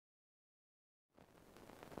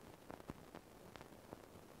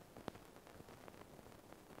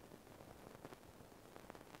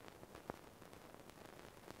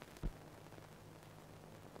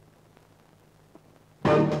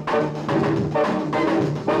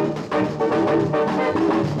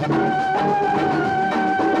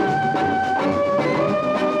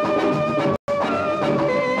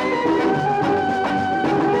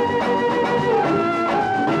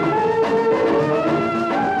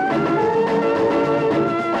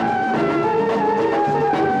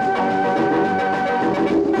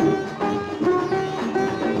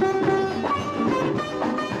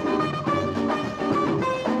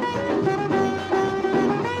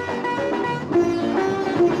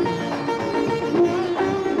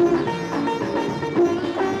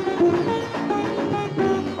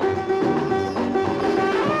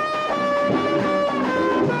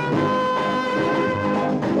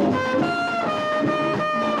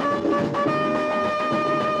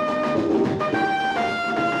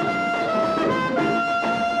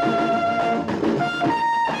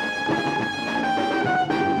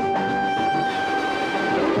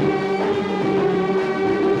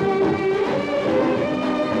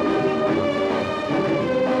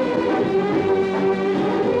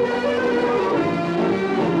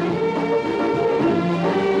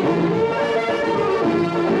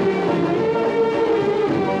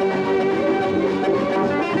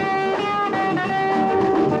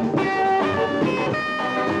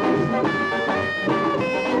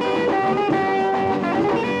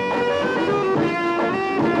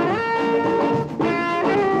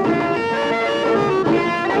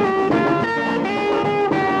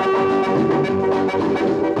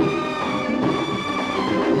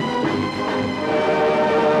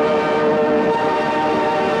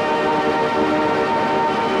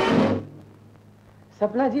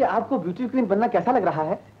सपना जी, आपको beauty queen बनना कैसा लग रहा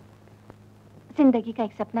है? जिंदगी का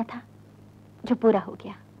एक सपना था जो पूरा हो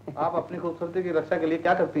गया। आप अपनी खूबसूरती की रक्षा के लिए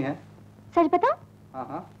क्या करती हैं? सच बताओ? हाँ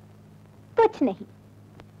हाँ। कुछ नहीं।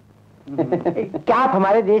 क्या आप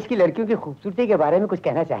हमारे देश की लड़कियों की खूबसूरती के बारे में कुछ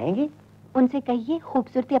कहना चाहेंगी? उनसे कहिए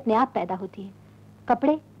खूबसूरती अपने आप पैदा होती है,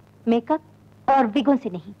 कपड़े, मेकअप और विगों से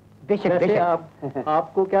नहीं। बेशक बेशक।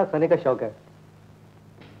 आपको क्या खाने का शौक है?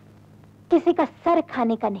 किसी का सर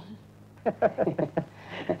खाने का नहीं।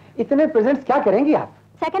 इतने प्रेजेंट्स क्या करेंगी आप?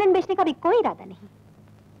 सेकंड हैंड बेचने का भी कोई इरादा नहीं।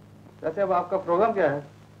 वैसे अब आपका प्रोग्राम क्या है?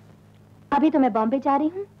 अभी तो मैं बॉम्बे जा रही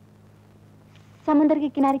हूँ, समुद्र के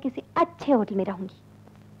किनारे किसी अच्छे होटल में रहूंगी।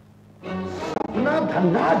 सपना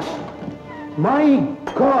धनराज, माय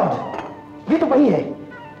गॉड, ये तो वही है।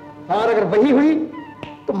 और अगर वही हुई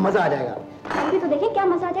तो मजा आ जाएगा। अभी तो देखें क्या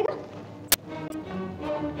मजा आ जाएगा।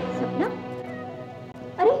 सपना,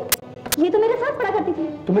 अरे ये तो मेरे साथ पढ़ा करती थी।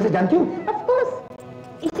 तुम इसे जानती हो? Of course.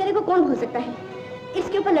 इस चेहरे को कौन भूल सकता है?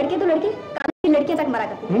 इसके ऊपर लड़के तो लड़के, काली लड़कियां तक मरा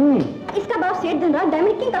करती थी। इसका बाप सेठ धनराज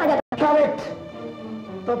डायमंड किंग कहा जाता था। करेक्ट।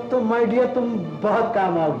 तब तो माय डियर तुम बहुत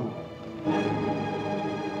काम आओगी।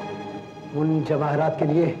 उन जवाहरात के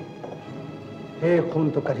लिए एक खून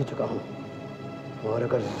तो कर ही चुका हूं, और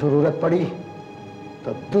अगर जरूरत पड़ी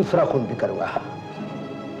तो दूसरा खून भी करूंगा।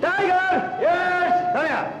 टाइगर! यस!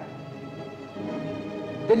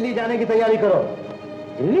 दिल्ली जाने की तैयारी करो।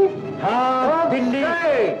 दिल्ली? हाँ, दिल्ली।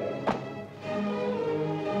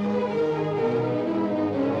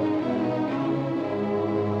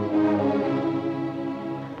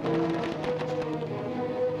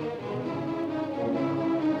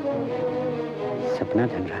 सपना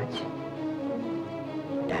धनराज,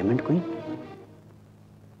 डायमंड क्वीन।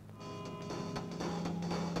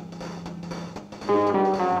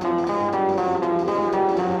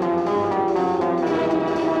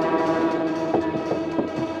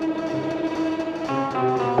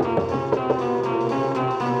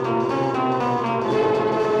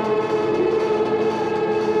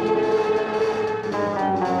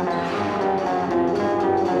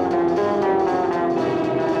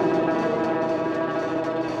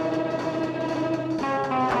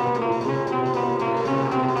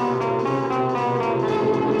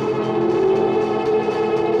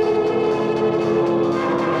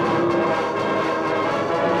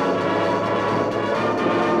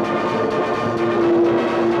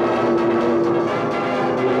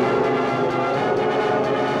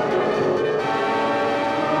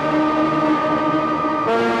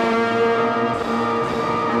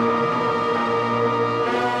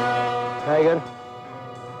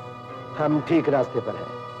 हम ठीक रास्ते पर हैं।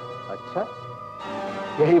 अच्छा,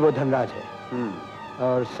 यही वो धनराज है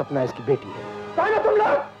और सपना इसकी बेटी है। कौन है तुम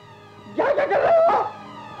लोग? यहाँ क्या कर रहे हो?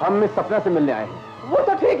 हम इस सपना से मिलने आए हैं। वो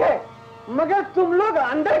तो ठीक है, मगर तुम लोग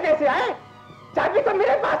अंदर कैसे आए? चाबी तो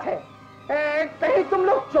मेरे पास है। कहीं तुम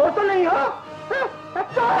लोग चोर तो नहीं हो?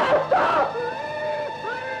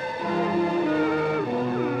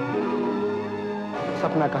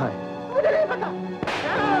 सपना कहाँ है? मुझे नहीं पता।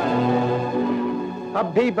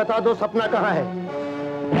 अब भी बता दो, सपना कहाँ है?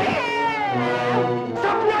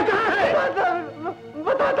 सपना कहाँ है?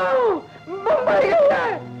 बताता हूँ, बम्बई गई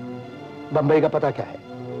है। बम्बई का पता क्या है?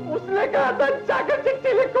 उसने कहा था जाकर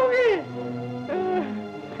चिट्ठी लिखूंगी।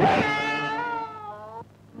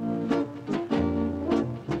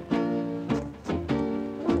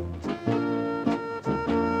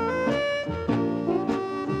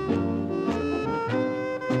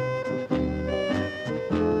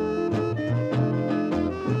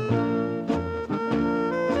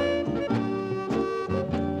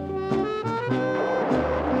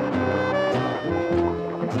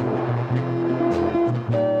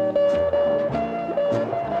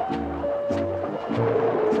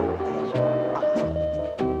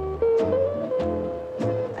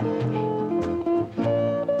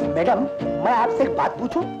 मैडम, मैं आपसे एक बात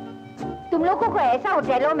पूछूं? तुम लोगों को ऐसा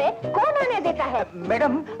होटलों में कौन आने देता है?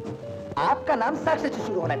 मैडम, आपका नाम सर से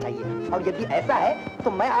शुरू होना चाहिए, और यदि ऐसा है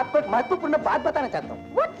तो मैं आपको एक महत्वपूर्ण बात बताना चाहता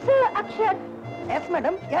हूँ। What's अक्षर? S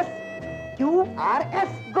madam, yes,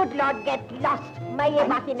 QRS। Good Lord, get lost. मैं ये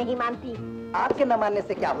बातें नहीं मानती। आपके न मानने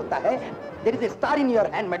से क्या होता है? There is a star in your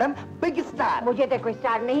hand, madam, big star। मुझे तो कोई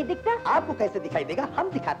स्टार नहीं दिखता। आपको कैसे दिखाई देगा? हम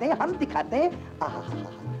दिखाते हैं, हम दिखाते हैं।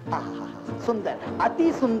 आहा, सुंदर,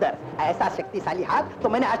 अति सुंदर, ऐसा शक्तिशाली हाथ तो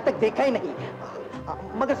मैंने आज तक देखा ही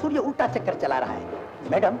नहीं। मगर सूर्य उल्टा चक्कर चला रहा है।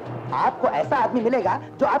 मैडम, आपको ऐसा आदमी मिलेगा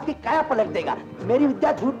जो आपकी काया पलट देगा। मेरी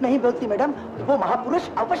विद्या झूठ नहीं बोलती मैडम, वो महापुरुष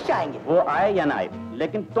अवश्य आएंगे। वो आए या ना आए,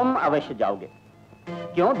 लेकिन तुम अवश्य जाओगे।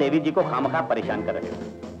 क्यों देवी जी को खामखा परेशान कर रहे हो?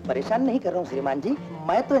 परेशान नहीं कर रहा हूँ श्रीमान जी,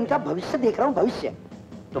 मैं तो इनका भविष्य देख रहा हूँ। भविष्य?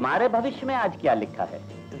 तुम्हारे भविष्य में आज क्या लिखा है?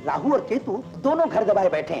 राहु और केतु दोनों घर दबाए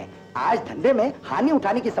बैठे हैं। आज धंधे में हानि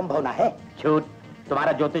उठाने की संभावना है। झूठ,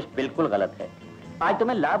 तुम्हारा ज्योतिष बिल्कुल गलत है। आज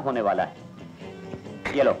तुम्हें लाभ होने वाला है।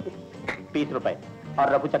 ये लो 20 रुपए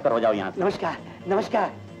और रफू चक्कर हो जाओ यहाँ से। नमस्कार,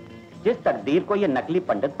 नमस्कार। जिस तकदीर को ये नकली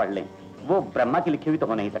पंडित पढ़ लें, वो ब्रह्मा की लिखी हुई तो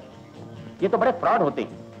हो नहीं सकती। ये तो बड़े फ्रॉड होते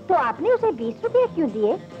हैं। तो आपने उसे 20 रुपए क्यों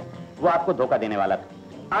दिए? वो आपको धोखा देने वाला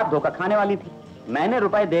था, आप धोखा खाने वाली थी। मैंने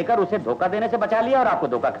रुपए देकर उसे धोखा देने से बचा लिया और आपको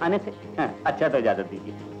धोखा खाने से। अच्छा, तो इजाजत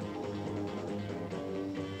दीजिए।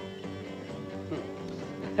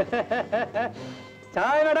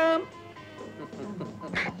 चाय मैडम।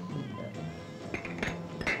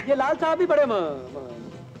 ये लाल साहब भी बड़े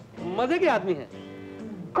मजे के आदमी हैं।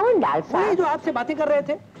 कौन लाल साहब? वही जो आपसे बातें कर रहे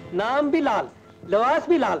थे। नाम भी लाल, लिबास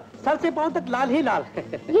भी लाल, सर से पांव तक लाल ही लाल।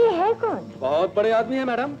 ये है कौन? बहुत बड़े आदमी हैं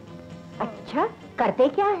मैडम। अच्छा, करते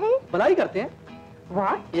क्या है? भलाई करते हैं।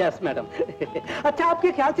 What? Yes madam. अच्छा,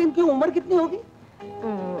 आपके ख्याल से इनकी उम्र कितनी होगी?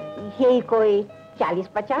 यही कोई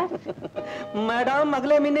 40-50। मैडम,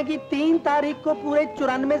 अगले महीने की 3 तारीख को पूरे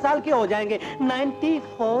 94 साल के हो जाएंगे।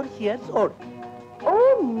 94 years old।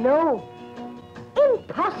 Oh no,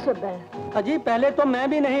 impossible। अजी, पहले तो मैं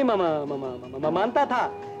भी नहीं मानता था।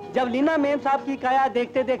 जब लीना मेम साहब की काया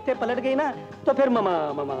देखते देखते पलट गई ना, तो फिर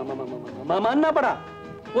मानना पड़ा।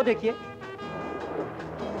 वो देखिए।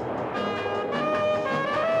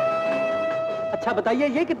 अच्छा बताइए,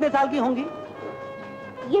 ये कितने साल की होंगी?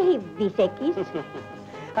 यही 20-21।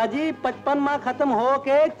 अजी, 55 माह खत्म हो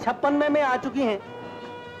के 56 में आ चुकी हैं।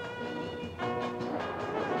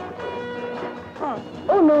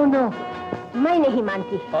 ओह नो नो, मैं नहीं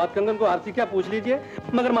मानती। आप कंगन को आरसी क्या पूछ लीजिए,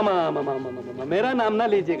 मगर मामा मेरा नाम ना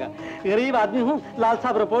लीजिएगा। गरीब आदमी हूँ, लाल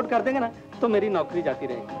साहब रिपोर्ट कर देंगे ना तो मेरी नौकरी जाती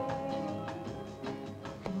रहेगी।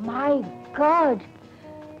 My God,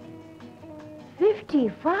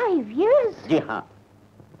 55 years? जी हाँ,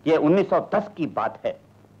 ये 1910 की बात है,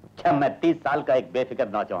 जब मैं 30 साल का एक बेफिक्र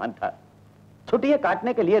नौजवान था। छुट्टियां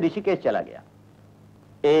काटने के लिए ऋषिकेश चला गया।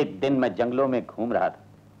 एक दिन मैं जंगलों में घूम रहा था,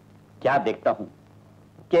 क्या देखता हूं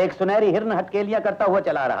कि एक सुनहरी हिरन हथकेलियां करता हुआ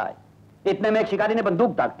चला रहा है। इतने में एक शिकारी ने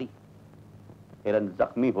बंदूक दाग दी। हिरन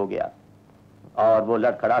जख्मी हो गया और वो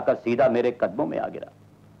लड़खड़ाकर सीधा मेरे कदमों में आ गिरा।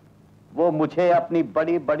 वो मुझे अपनी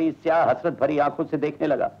बड़ी बड़ी स्याह हसरत भरी आंखों से देखने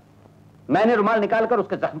लगा। मैंने रुमाल निकालकर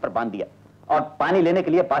उसके जख्म पर बांध दिया और पानी लेने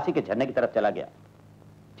के लिए पासी के झरने की तरफ चला गया।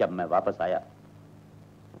 जब मैं वापस आया,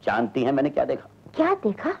 जानती हैं मैंने क्या देखा? क्या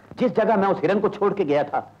देखा? जिस जगह मैं उस हिरन को छोड़ के गया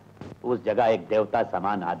था, उस जगह एक देवता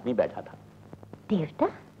समान आदमी बैठा था। देवता?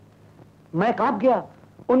 मैं कांप गया,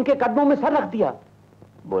 उनके कदमों में सर रख दिया।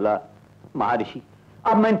 बोला, महर्षि,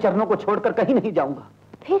 अब मैं इन चरणों को छोड़कर कहीं नहीं जाऊंगा।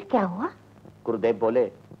 फिर क्या हुआ? गुरुदेव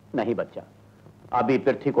बोले, नहीं बच्चा, अभी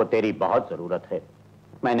पृथ्वी को तेरी बहुत जरूरत है।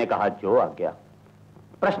 मैंने कहा, जो आ गया।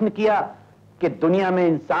 प्रश्न किया कि दुनिया में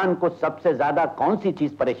इंसान को सबसे ज्यादा कौन सी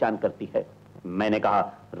चीज परेशान करती है? मैंने कहा,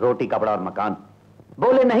 रोटी, कपड़ा और मकान।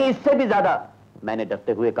 बोले, नहीं, इससे भी ज्यादा। मैंने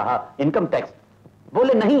डरते हुए कहा, इनकम टैक्स।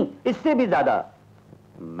 बोले, नहीं, इससे भी ज्यादा।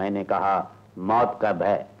 मैंने कहा, मौत का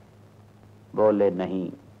भय। बोले,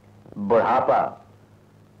 नहीं, बुढ़ापा।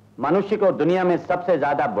 मनुष्य को दुनिया में सबसे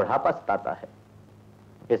ज्यादा बुढ़ापा सताता है।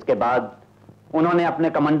 इसके बाद उन्होंने अपने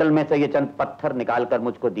कमंडल में से ये चंद पत्थर निकालकर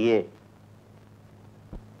मुझको दिए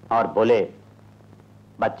और बोले,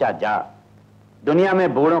 बच्चा जा, दुनिया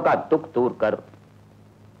में बूढ़ों का दुख दूर कर।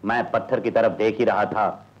 मैं पत्थर की तरफ देख ही रहा था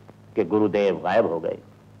कि गुरुदेव गायब हो गए।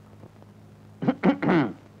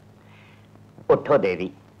 उठो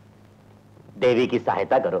देवी, देवी की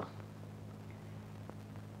सहायता करो।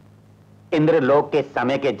 इंद्रलोक के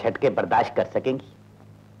समय के झटके बर्दाश्त कर सकेंगी?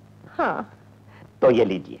 हाँ। तो ये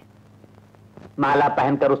लीजिए, माला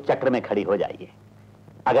पहनकर उस चक्र में खड़ी हो जाइए।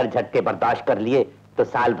 अगर झटके बर्दाश्त कर लिए तो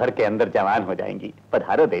साल भर के अंदर जवान हो जाएंगी।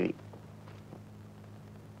 पधारो देवी।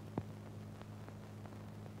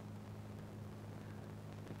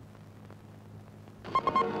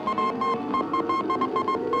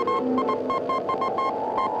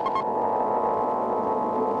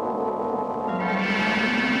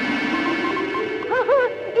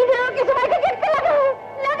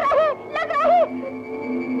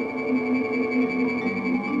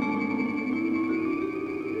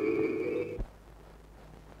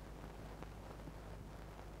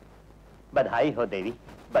 बधाई हो देवी,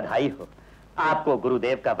 बधाई हो। आपको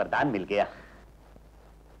गुरुदेव का वरदान मिल गया।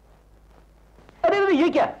 अरे ये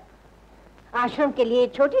क्या? आश्रम के लिए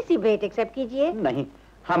छोटी सी भेंट एक्सेप्ट कीजिए। नहीं,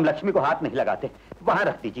 हम लक्ष्मी को हाथ नहीं लगाते। वहां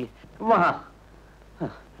रख दीजिए, वहां।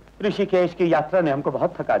 ऋषिकेश की यात्रा ने हमको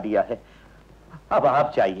बहुत थका दिया है। अब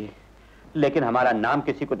आप चाहिए, लेकिन हमारा नाम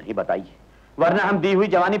किसी को नहीं बताइए, वरना हम दी हुई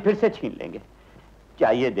जवानी फिर से छीन लेंगे।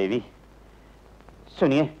 चाहिए देवी।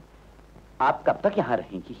 सुनिए, आप कब तक यहां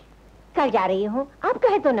रहेंगी? कल जा रही हूँ, आप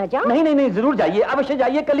कहे तो न जाओ। नहीं नहीं नहीं, जरूर जाइए, अवश्य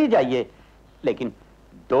जाइए, कल ही जाइए। लेकिन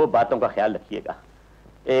दो बातों का ख्याल रखिएगा।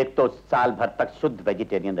 एक तो साल भर तक शुद्ध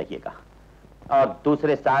वेजिटेरियन रहिएगा, और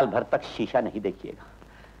दूसरे साल भर तक शीशा नहीं देखिएगा।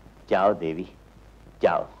 जाओ देवी,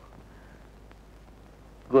 जाओ।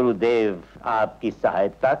 गुरुदेव आपकी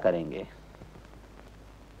सहायता करेंगे।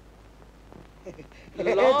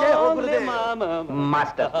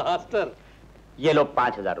 मास्टर, ये लो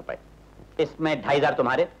 5,000 रुपए। इसमें 2,500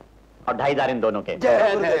 तुम्हारे और 2,500 इन दोनों के।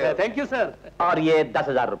 Thank you sir. और ये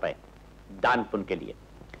 10,000 रुपए दान पुण्य के लिए।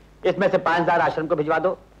 इसमें से 5,000 आश्रम को भिजवा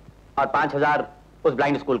दो और 5,000 उस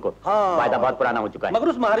ब्लाइंड स्कूल को। हाँ। वायदा बहुत पुराना हो चुका है। मगर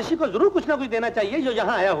उस महर्षि को जरूर कुछ ना कुछ देना चाहिए जो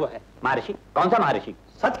यहाँ आया हुआ है। महर्षि? कौन सा महर्षि?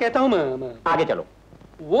 सच कहता हूँ मैं। आगे चलो।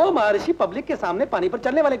 वो महर्षि पब्लिक के सामने पानी पर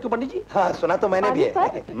चलने वाले। क्यों पंडित जी? हाँ, सुना तो मैंने भी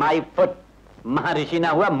है। माई फुट, महर्षि ना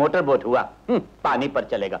हुआ मोटर बोट हुआ। पानी पर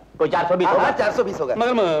चलेगा। कोई 420 होगा? 420 होगा।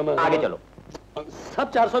 मगर आगे चलो।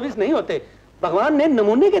 सब 420 नहीं होते। भगवान ने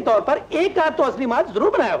नमूने के तौर पर एक आध तो असली मात जरूर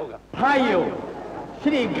बनाया होगा। भाइयों,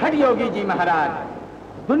 श्री घट योगी जी महाराज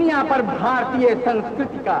दुनिया पर भारतीय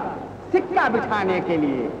संस्कृति का सिक्का बिछाने के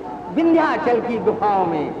लिए विंध्याचल की गुफाओं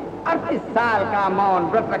में 38 साल का मौन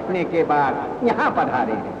व्रत रखने के बाद यहाँ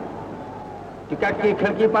पधारे हैं। टिकट की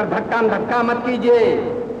खिड़की पर धक्का मत कीजिए,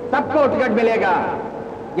 सबको टिकट मिलेगा।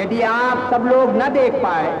 यदि आप सब लोग न देख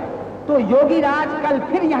पाए तो योगी राज कल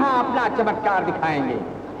फिर यहाँ अपना चमत्कार दिखाएंगे।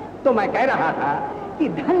 तो मैं कह रहा था कि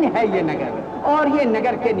धन्य है ये नगर और ये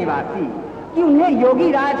नगर के निवासी कि उन्हें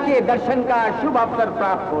योगी राज के दर्शन का शुभ अवसर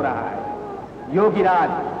प्राप्त हो रहा है। योगी राज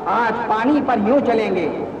आज पानी पर यूं चलेंगे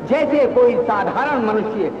जैसे कोई साधारण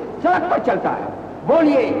मनुष्य सड़क पर चलता है।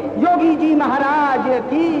 बोलिए योगी जी महाराज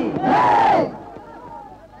की जय।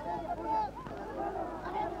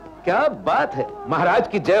 क्या बात है, महाराज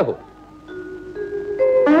की जय हो।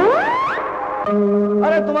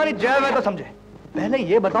 अरे तुम्हारी जय मैं तो समझे, पहले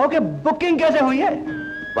ये बताओ कि बुकिंग कैसे हुई है?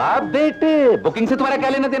 बाप बेटे, बुकिंग से तुम्हारा क्या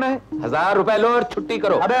लेना देना है? 1,000 रुपए लो और छुट्टी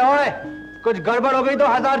करो। अबे ओए, कुछ गड़बड़ हो गई तो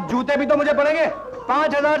 1,000 जूते भी तो मुझे पड़ेंगे।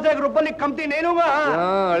 5,000 से 1 रुपया कमती नहीं लूंगा।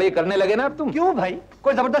 हाँ। अड़ी करने लगे ना अब तुम। क्यों भाई,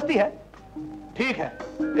 कोई जबरदस्ती है? ठीक है,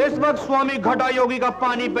 इस वक्त स्वामी घटा योगी का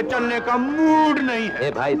पानी पे चलने का मूड नहीं है।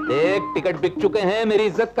 ए भाई देख, टिकट बिक चुके हैं, मेरी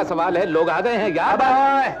इज्जत का सवाल है, लोग आ गए हैं यार।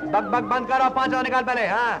 बक बक बंद करो, 5,000 निकाल पहले।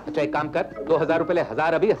 हाँ अच्छा एक काम कर, 2,000 रुपए ले,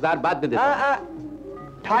 1,000 अभी, 1,000 बाद में दे।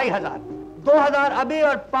 2,500, 2,000 अभी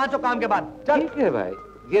और 500 काम के बाद। चल ठीक है भाई,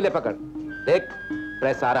 ये ले पकड़। देख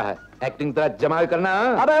प्रेस आ रहा है, एक्टिंग तरह जमा करना।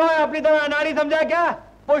 अबे ओए, अपनी तरह अनाड़ी समझा क्या?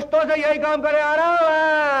 पुश्तों से यही काम करे आ रहा हूँ।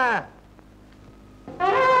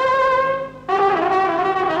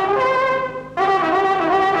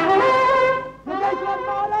 योगेश्वर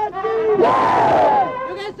महाराज की जय,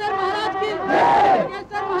 योगेश्वर महाराज की जय,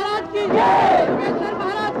 योगेश्वर महाराज की जय, योगेश्वर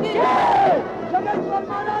महाराज की जय, योगेश्वर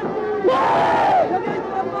महाराज की जय,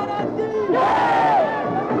 योगेश्वर महाराज की जय, महाराज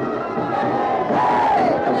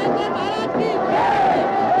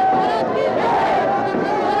की जय।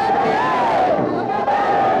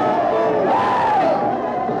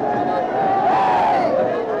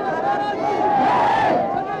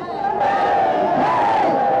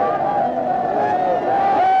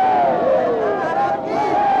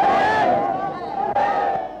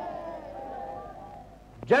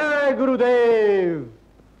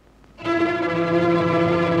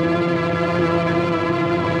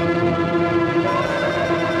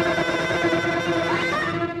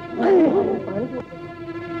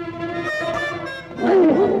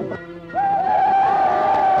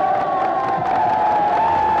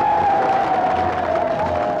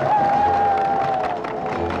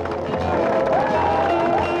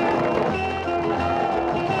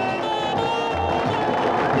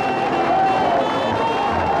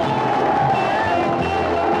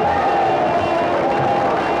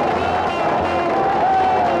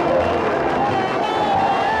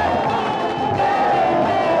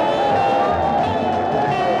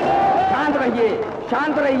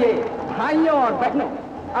 शांत रहिए भाइयों और बहनों।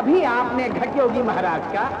 अभी आपने घट योगी महाराज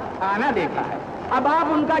का आना देखा है, अब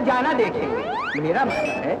आप उनका जाना देखेंगे। मेरा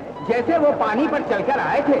मतलब है जैसे वो पानी पर चलकर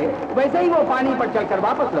आए थे वैसे ही वो पानी पर चलकर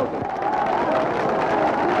वापस लौटे।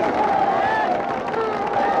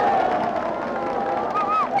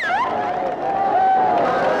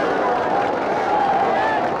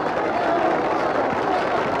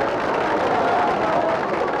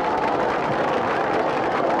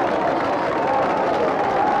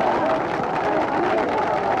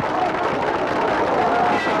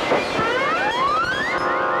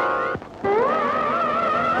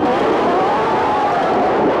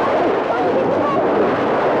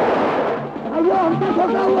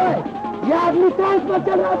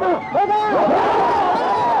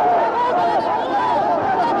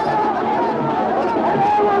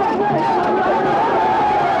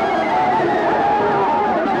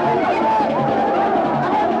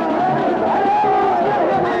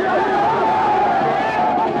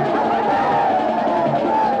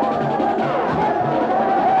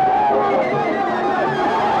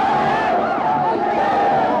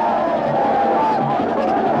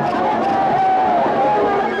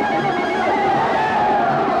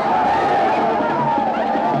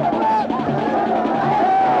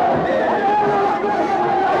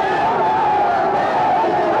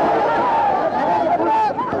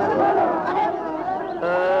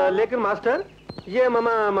 मास्टर, ये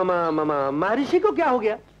मामा महर्षि को क्या हो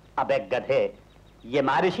गया? अब एक गधे, ये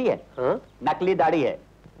महर्षि है। हाँ? नकली दाढ़ी है।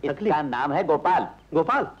 इसका नाम है गोपाल।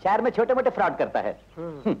 गोपाल शहर में छोटे मोटे फ्रॉड करता है।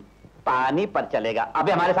 पानी पर चलेगा।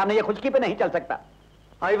 अबे हमारे सामने ये खुशकी पे नहीं चल सकता।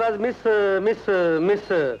 I was miss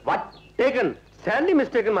What? taken, sadly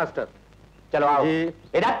mistaken master. चलो आओ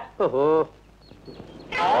इधर। ओहो,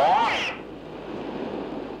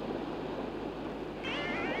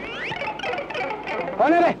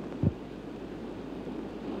 कौन है रे?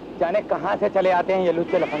 जाने कहां से चले आते हैं ये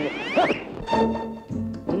लुच्चे लफंगे।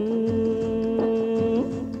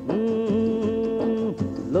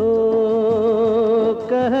 लोग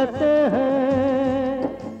कहते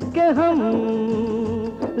हैं कि हम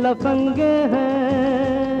लफंगे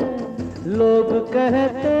हैं, लोग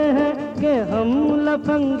कहते हैं कि हम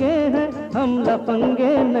लफंगे हैं, हम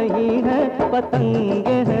लफंगे नहीं हैं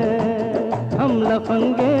पतंगे हैं, हम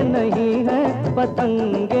लफंगे नहीं हैं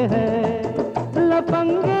पतंगे हैं,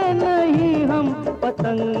 लफंगे नहीं हम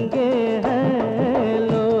पतंगे हैं।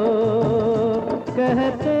 लोग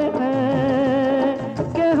कहते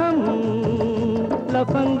हैं कि हम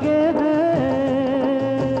लफंगे हैं।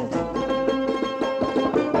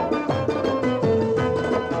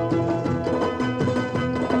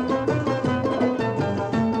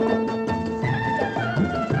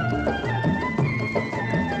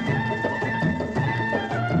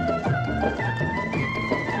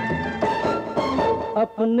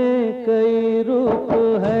 अपने कई रूप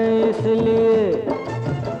है इसलिए,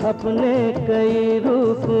 अपने कई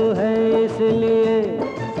रूप है इसलिए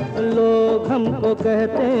लोग हमको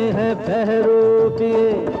कहते हैं बहरूपिए।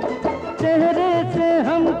 चेहरे से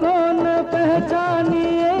हमको न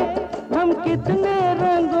पहचानिए, हम कितने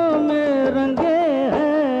रंगों में रंगे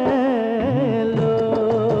हैं।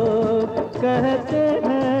 लोग कहते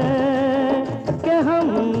हैं कि हम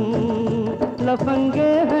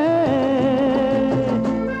लफंगे हैं।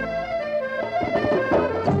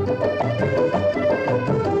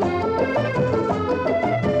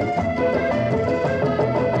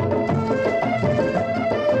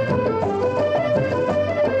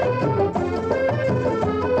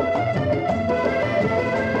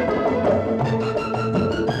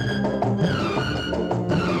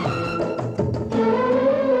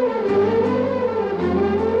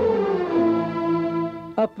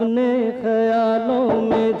 अपने ख्यालों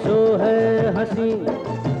में जो है हंसी,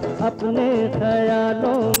 अपने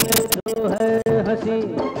ख्यालों में जो है हंसी,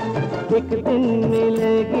 एक दिन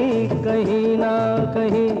मिलेगी कहीं ना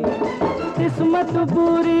कहीं। किस्मत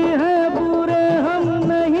बुरी है बुरे हम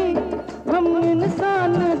नहीं, हम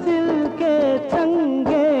इंसान दिल के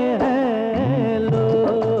चंगे हैं।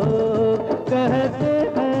 लोग कहते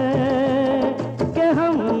हैं कि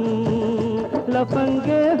हम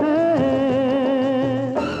लफंगे हैं।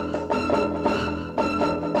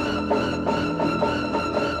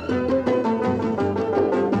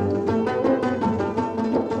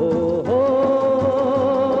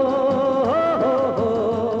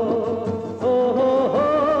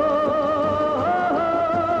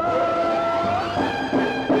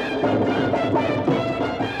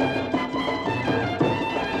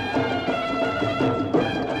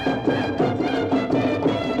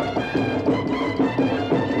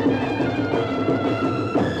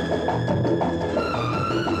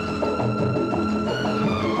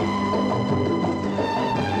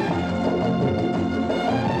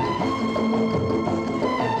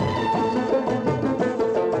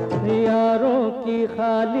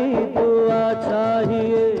 दुआ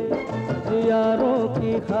चाहिए, यारों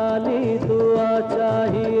की खाली दुआ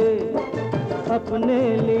चाहिए, अपने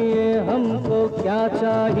लिए हमको क्या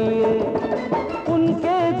चाहिए,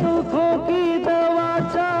 उनके दुखों की दवा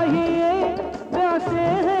चाहिए, प्यासे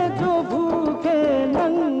हैं जो भूखे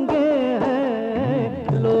नंगे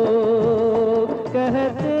हैं, लोग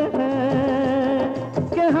कहते हैं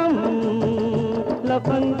कि हम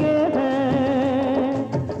लफंगे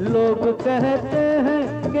हैं, लोग कहते हैं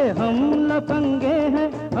कि हम लफंगे हैं,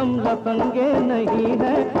 हम लफंगे नहीं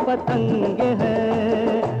हैं पतंगे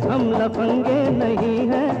हैं, हम लफंगे नहीं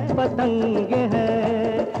हैं पतंगे हैं,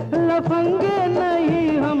 लफंगे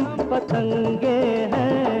नहीं हम पतंगे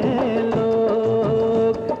हैं,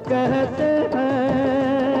 लोग कहते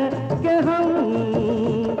हैं कि हम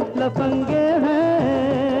लफंगे हैं।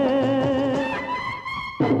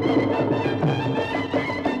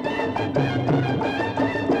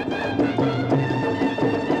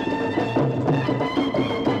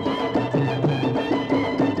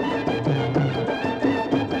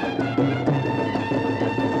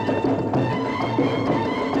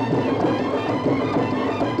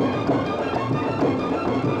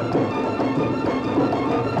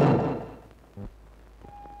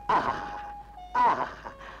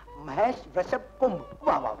 महेश वृषभ कुंभ,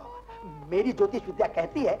 वाह वाह वाह। मेरी ज्योतिष विद्या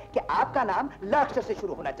कहती है कि आपका नाम ल अक्षर से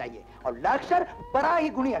शुरू होना चाहिए, और ल अक्षर बड़ा ही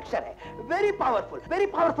गुणी अक्षर है, वेरी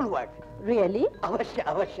पावरफुल वर्ड। रियली? अवश्य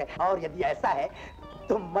अवश्य। और यदि ऐसा है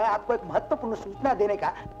तो मैं आपको एक महत्वपूर्ण सूचना देने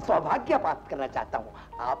का सौभाग्य प्राप्त करना चाहता हूँ।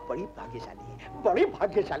 आप बड़ी भाग्यशाली हैं, बड़ी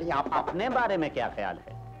भाग्यशाली हैं आप। अपने बारे में क्या ख्याल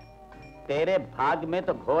है? तेरे भाग में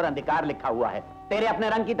तो घोर अंधकार लिखा हुआ है, तेरे अपने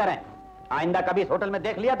रंग की तरह। आइंदा कभी इस होटल में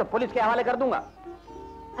देख लिया तो पुलिस के हवाले कर दूंगा।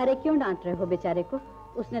 अरे क्यों डांट रहे हो बेचारे को?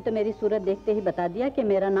 उसने तो मेरी सूरत देखते ही बता दिया कि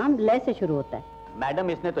मेरा नाम लय से शुरू होता है। मैडम,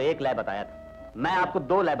 इसने तो एक लय बताया था, मैं आपको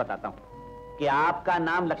 2 लय बताता हूँ कि आपका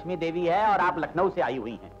नाम लक्ष्मी देवी है और आप लखनऊ से आई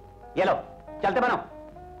हुई हैं। ये लो, चलते बनो।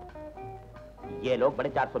 ये लोग बड़े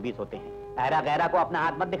 420 होते हैं, ऐरा गैरा को अपना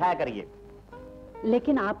हाथ मत दिखाया करिए।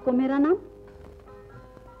 लेकिन आपको मेरा नाम?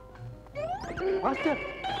 मास्टर,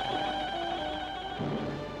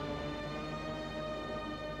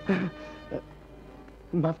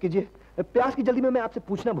 माफ कीजिए, प्यास की जल्दी में मैं आपसे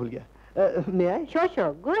पूछना भूल गया। मैं आए?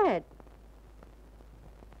 Sure, go ahead.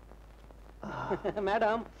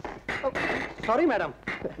 Madam, sorry madam.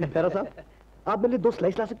 Bhairav साहब, आप मेरे लिए 2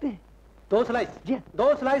 स्लाइस ला सकते हैं? 2 स्लाइस? जी।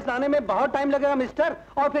 2 स्लाइस लाने में बहुत टाइम लगेगा मिस्टर,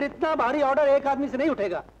 और फिर इतना भारी ऑर्डर एक आदमी से नहीं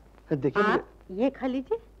उठेगा। देखिए, आप ये खा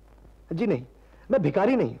लीजिए। जी नहीं, मैं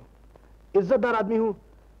भिखारी नहीं हूँ, इज्जतदार आदमी हूँ,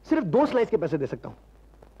 सिर्फ 2 स्लाइस के पैसे दे सकता हूँ।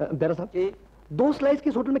 भैरव साहब, 2 स्लाइस के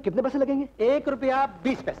इस होटल में कितने पैसे लगेंगे? 1 रुपया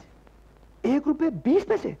 20 पैसे। 1 रुपये 20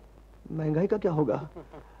 पैसे? महंगाई का क्या होगा?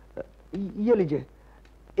 ये लीजिए,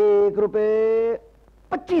 1 रुपये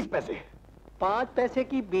 25 पैसे। 5 पैसे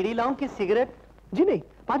की बीड़ी लाऊं कि सिगरेट? जी नहीं,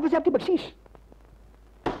 5 पैसे आपकी बख्शीश।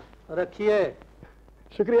 रखिए।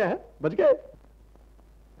 शुक्रिया है, बच गए।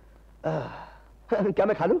 क्या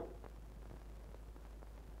मैं खा लूं?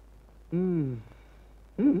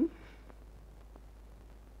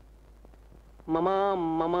 मामा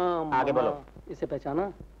मामा आगे बोलो। इसे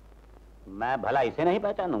पहचाना? मैं भला इसे नहीं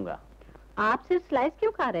पहचानूंगा। आप सिर्फ स्लाइस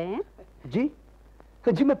क्यों खा रहे हैं?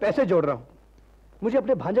 जी मैं पैसे जोड़ रहा हूँ, मुझे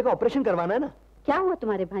अपने भांजे का ऑपरेशन करवाना है ना। क्या हुआ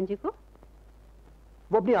तुम्हारे भांजे को?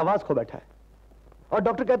 वो अपनी आवाज खो बैठा है, और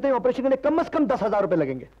डॉक्टर कहते हैं ऑपरेशन करने कम से कम 10,000 रुपए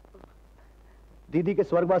लगेंगे। दीदी के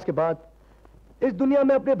स्वर्गवास के बाद इस दुनिया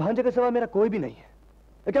में अपने भांजे के सिवा मेरा कोई भी नहीं है।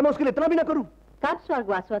 क्या मैं उसके लिए इतना भी ना करूं? कब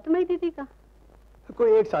स्वर्गवास हुआ तुम्हारी दीदी का?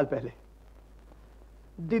 कोई 1 साल पहले।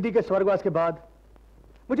 दीदी के स्वर्गवास के बाद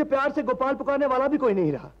मुझे प्यार से गोपाल पुकारने वाला भी कोई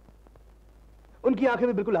नहीं रहा। उनकी आंखें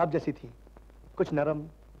भी बिल्कुल आप जैसी थी, कुछ नरम,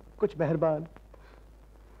 कुछ मेहरबान,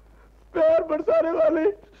 प्यार बरसाने वाले।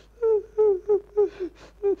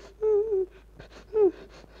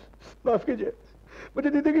 माफ कीजिए, मुझे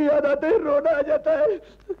दीदी की याद आते ही रोना आ जाता है।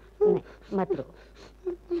 नहीं, मत रो।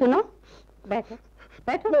 सुनो, बैठो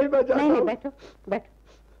बैठो। नहीं, मैं जाता हूं। नहीं, बैठो बैठो,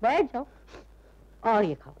 बैठ जाओ और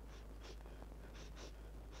ये खाओ।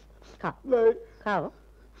 खाओ नहीं। खाओ।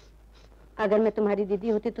 अगर मैं तुम्हारी दीदी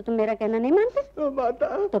होती तो तुम मेरा कहना नहीं मानते? तो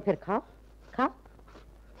माता। तो फिर खाओ खाओ।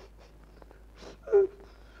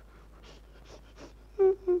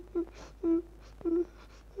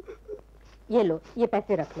 ये लो, ये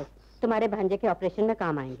पैसे रख लो, तुम्हारे भांजे के ऑपरेशन में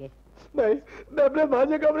काम आएंगे। नहीं, मैं अपने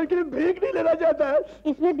भांजे के ऑपरेशन के लिए भीख नहीं लेना चाहता है।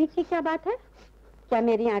 इसमें भीख की क्या बात है? क्या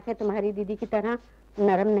मेरी आंखें तुम्हारी दीदी की तरह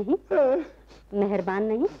नरम नहीं, मेहरबान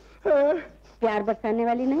नहीं, प्यार बरसाने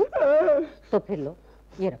वाली नहीं? तो फिर लो,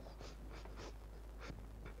 ये रखो।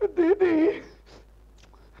 दीदी,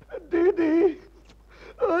 दीदी,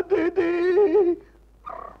 ओ दीदी।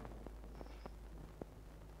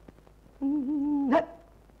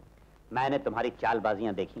 मैंने तुम्हारी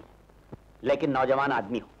चालबाजियां देखी, लेकिन नौजवान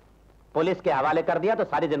आदमी हो, पुलिस के हवाले कर दिया तो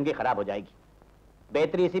सारी जिंदगी खराब हो जाएगी।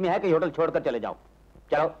 बेहतरी इसी में है कि होटल छोड़कर चले जाओ।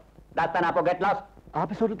 चलो, दास्तान आपको, गेट लॉस्ट।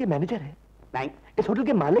 आप इस होटल के मैनेजर हैं? नहीं। इस होटल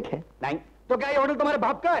के मालिक हैं? नहीं। तो क्या ये होटल तुम्हारे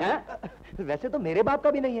बाप का है? वैसे तो मेरे बाप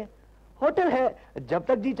का भी नहीं है, होटल है, जब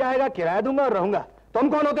तक जी चाहेगा किराया दूंगा और रहूंगा। तुम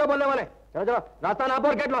कौन होते हो बोलने वाले? चलो चलो, रास्ता नापो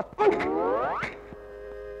और गेट लॉस्ट।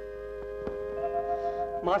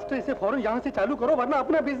 मास्टर, इसे फौरन यहाँ से चालू करो वरना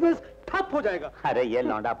अपना बिजनेस ठप हो जाएगा। अरे ये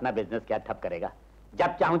लौंडा अपना बिजनेस क्या ठप करेगा?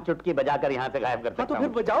 जब चाहूं चुटकी बजाकर यहाँ से गायब कर सकता तो फिर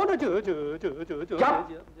बजाओ ना। जो जो जो जो जो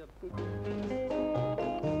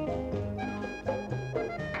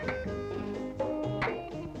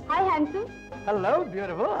हाय handsome. Hello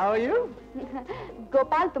beautiful, how are you?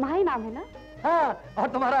 Gopal तुम्हारा नाम है ना? हाँ, और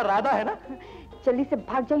तुम्हारा राधा है ना? जल्दी से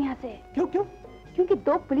भाग जाओ यहाँ से। क्यों क्यों? क्योंकि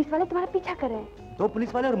 2 पुलिस वाले तुम्हारा पीछा कर रहे हैं। 2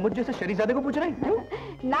 पुलिस वाले और मुझ जैसे शरीफजादे को पूछ रहे हैं?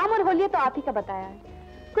 क्यों? नाम और होलिया तो आप ही का बताया है।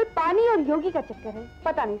 कोई पानी और योगी का चक्कर है,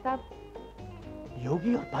 पता नहीं साहब।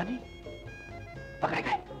 योगी और पानी पकड़े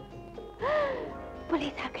गए।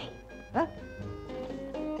 पुलिस आ गई। हाँ?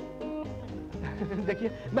 देखिए,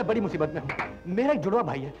 मैं बड़ी मुसीबत में हूँ। मेरा एक जुड़वा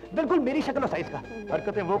भाई है, बिल्कुल मेरी शक्ल और साइज का।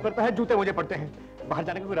 हरकतें वो करता है, जूते मुझे पड़ते हैं। बाहर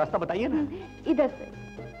जाने का कोई रास्ता बताइए ना। इधर से।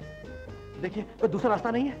 देखिए, कोई दूसरा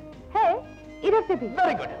रास्ता नहीं है? है, इधर से भी।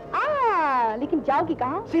 Very good. लेकिन जाओगी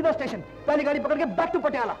कहाँ? सीधा स्टेशन, पहली गाड़ी पकड़ के बैक टू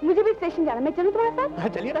पटियाला। मुझे भी स्टेशन जाना, मैं चलूँ तुम्हारे साथ? हाँ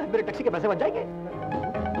चलिए ना, मेरे टैक्सी के पैसे बच जाएंगे।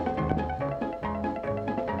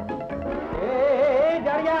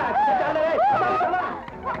 जड़िया, चल रे,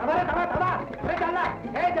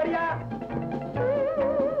 जड़िया।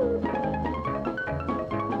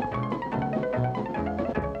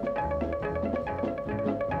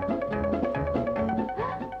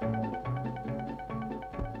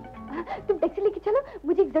 तुम टैक्सी लेके चलो,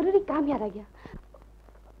 मुझे एक जरूरी काम याद आ गया।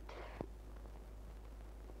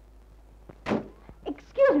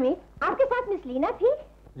 एक्सक्यूज मी, आपके साथ मिस लीना थी?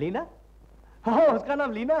 लीना? हाँ, उसका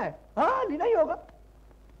नाम लीना है। हाँ, लीना ही होगा।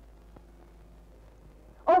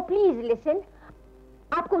 ओ प्लीज लिसन,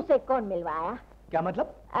 आपको उसे कौन मिलवाया? क्या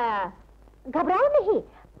मतलब? घबराओ नहीं,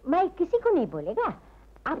 मैं किसी को नहीं बोलेगा।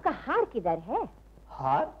 आपका हार किधर है?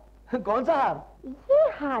 हार? कौन सा हार? ये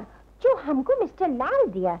हार जो हमको मिस्टर लाल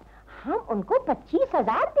दिया, हम उनको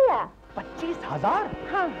 25,000 दिया। 25,000?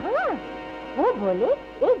 हाँ हाँ, वो बोले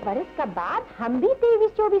 1 बरस का बाद हम भी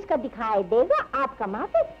 23-24 का दिखाई देगा आपका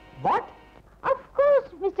माफिक। What? Of course,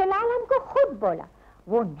 मिस्टर लाल हमको खुद बोला।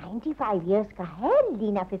 वो 95 इयर्स का है,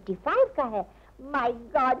 लीना 55 का है। माय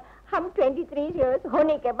गॉड, हम 23 इयर्स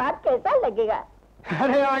होने के बाद कैसा लगेगा?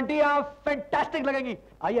 अरे आंटी, आप फैंटास्टिक लगेगी।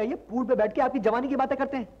 आइए आइए, पूल पे बैठ के आपकी जवानी की बातें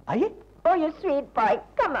करते हैं। आइए। Oh, you sweet boy,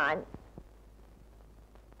 come on.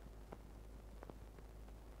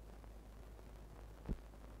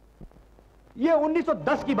 ये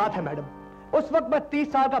 1910 की बात है मैडम। उस वक्त मैं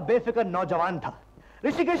 30 साल का बेफिक्र नौजवान था।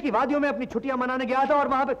 ऋषिकेश की वादियों में अपनी छुट्टियां मनाने गया था और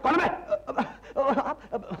वहां पे कौन मैं?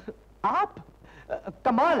 आप?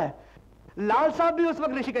 कमाल है, लाल साहब भी उस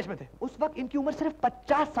वक्त ऋषिकेश में थे। उस वक्त इनकी उम्र सिर्फ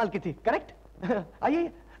 50 साल की थी, करेक्ट?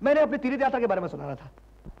 आइए, मैंने अपनी तीर्थ यात्रा के बारे में सुना रहा था।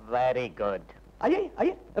 Very good. आइए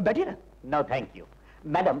आइए, बैठिए ना। नो थैंक यू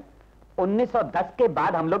मैडम, 1910 के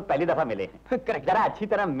बाद हम लोग पहली दफा मिले हैं। करेक्ट। जरा अच्छी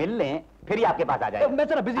तरह मिल लें, फिर ही आपके पास आ जाए। मैं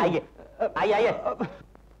जरा बिजी। आइए आइए आइए।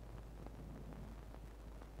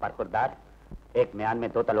 पर खुददार, एक म्यान में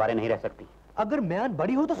 2 तलवारें नहीं रह सकती। अगर म्यान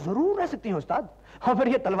बड़ी हो तो जरूर रह सकती हैं उस्ताद। हाँ, पर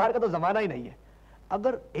ये तलवार का तो जमाना ही नहीं है।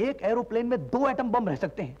 अगर एक एरोप्लेन में 2 एटम बम रह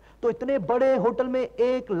सकते हैं, तो इतने बड़े होटल में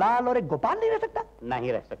एक लाल और एक गोपाल नहीं रह सकता?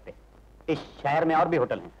 नहीं रह सकते। इस शहर में और भी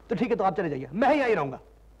होटल हैं। तो ठीक है, तो आप चले जाइए, मैं ही रहूंगा।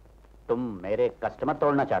 तुम मेरे कस्टमर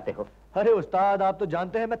तोड़ना चाहते हो? अरे उस्ताद, आप तो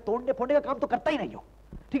जानते हैं मैं तोड़ने फोड़ने का काम तो करता ही नहीं हूं।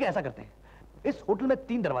 ठीक है, ऐसा करते हैं, इस होटल में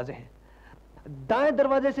 3 दरवाजे हैं। दाएं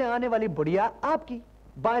दरवाजे से आने वाली बुढ़िया आपकी,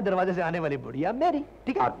 बाएं दरवाजे से आने वाली बुढ़िया मेरी।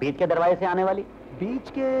 ठीक है? और बीच के दरवाजे से आने वाली? बीच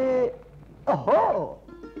के, ओहो,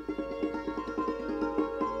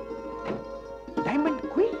 डायमंड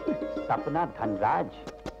क्वीन सपना धनराज।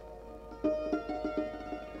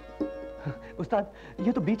 उस्ताद,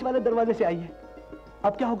 ये तो बीच वाले दरवाजे से आई है,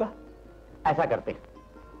 अब क्या होगा? ऐसा करते,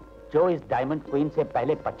 जो इस डायमंड क्वीन से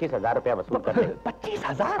पहले 25,000 रुपया वसूल कर दे।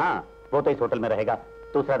 25,000? हाँ, वो तो इस होटल में रहेगा।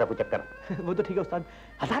 दूसरा रफू चक्कर। वो तो ठीक है उस्ताद,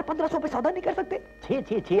 1,000-1,500 पे सौदा नहीं कर सकते? छी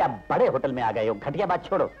छी छी, आप बड़े होटल में आ गए हो, घटिया बात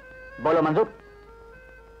छोड़ो। बोलो मंजूर?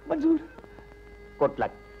 मंजूर। Good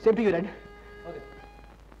luck. Same to you Rand.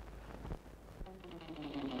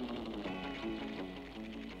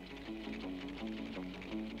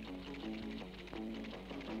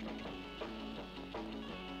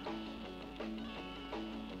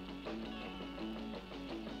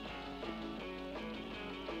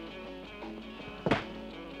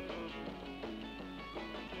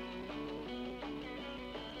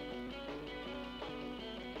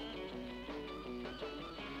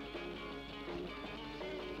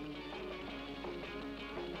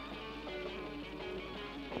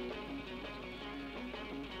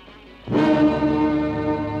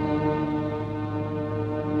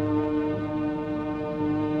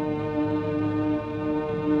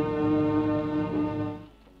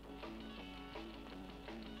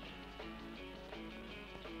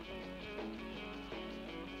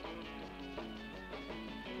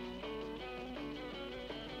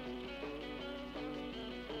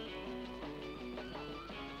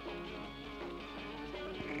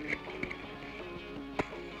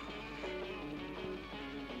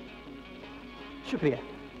 शुक्रिया।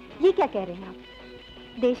 ये क्या कह रहे हैं आप?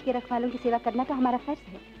 देश के रखवालों की सेवा करना तो हमारा फर्ज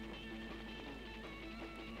है।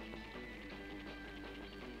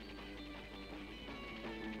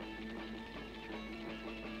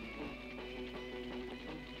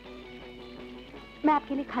 मैं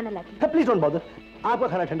आपके लिए खाना लाती हूँ। प्लीज डोंट बॉदर, आपका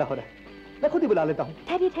खाना ठंडा हो रहा है, मैं खुद ही बुला लेता हूँ।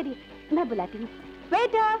 ठहरिए ठहरिए, मैं बुलाती हूँ।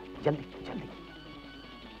 वेटर! जल्दी जल्दी।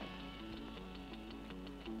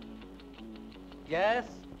 यस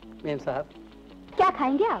मेम साहब। क्या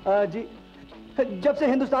खाएंगे आप? जी, जब से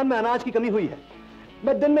हिंदुस्तान में अनाज की कमी हुई है,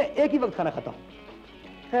 मैं दिन में एक ही वक्त खाना खाता हूँ।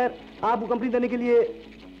 खैर, आपको कंपनी देने के लिए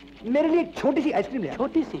मेरे लिए एक छोटी सी आइसक्रीम ले आया।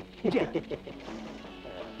 छोटी सी? जी हाँ।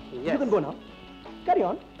 You can go now. Carry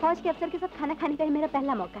on. फौज के अफसर के साथ खाना खाने का ही मेरा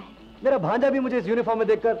पहला मौका है। मेरा भांजा भी मुझे इस यूनिफॉर्म में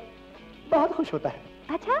देखकर बहुत खुश होता है।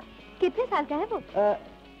 अच्छा, कितने साल का है वो?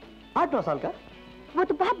 8-9 साल का। वो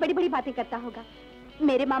तो बहुत बड़ी बड़ी बातें करता होगा।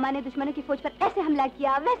 मेरे मामा ने दुश्मनों की फौज पर ऐसे हमला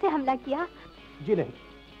किया, वैसे हमला किया। जी नहीं,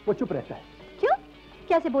 वो चुप रहता है। क्यों?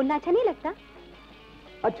 क्या उसे बोलना अच्छा नहीं लगता?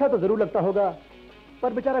 अच्छा तो जरूर लगता होगा,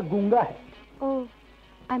 पर बेचारा गूंगा है। ओह,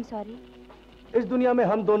 आई एम सॉरी। इस दुनिया में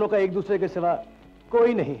हम दोनों का एक दूसरे के सिवा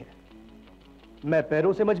कोई नहीं है। मैं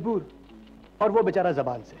पैरों से मजबूर और वो बेचारा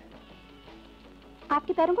जबान से।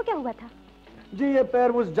 आपके पैरों को क्या हुआ था? जी, ये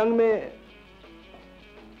पैर उस जंग में,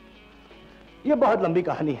 ये बहुत लंबी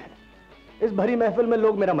कहानी है। इस भरी महफिल में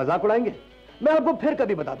लोग मेरा मजाक उड़ाएंगे, मैं आपको फिर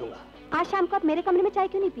कभी बता दूंगा। आज शाम को आप मेरे कमरे में चाय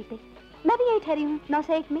क्यों नहीं पीते? मैं भी यही ठहरी हूँ 9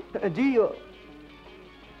 से 1 में। जी,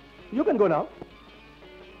 यू कैन गो नाउ।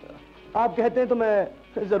 आप कहते हैं तो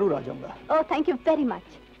मैं जरूर आ जाऊंगा। ओह, थैंक यू वेरी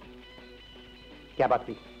मच। क्या बात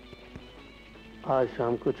थी? आज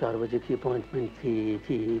शाम को 4 बजे की अपॉइंटमेंट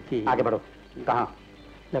थी। आगे बढ़ो। कहाँ?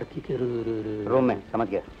 लड़की के रूम में। समझ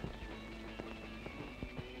गया।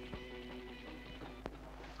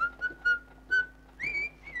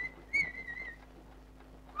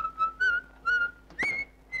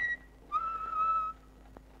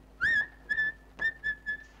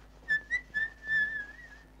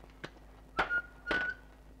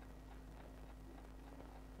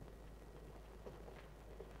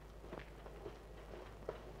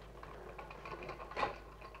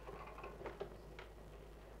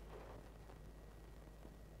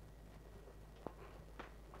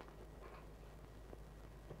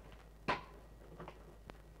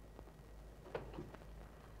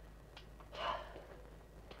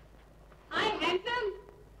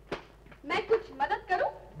 मैं कुछ मदद करूं?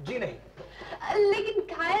 जी नहीं।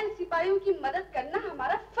 लेकिन घायल सिपाहियों की मदद करना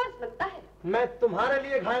हमारा फर्ज बनता है। मैं तुम्हारे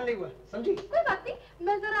लिए घायल नहीं हुआ, समझी? कोई बात नहीं,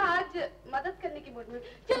 मैं जरा आज मदद करने की मूड में।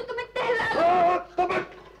 चल तुम्हें टहला।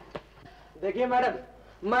 देखिए मैडम,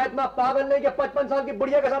 मैं इतना पागल नहीं कि 55 साल की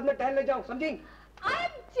बुढ़िया के साथ में टहलने जाऊं, समझी? I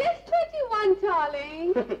am just 21,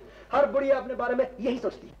 darling. हर बुढ़िया अपने बारे में यही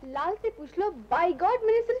सोचती है। लाल से पूछ लो, बाय गॉड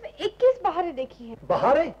मैंने सिर्फ 21 बहारें देखी हैं।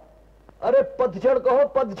 बहारें? अरे पतझड़ कहो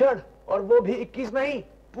पतझड़, और वो भी 21 नहीं,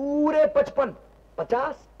 पूरे 55,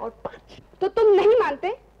 50 और 5। तो तुम नहीं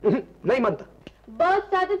मानते? नहीं मानता।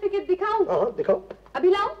 बर्थ सर्टिफिकेट दिखाऊं? हाँ दिखाओ। अभी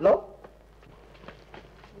लाओ। लो।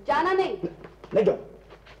 जाना नहीं? नहीं जाओ।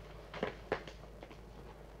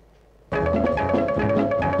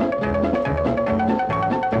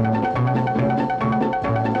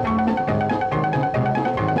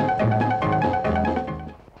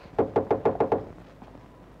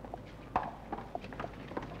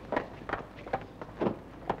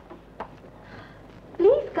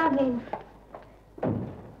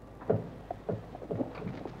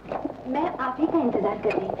 मैं आप ही का इंतजार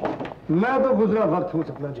कर रही थी। मैं तो गुजरा वक्त हूँ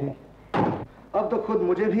सपना जी, अब तो खुद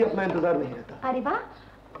मुझे भी अपना इंतजार नहीं रहता। अरे वाह,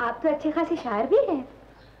 आप तो अच्छे खासे शायर भी हैं।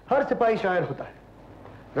 हर सिपाही शायर होता है,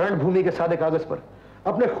 रणभूमि के सादे कागज पर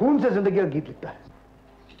अपने खून से जिंदगी का गीत लिखता है।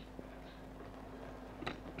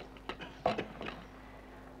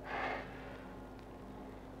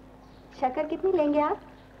 शक्कर कितनी लेंगे आप?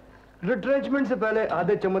 रिट्रेंचमेंट से पहले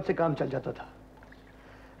आधे चम्मच से काम चल जाता था,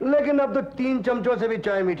 लेकिन अब तो 3 चमचों से भी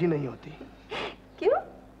चाय मीठी नहीं होती। क्यों?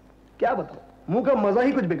 क्या बताऊं, मुंह का मजा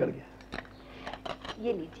ही कुछ बिगड़ गया।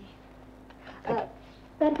 ये लीजिए।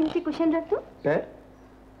 पैर के नीचे कुशन रख दूं?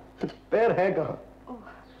 पैर है कहाँ? ओह,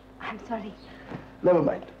 I am sorry. Never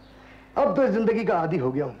mind, अब तो इस जिंदगी का आदी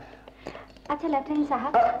हो गया हूं मैं। अच्छा लेफ्टिनेंट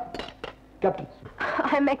साहब। Captain.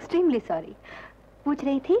 I am extremely sorry. पूछ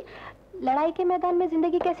रही थी, लड़ाई के मैदान में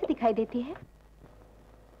जिंदगी कैसे दिखाई देती है?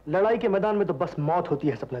 लड़ाई के मैदान में तो बस मौत होती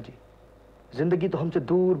है सपना जी। जिंदगी तो हमसे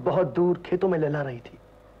दूर, बहुत दूर खेतों में लहला रही थी।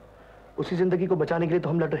 उसी जिंदगी को बचाने के लिए तो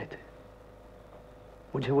हम लड़ रहे थे।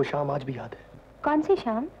 मुझे वो शाम आज भी याद है। कौन सी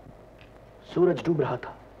शाम? सूरज डूब रहा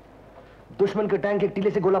था, दुश्मन के टैंक एक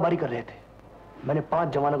टीले से गोलाबारी कर रहे थे। मैंने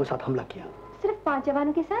 5 जवानों के साथ हमला किया। सिर्फ 5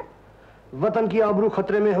 जवानों के साथ? वतन की आबरू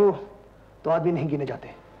खतरे में हो तो आदमी नहीं गिने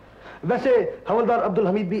जाते। वैसे हवलदार अब्दुल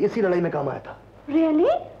हमीद भी इसी लड़ाई में काम आया था। रियली?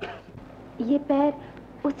 ये पैर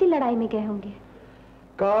उसी लड़ाई में गए होंगे।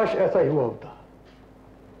 काश ऐसा ही हुआ होता,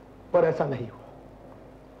 पर ऐसा नहीं हुआ।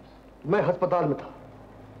 मैं अस्पताल में था,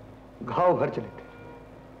 घाव भर चले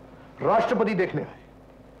थे, राष्ट्रपति देखने आए,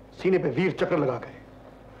 सीने पे वीर चक्र लगा गए।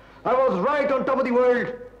 I was right on top of the world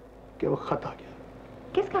कि वो खत आ गया।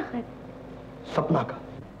 किसका खत? सपना का।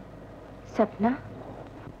 सपना?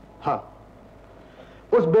 हाँ,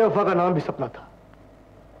 उस बेवफा का नाम भी सपना था।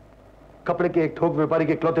 कपड़े के एक थोक व्यापारी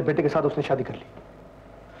के इकलौते बेटे के साथ उसने शादी कर ली।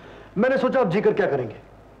 मैंने सोचा अब जीकर क्या करेंगे।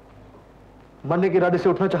 मरने के इरादे से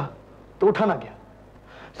उठना चाहा तो उठा ना गया।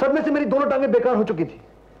 सदमे से मेरी दोनों टांगें बेकार हो चुकी थी।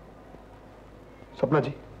 सपना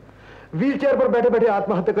जी, व्हील चेयर पर बैठे बैठे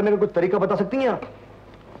आत्महत्या करने का कुछ तरीका बता सकती हैं आप?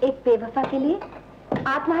 एक बेवफा के लिए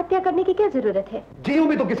आत्महत्या करने की क्या जरूरत है? जीऊं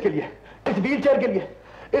भी तो किसके लिए? इस व्हील चेयर के लिए,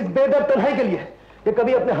 इस बेदर्द तन्हाई के लिए। ये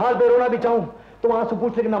कभी अपने हाल पे रोना भी चाहूं तो आंसू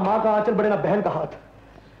पूछ ले कि ना मां का आंचल बढ़े ना बहन का हाथ,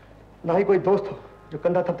 ना ही कोई दोस्त हो जो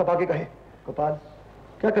कंधा थपथपा के कहे गोपाल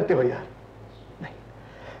क्या करते हो यार। नहीं,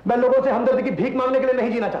 मैं लोगों से हमदर्दी की भीख मांगने के लिए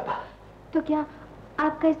नहीं जीना चाहता। तो क्या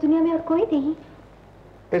आपका इस दुनिया में और कोई नहीं?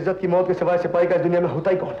 इज्जत की मौत के सिवाय सिपाही का इस दुनिया में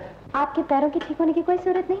होता ही कौन है? आपके पैरों के ठीक होने की कोई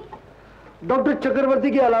जरूरत नहीं? डॉक्टर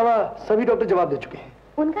चक्रवर्ती के अलावा सभी डॉक्टर जवाब दे चुके हैं।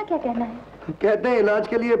 उनका क्या कहना है? कहते हैं इलाज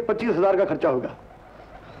के लिए 25,000 का खर्चा होगा।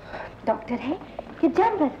 डॉक्टर है कि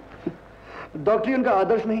जानवर? डॉक्टरी उनका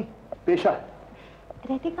आदर्श नहीं, पेशा है।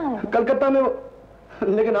 रहते कहाँ है? कलकत्ता में वो।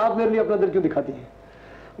 लेकिन आप मेरे लिए अपना दिल क्यों दिखाती हैं?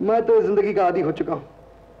 मैं तो जिंदगी का आदी हो चुका हूँ।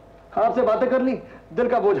 आपसे बातें कर ली, दिल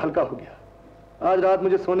का बोझ हल्का हो गया। आज रात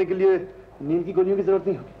मुझे सोने के लिए नींद की गोलियों की जरूरत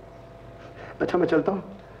नहीं होगी। अच्छा मैं चलता हूँ,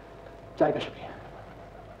 चाय का शुक्रिया।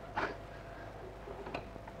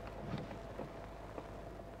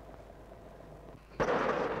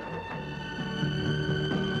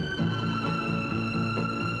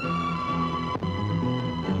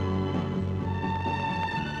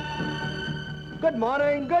 Good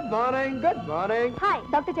morning, good morning, good morning. हाय,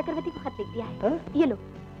 डॉक्टर चक्रवर्ती को खत लिख दिया है। ये लो,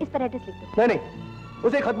 इस पर एड्रेस लिख दो। नहीं,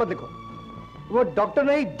 उसे खत मत लिखो। वो डॉक्टर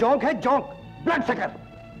नहीं, जोंक है, जोंक, ब्लड सकर।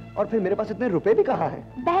 और फिर मेरे पास इतने रुपए भी कहाँ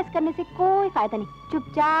हैं? बहस करने से कोई फायदा नहीं,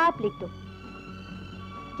 चुपचाप लिख दो,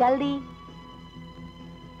 जल्दी।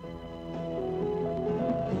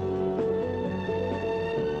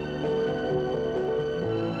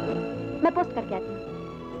 मैं पोस्ट करके आती हूँ।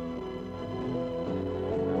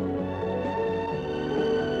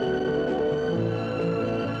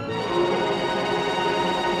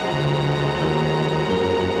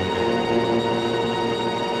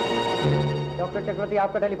 डॉक्टर चक्रवर्ती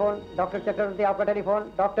आपका टेलीफोन, डॉक्टर चक्रवर्ती आपका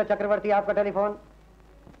टेलीफोन, डॉक्टर चक्रवर्ती आपका टेलीफोन।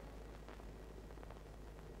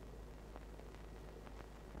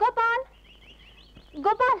 गोपाल,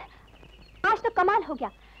 गोपाल, आज तो कमाल हो गया।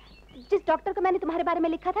 जिस डॉक्टर को मैंने तुम्हारे बारे में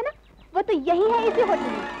लिखा था ना, वो तो यही है, इसी होटल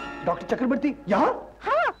में। डॉक्टर चक्रवर्ती यहाँ?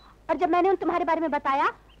 हाँ, और जब मैंने तुम्हारे बारे में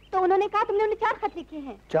बताया तो उन्होंने कहा तुमने उन्हें 4 खत लिखे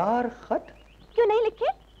हैं। 4 खत? क्यों नहीं लिखे?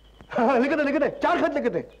 हाँ, लिखे थे, 4 खत लिखे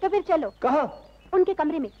थे। तो फिर चलो। कहाँ? उनके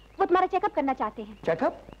कमरे में, वो तुम्हारा चेकअप करना चाहते हैं।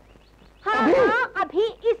 चेकअप? हाँ, अभी? हाँ, अभी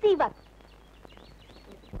इसी वक्त।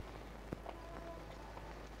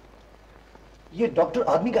 ये डॉक्टर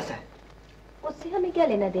आदमी कैसा है? उससे हमें क्या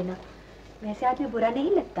लेना देना? वैसे आदमी बुरा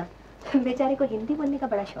नहीं लगता, बेचारे को हिंदी बोलने का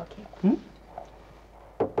बड़ा शौक है।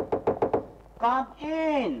 कम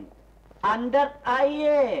इन, अंदर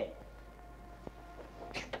आइए।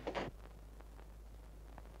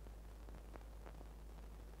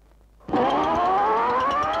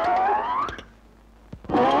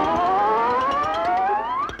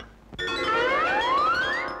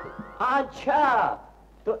 अच्छा,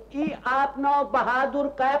 तो ये आप नो बहादुर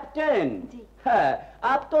कैप्टन है।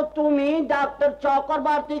 अब तो तुम ही डॉक्टर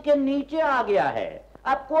चक्रवर्ती के नीचे आ गया है।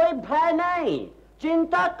 अब कोई भय नहीं,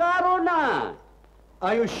 चिंता करो ना।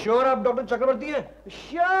 Are you sure आप डॉक्टर चक्रवर्ती हैं?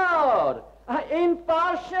 Sure, in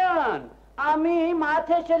person. আমি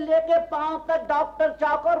माथे से लेके पांव तक डॉक्टर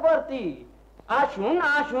चक्रवर्ती। आशुन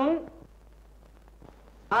आशुन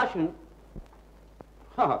आशुन।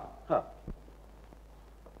 हाँ हाँ।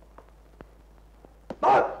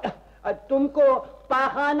 तुमको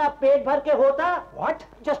पाखाना पेट भर के होता? What?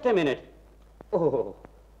 Just a minute.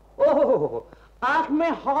 ओह, आंख में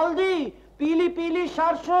हल्दी, पीली पीली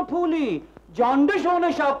सरसों फूली, जॉन्डिस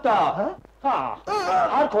होने सकता। हाँ,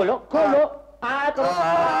 और खोलो खोलो।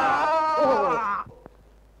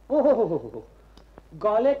 ओह,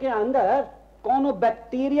 गले के अंदर कोनो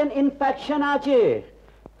बैक्टीरियन इन्फेक्शन आचे।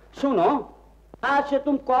 सुनो, आज से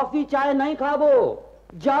तुम कॉफी चाय नहीं खाबो,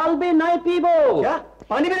 जल भी नहीं पीबो। क्या?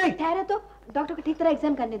 पानी भी नहीं? ठहरो तो, डॉक्टर को ठीक तरह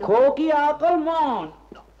एग्जाम करने दो। खो की अकल मान।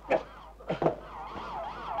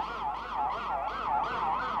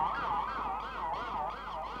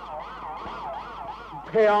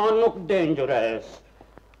 भयानक डेंजरस।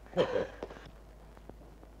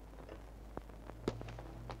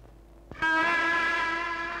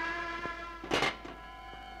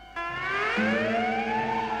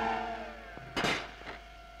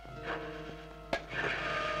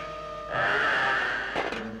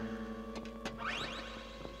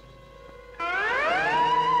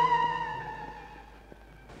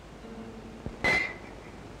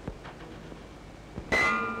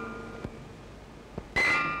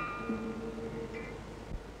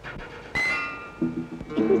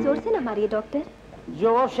 जोर से ना मारिए डॉक्टर।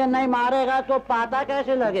 जोर से नहीं मारेगा तो पता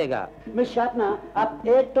कैसे लगेगा? मिस सपना, आप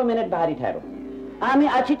 1 मिनट बाहर ही ठहरो। আমি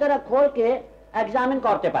अच्छी तरह खोल के एग्जामिन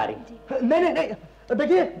करते पारी। नहीं नहीं नहीं,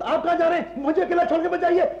 देखिए आप कहाँ जा रहे हैं? मुझे अकेला छोड़ के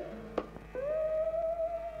बचाइए।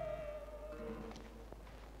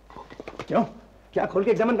 क्यों? क्या खोल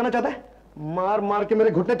के एग्जामिन करना चाहता है? मार मार के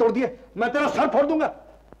मेरे घुटने तोड़ दिए, मैं तेरा सर फोड़ दूंगा।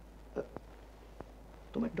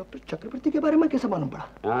 तुम्हें डॉक्टर चक्रवर्ती के बारे में कैसे मालूम पड़ा?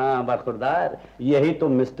 हाँ बरखुरदार, यही तो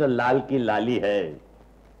मिस्टर लाल की लाली है।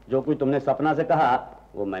 जो कुछ तुमने सपना से कहा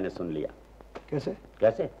वो मैंने सुन लिया। कैसे?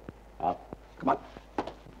 कैसे? आप कमाल।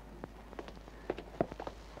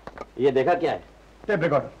 ये देखा क्या है? Tape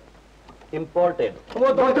recorder. इंपोर्टेड।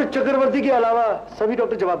 वो डॉक्टर चक्रवर्ती के अलावा सभी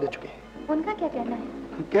डॉक्टर जवाब दे चुके हैं। उनका क्या कहना है?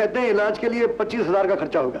 कहते हैं इलाज के लिए 25,000 का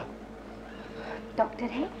खर्चा होगा। डॉक्टर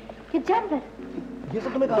है कि जानवर? ये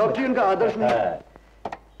सब तुम्हें डॉक्टर इनका आदर्श नहीं है।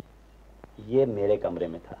 ये मेरे कमरे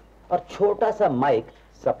में था और छोटा सा माइक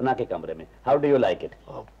सपना के कमरे में। How do you like it?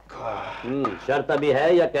 शर्त अभी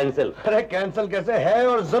है या कैंसिल? अरे कैंसिल कैसे है,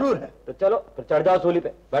 और जरूर है। तो चलो फिर चढ़ जाओ सूली पे,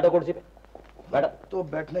 बैठो कुर्सी पे, बैठो। तो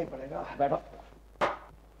बैठना ही पड़ेगा। बैठो।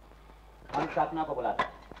 हम सपना को बुलाते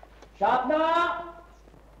हैं। सपना,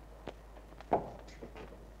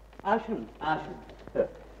 আসুন আসুন।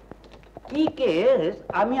 কি কেস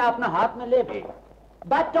আমি আপনার हाथ में लेबे,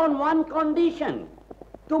 but on one condition,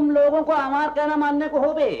 तुम लोगों को हमार कहना मानने को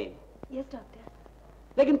होबे। Yes doctor.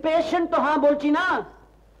 लेकिन पेशेंट तो हाँ बोलची ना।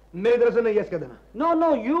 मेरी तरफ से नहीं यस कह देना। नो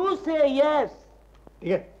नो, यू से यस।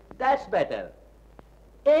 ठीक है, दैट्स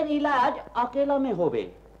बेटर। एक इलाज अकेला में होबे,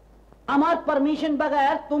 हमार परमिशन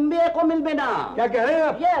बगैर तुम भी एको मिलबे ना। क्या कह रहे हैं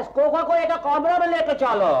आप? यस, कोका को एक कमरा में लेके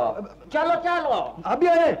चलो। चलो चलो अभी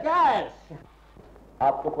आए। यस।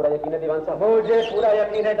 आपको पूरा यकीन है दीवान साहब? मुझे पूरा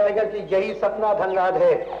यकीन है टाइगर की यही सपना धनराज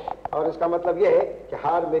है, और इसका मतलब यह है कि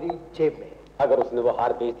हार मेरी जेब में है। अगर उसने वो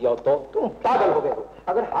हार बेच दिया हो तो तुम पागल हो गए हो।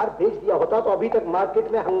 अगर हार बेच दिया होता तो अभी तक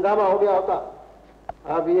मार्केट में हंगामा हो गया होता।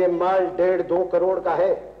 अब ये माल 1.5-2 करोड़ का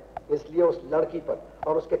है, इसलिए उस लड़की पर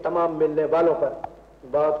और उसके तमाम मिलने वालों पर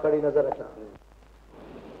बहुत कड़ी नजर रखना।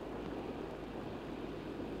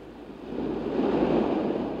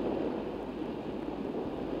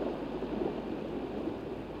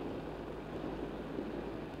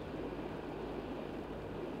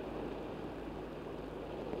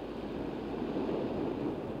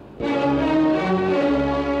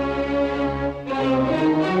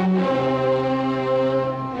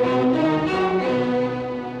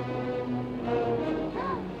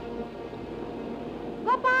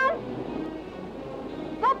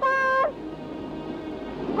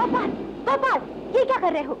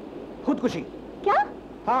 खुदकुशी? क्या?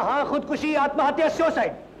 हाँ हाँ खुदकुशी, आत्महत्या,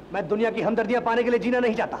 सुसाइड। मैं दुनिया की हमदर्दियां पाने के लिए जीना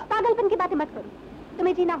नहीं चाहता। पागलपन की बातें मत करो,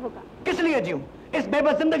 तुम्हें जीना होगा। किस लिए जीऊं? इस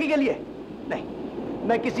बेबस जिंदगी के लिए नहीं।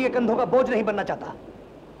 मैं किसी के कंधों का बोझ नहीं बनना चाहता।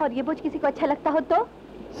 और ये बोझ किसी को अच्छा लगता हो तो?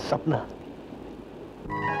 सपना।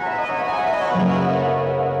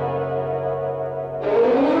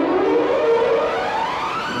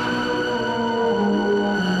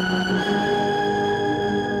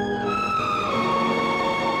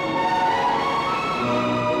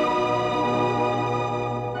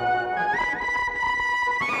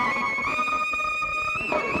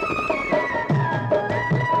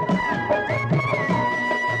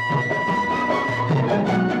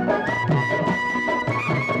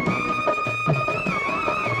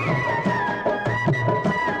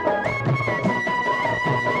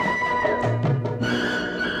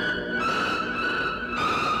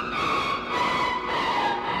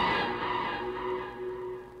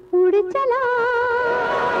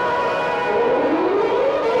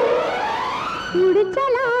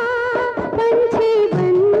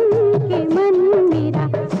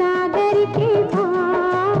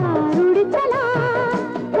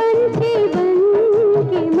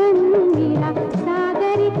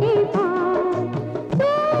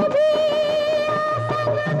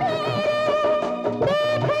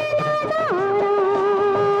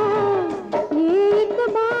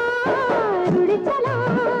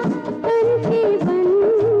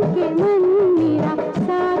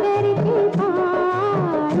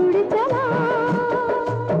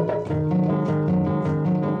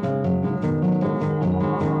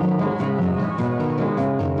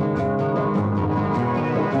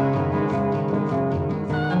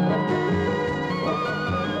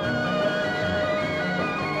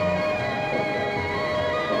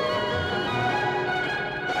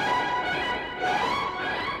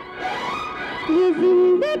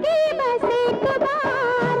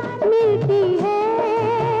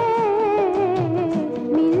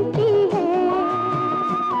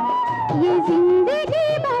 ये जिंदगी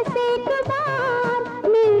बस एक बार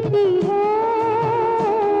मिलती है,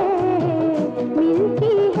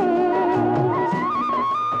 मिलती है।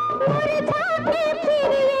 मुरझा के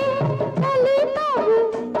फिर ये कली कब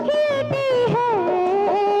खिलती है।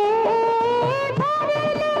 भर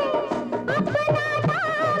ले अपना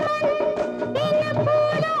दामन इन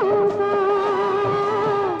फूलों का,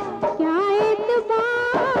 क्या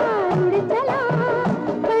एतबार उड़ चला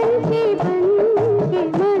पंछी बन के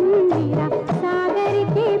मन मेरा, सागर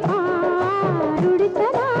के पार उड़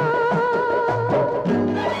चला।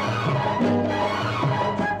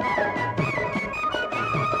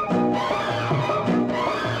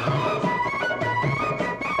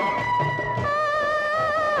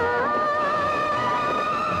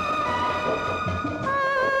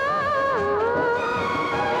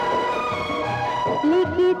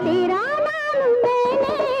 लेके तेरा नाम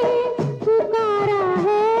मैंने पुकारा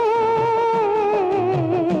है,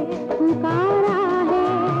 पुकारा है।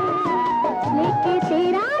 लेके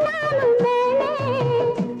तेरा नाम मैंने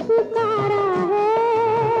पुकारा है,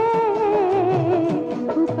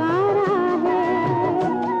 पुकारा है।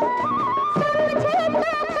 समझे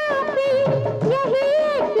तो काफी यही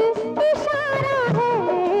एक इशारा है।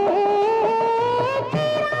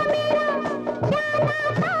 तेरा मेरा क्या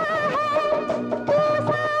नाता है, तू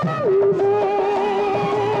सावन है,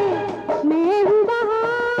 मैं हूँ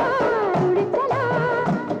बहार उड़ चला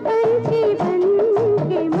पंछी बन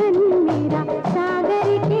के मन मेरा, सागर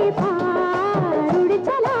के पार उड़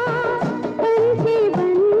चला पंछी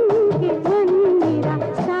बन के मन मेरा,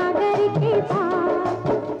 सागर के पार।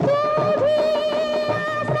 तू भी आ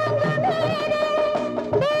संग मेरे,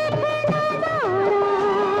 देख नजारा,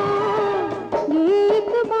 ये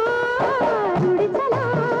एक बार उड़ चला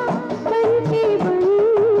पंछी बन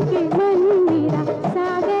के मन मेरा,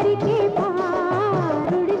 सागर के पार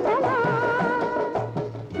उड़ चला।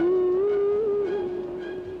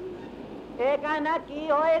 एक आना की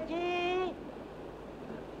होए जी।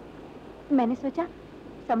 मैंने सोचा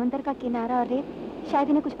समुंदर का किनारा और रेत शायद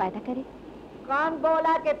इन्हें कुछ फायदा करे। कौन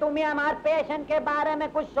बोला कि तुम्हें हमारे पेशेंट के बारे में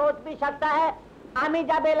कुछ सोच भी सकता है? अमी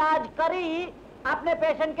जब इलाज करी अपने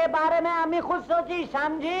पेशेंट के बारे में अमी खुद सोची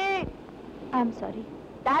समझी। I am sorry.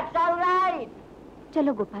 That's all right.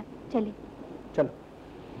 चलो गोपाल चले। चलो।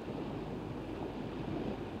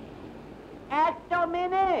 At a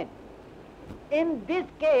minute. In this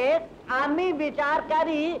case, आमी विचार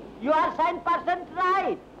करी you are 100%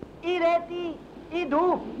 right. ई रेती, ई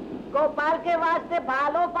धूप, गोपाल के वास्ते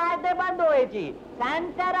भालो फायदेमंद होए जी। सैंड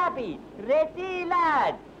थेरापी, रेती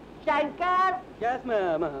इलाज, शंकर यस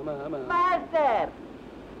मास्टर।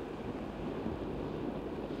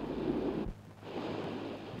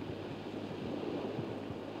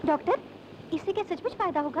 डॉक्टर इससे क्या सचमुच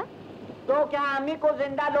फायदा होगा? तो क्या आमी को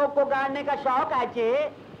जिंदा लोग को गाड़ने का शौक है चे?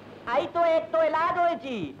 आई तो एक तो इलाज होए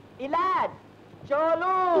जी, इलाज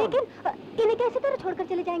चलो। लेकिन इन्हें कैसे तरह छोड़कर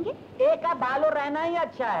चले जाएंगे? एक का भालो रहना ही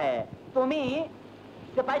अच्छा है। तुम्ही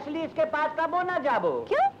स्पेशली इसके पास कब ना जाबो।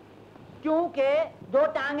 क्यों? क्योंकि दो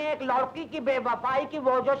टांगे एक लड़की की बेवफाई की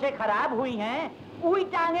वजह से खराब हुई हैं, वही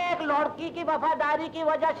टांगे एक लड़की की वफादारी की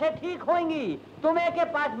वजह से ठीक होंगी। तुम्हें के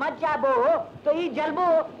पास मत जाबो तो ये जलबो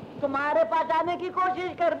तुम्हारे पास आने की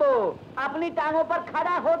कोशिश करबो, अपनी टांगों पर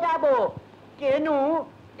खड़ा हो जाबो। केनू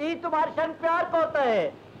ये तुम्हारे संग प्यार करता है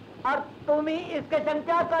और तुम ही इसके संग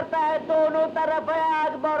प्यार करता है। दोनों तरफ है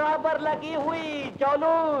आग बराबर लगी हुई।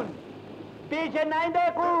 चलून पीछे नहीं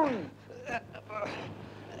देखूं।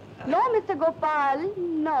 No mister Gopal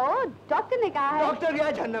no, doctor ने कहा है। डॉक्टर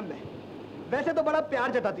गया जहन्नम में। वैसे तो बड़ा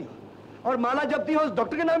प्यार जताती हो और माला जपती हो उस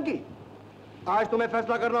डॉक्टर के नाम की। आज तुम्हें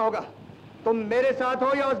फैसला करना होगा, तुम मेरे साथ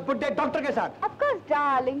हो या उस बुड्ढे डॉक्टर के साथ। ऑफ कोर्स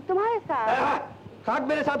डार्लिंग, तुम्हारे साथ। खाक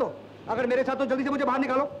मेरे साथ हो। अगर मेरे साथ हो जल्दी से मुझे बाहर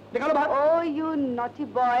निकालो, निकालो बाहर। ओह यू नॉटी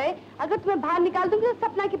बॉय, अगर तुम्हें बाहर निकाल दूंगी तो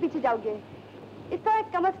सपना के पीछे जाओगे। इस तरह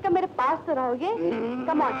कम से कम मेरे पास तो रहोगे।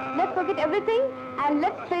 Come on, let's forget everything and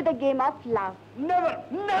let's play the game of love. Never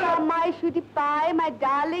never. My Sweety pi, my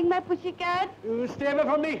darling, my pushy cat. Stay away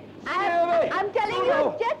from me. I am telling you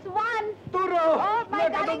just one. दूर रहो। Oh my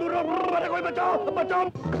darling, दूर रहो। अरे कोई बचाओ, बचाओ।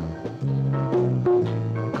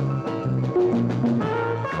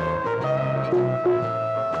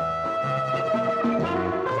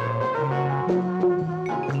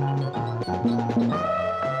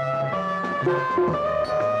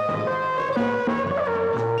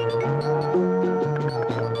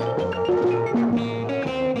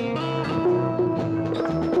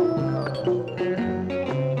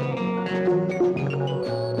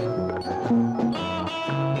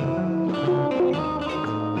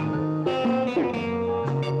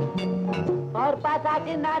 और पास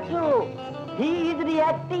आके नाचो। He is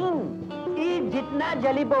reacting. जितना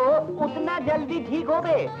जल्दी बो उतना जल्दी ठीक हो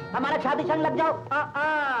बे। हमारा शादी संग लग जाओ।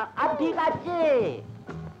 अब ठीक अच्छे।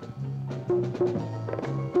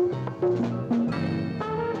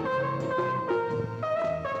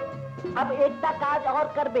 अब एक काज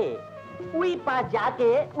और कर बे, उई पास जाके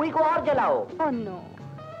उई को और जलाओ। Oh no.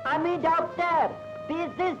 अमी doctor,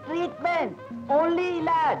 this is treatment, only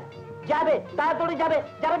इलाज। जाबे तार तोड़ी जाबे,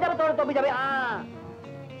 जाबे जाबे तोड़े तो भी जाबे।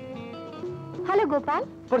 हेलो गोपाल।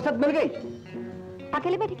 फुर्सत मिल गई?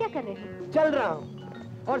 अकेले बैठे क्या कर रहे हो? चल रहा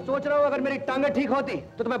हूँ और सोच रहा हूँ अगर मेरी टांगे ठीक होती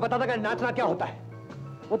तो तुम्हें बताता कि नाचना क्या होता है।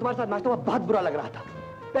 वो तुम्हारे साथ नाचता हुआ बहुत बुरा लग रहा था।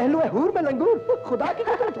 पहलू है हूर में लंगूर, खुदा की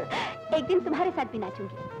कसम है। एक दिन तुम्हारे साथ भी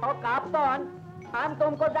नाचूंगी। और काप्तान, हम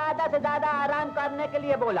तुमको ज्यादा से ज्यादा आराम करने के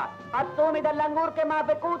लिए बोला। अब तुम इधर लंगूर के माँ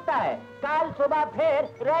पे कूदता है। कल सुबह फिर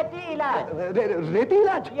रेती इलाज। रेती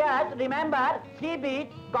इलाज? यस, रिमेम्बर सी बीच,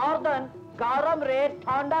 गॉर्डन, गरम रेत,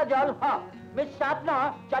 ठंडा जल। हाँ मिस सपना,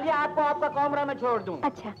 चलिए आपको आपका कमरा में छोड़ दूं।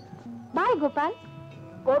 अच्छा, बाय गोपाल।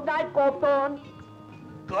 गुड नाइट कप्तान।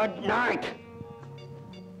 Good night.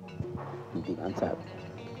 दीवान साहब,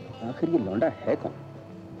 आखिर ये लौंडा है कौन?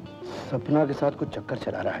 सपना के साथ कुछ चक्कर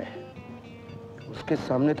चला रहा है। उसके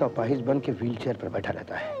सामने तो अपाहिज बन के व्हीलचेयर पर बैठा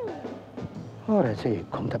रहता है और ऐसे ही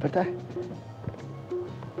घूमता फिरता है।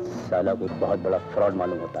 साला कोई बहुत बड़ा फ्रॉड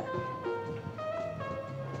मालूम होता है।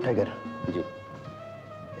 टाइगर जी,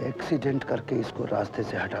 एक्सीडेंट करके इसको रास्ते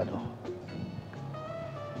से हटा दो।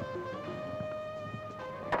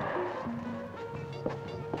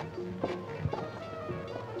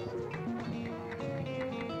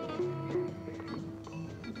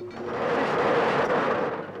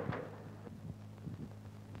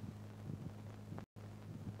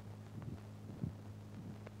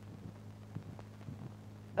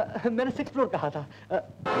 मैंने 6th फ्लोर कहा था।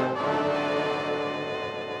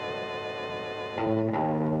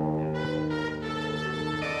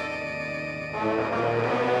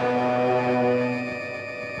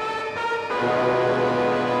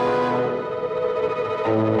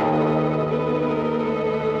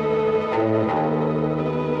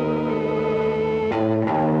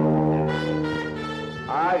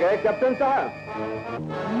 आ गए कैप्टन साहब।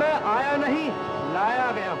 मैं आया नहीं,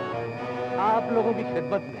 लाया गया हूं आप लोगों की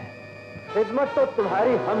खिदमत में। खिदमत तो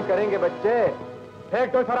तुम्हारी हम करेंगे बच्चे।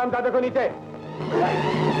 फेंक दो हरामजादे को नीचे।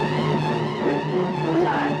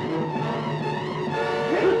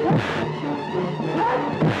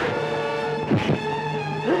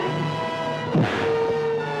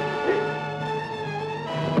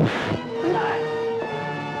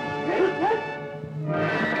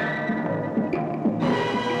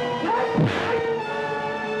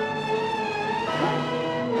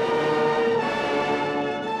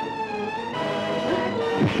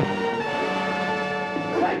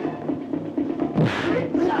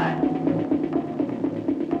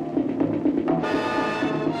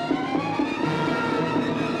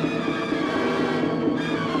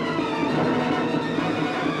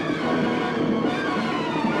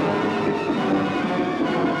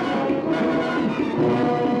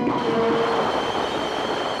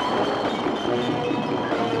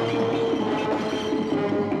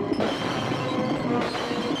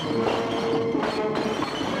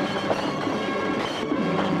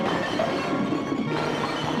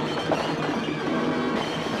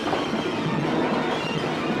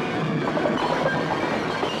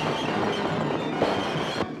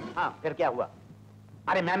 फिर क्या हुआ?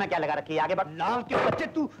 अरे मैं क्या लगा रखी है, आगे बढ़। लाल के बच्चे,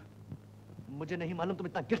 तू मुझे नहीं मालूम तुम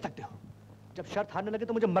इतना गिर सकते हो। जब शर्त हारने लगे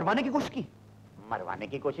तो मुझे मरवाने की कोशिश की। मरवाने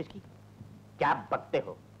की कोशिश की? क्या बकते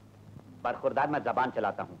हो? बरखुरदार मैं जबान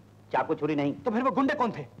चलाता हूँ, चाकू छुरी नहीं। तो फिर वो गुंडे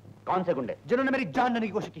कौन थे? कौन से गुंडे? जिन्होंने मेरी जान लेने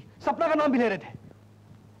की कोशिश की। सपना का नाम भी ले रहे थे।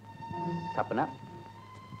 सपना?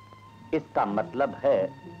 इसका मतलब है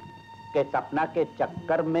कि सपना के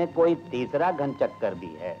चक्कर में कोई तीसरा घन चक्कर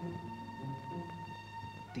भी है।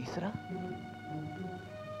 तीसरा?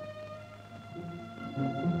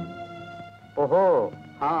 ओहो,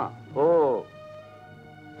 हाँ हो।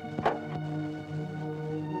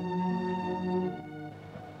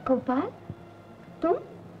 गोपाल, तुम?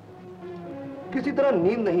 किसी तरह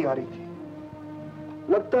नींद नहीं आ रही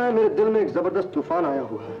थी। लगता है मेरे दिल में एक जबरदस्त तूफान आया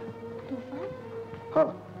हुआ है। तूफान? हाँ,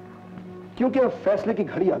 क्योंकि अब फैसले की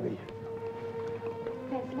घड़ी आ गई है।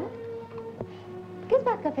 फैसला? किस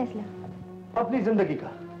बात का फैसला? अपनी जिंदगी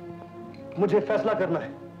का। मुझे फैसला करना है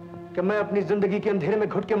कि मैं अपनी जिंदगी के अंधेरे में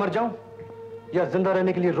घुट के मर जाऊं या जिंदा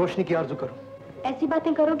रहने के लिए रोशनी की आरज़ू करूं। ऐसी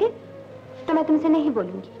बातें करोगे तो मैं तुमसे नहीं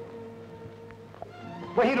बोलूंगी।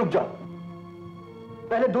 वहीं रुक जाओ।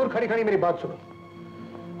 पहले दूर खड़ी खड़ी मेरी बात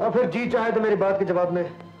सुनो और फिर जी चाहे तो मेरी बात के जवाब में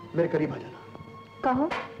मेरे करीब आ जाना। कहो।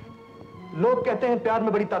 लोग कहते हैं प्यार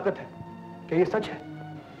में बड़ी ताकत है। क्या ये सच है?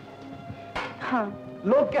 हाँ।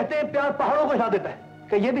 लोग कहते हैं प्यार पहाड़ों को हिला देता है,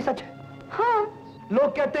 क्या ये भी सच है? हाँ।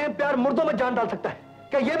 लोग कहते हैं प्यार मुर्दों में जान डाल सकता है,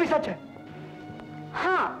 क्या ये भी सच है?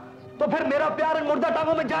 हाँ। तो फिर मेरा प्यार इन मुर्दा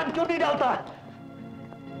टांगों में जान क्यों नहीं डालता?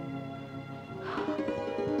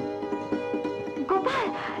 गोपाल,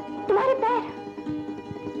 तुम्हारे पैर।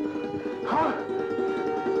 हाँ।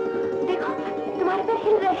 देखो, तुम्हारे पैर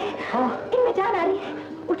हिल रहे हैं। हाँ। इनमें जान आ रही है।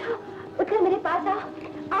 उठो, उठकर मेरे पास आओ।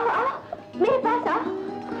 आओ, आओ, मेरे पास आओ।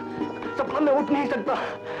 सपना मैं उठ नहीं सकता।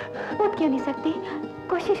 उठ क्यों नहीं सकती?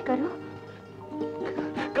 कोशिश करो।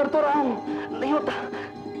 कर तो रहा हूँ, नहीं होता।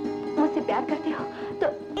 मुझसे प्यार करते हो तो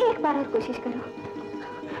एक बार और कोशिश करो।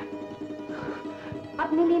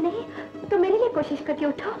 अपने लिए नहीं तो मेरे लिए कोशिश करके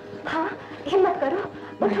उठो। हाँ, हिम्मत करो,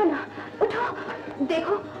 उठो ना, उठो।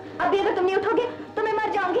 देखो, अभी अगर तुम नहीं उठोगे तो मैं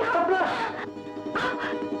मर जाऊंगी।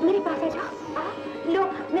 मेरे पास आ जाओ। लो,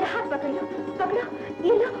 मेरा हाथ पकड़ लो, पकड़ो,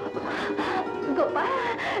 ये लो। गोपाल,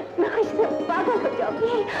 मैं खुशी से पागल हो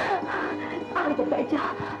जाऊंगी। आगे बैठ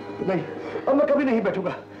जाओ। नहीं, अब मैं कभी नहीं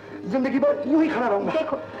बैठूंगा। जिंदगी भर यूं ही खड़ा रहूंगा।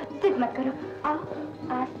 देखो, जिद मत करो। आओ,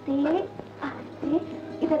 आस्ते आस्ते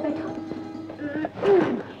इधर बैठो।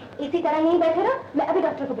 इसी तरह यहीं बैठे रहो। मैं अभी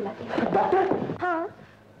डॉक्टर को बुलाती हूँ। डॉक्टर? हाँ,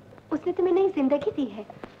 उसने तुम्हें नई जिंदगी दी है।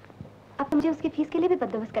 अब मुझे उसकी फीस के लिए भी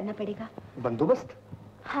बंदोबस्त करना पड़ेगा। बंदोबस्त?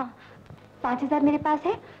 हाँ, 5000 मेरे पास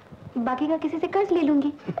है, बाकी का किसी से कर्ज ले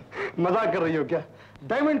लूंगी। मजाक कर रही हो क्या?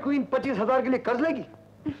 डायमंड क्वीन 25,000 के लिए कर्ज लेगी?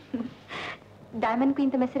 डायमंड क्वीन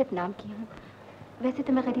तो मैं सिर्फ नाम की हूँ, वैसे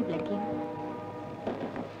तो मैं गरीब लड़की हूँ।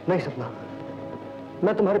 नहीं सपना,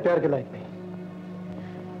 मैं तुम्हारे प्यार के लायक नहीं।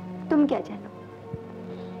 तुम क्या जानो?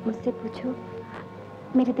 मुझसे पूछो,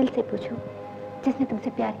 मेरे दिल से पूछो, जिसने तुमसे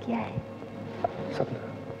प्यार किया है। सपना,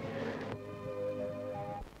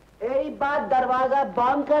 एक बात दरवाजा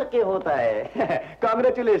बंद करके होता है।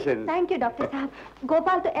 कांग्रेचुलेशन। थैंक यू डॉक्टर साहब।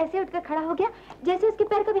 गोपाल तो ऐसे उठकर खड़ा हो गया जैसे उसके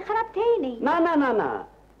पैर कभी खराब थे ही नहीं। ना ना ना ना,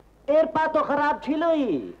 एर पा तो खराब छिलो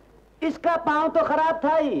ही, इसका पांव तो खराब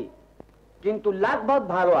था ही, किंतु लाख बहुत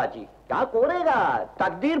भालो आजी। क्या करेगा,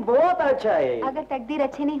 तकदीर बहुत अच्छा है। अगर तकदीर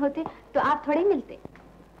अच्छे नहीं होते तो आप थोड़े मिलते।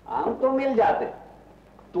 हम तो मिल जाते,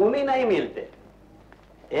 तुम ही नहीं मिलते।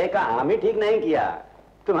 एक हम ही ठीक नहीं किया,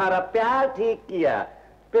 तुम्हारा प्यार ठीक किया,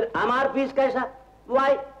 फिर हमार फीस कैसा?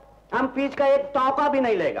 वाई, हम फीस का एक टौका भी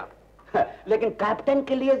नहीं लेगा। लेकिन कैप्टन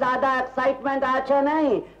के लिए ज्यादा एक्साइटमेंट अच्छा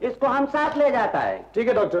नहीं, इसको हम साथ ले जाता है। ठीक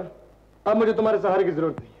है डॉक्टर, अब मुझे तुम्हारे सहारे की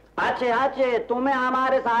जरूरत नहीं है। अच्छे अच्छे, तुम्हें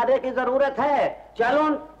हमारे सहारे की जरूरत है। चलो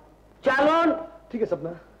चलो। ठीक है सपना,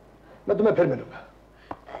 मैं तुम्हें फिर मिलूंगा।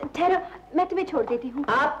 ठहरो, मैं तुम्हें छोड़ देती हूँ।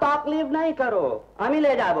 आप तकलीफ नहीं करो, हम ही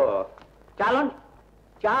ले जाओ। चलो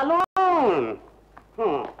चलो।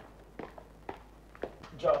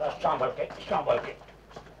 जरा संभल के, संभल के।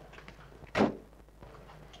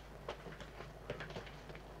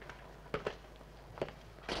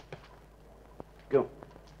 क्यों,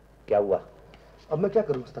 क्या हुआ? अब मैं क्या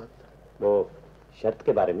करूं उस्ताद? वो शर्त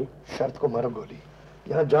के बारे में? शर्त को मारो गोली,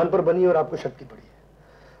 यहाँ जान पर बनी और आपको शर्त की पड़ी है।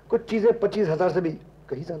 कुछ चीजें 25,000 से भी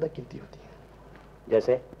कहीं ज्यादा कीमती होती हैं।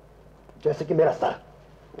 जैसे? जैसे कि मेरा सर।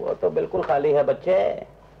 वो तो बिल्कुल खाली है बच्चे।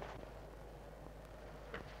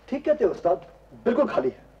 ठीक कहते हो उस्ताद, बिल्कुल खाली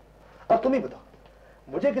है। अब तुम ही बताओ,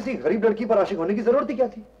 मुझे किसी गरीब लड़की पर आशिक होने की जरूरत ही क्या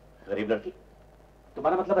थी? गरीब लड़की?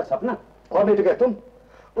 तुम्हारा मतलब है सपना? और नहीं तो क्या तुम?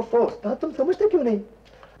 उस्ताद, तुम समझते क्यों नहीं?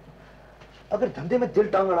 अगर धंधे में दिल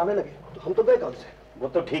टांग अड़ाने लगे तो हम तो गए काम से। वो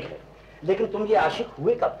तो ठीक है, लेकिन तुम ये आशिक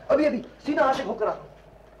हुए कब? अभी अभी सीधा आशिक होकर आ।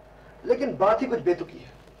 लेकिन बात ही कुछ बेतुकी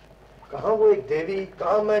है। कहाँ वो एक देवी,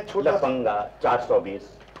 कहाँ मैं छोटा लफंगा 420।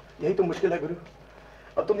 यही तो मुश्किल है गुरु।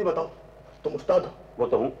 अब तुम ही बताओ, तुम उस्ताद हो। वो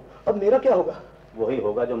तो हूँ। अब मेरा क्या होगा? वही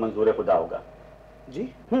होगा जो मंजूर खुदा होगा। जी?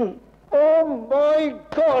 ओह माय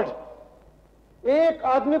गॉड, एक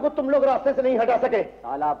आदमी को तुम लोग रास्ते से नहीं हटा सके।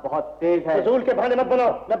 साला बहुत तेज है। फजूल के बहाने मत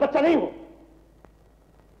बनाओ, मैं बच्चा नहीं हूं।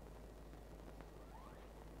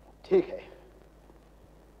 ठीक है,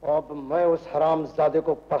 अब मैं उस हरामजादे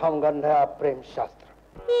को पढ़ाऊंगा नया प्रेम शास्त्र।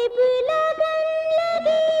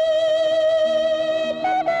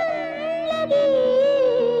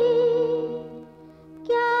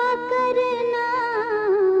 क्या करना,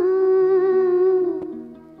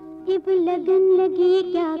 इब लगन लगी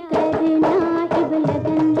क्या करना, इब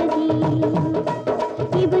लगन लगी,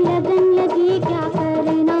 इब लगन लगी क्या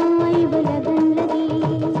करना, इब लगन लगी,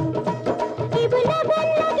 इब लगन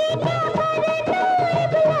लगी क्या करना,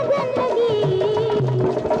 इब लगन लगी,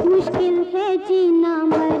 मुश्किल है जीना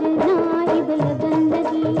मरना, इब लगन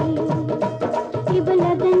लगी, इब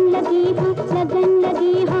लगन लगी, हाँ लगन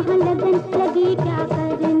लगी, हाँ लगन लगी क्या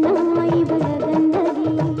करना, इब लगन लगी।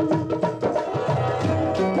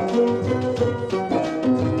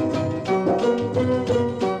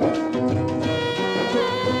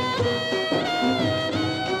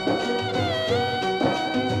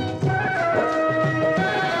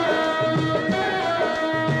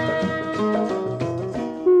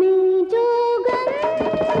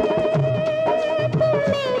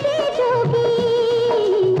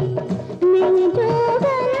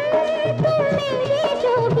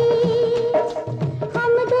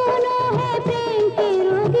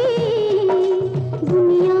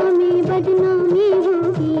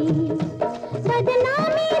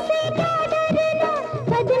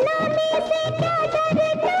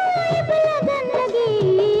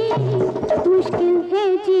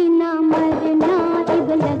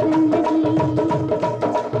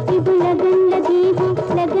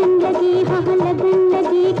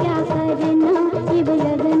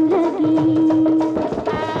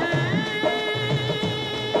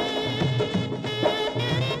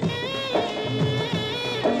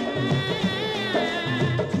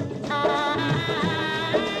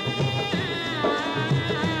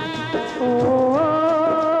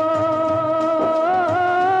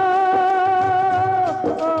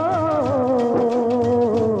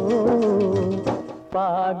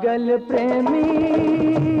 पागल प्रेमी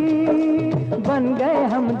बन गए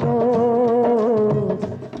हम दो,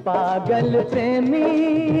 पागल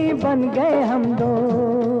प्रेमी बन गए हम दो।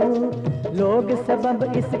 लोग सबब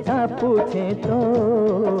इसका पूछें तो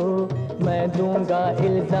मैं दूंगा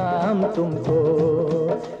इल्जाम तुमको।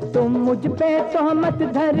 तुम मुझ पे तोहमत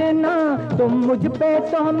धरना, तुम मुझ पे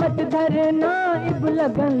तोहमत धरना। इब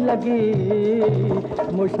लगन लगी,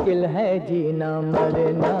 मुश्किल है जीना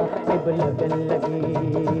मरना। इब लगन लगी,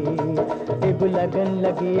 इब लगन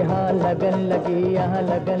लगी, हाँ लगन लगी, यहाँ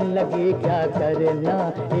लगन लगी, क्या करना।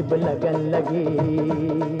 इब लगन लगी,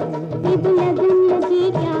 इब लगन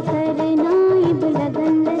लगी, क्या करना। इब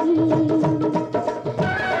लगन लगी।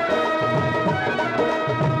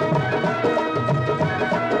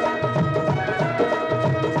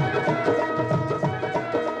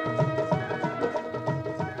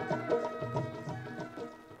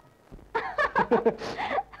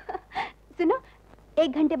 सुनो,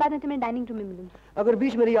 1 घंटे बाद मैं तुम्हें डाइनिंग रूम में मिलूंगी। अगर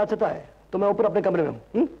बीच मेरी याद सता है तो मैं ऊपर अपने कमरे में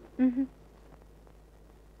हूँ।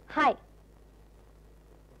 हाय।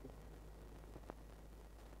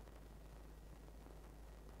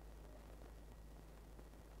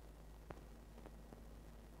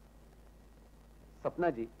 सपना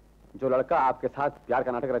जी, जो लड़का आपके साथ प्यार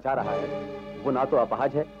का नाटक रचा रहा है वो ना तो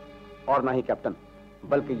अपाहज है और ना ही कैप्टन,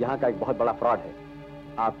 बल्कि यहाँ का एक बहुत बड़ा फ्रॉड है।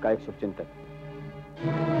 आपका एक शुभचिंतक।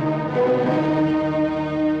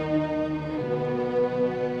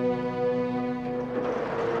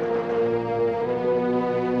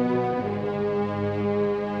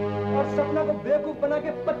 और सपना को बेवकूफ बना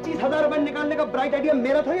के 25,000 रुपए निकालने का ब्राइट आइडिया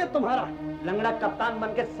मेरा था या तुम्हारा? लंगड़ा कप्तान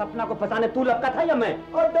बन के सपना को फंसाने तू लपका था या मैं?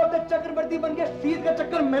 और डॉक्टर चक्रवर्ती बन के फीस का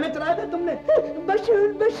चक्कर मैंने चलाया था तुमने?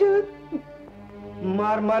 बशूर बशूर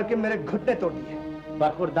मार मार के मेरे घुटने तोड़ दिए।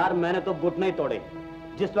 बरखुरदार, मैंने तो घुटने ही तोड़े।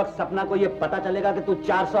 जिस वक्त सपना को ये पता चलेगा कि तू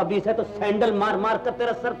 420 है तो सैंडल मार मार कर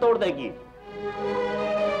तेरा सर तोड़ देगी।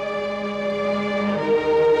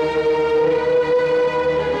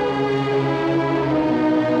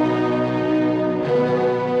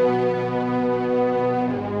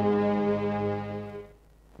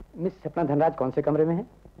 मिस सपना धनराज कौन से कमरे में है?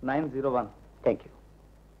 901। Thank you.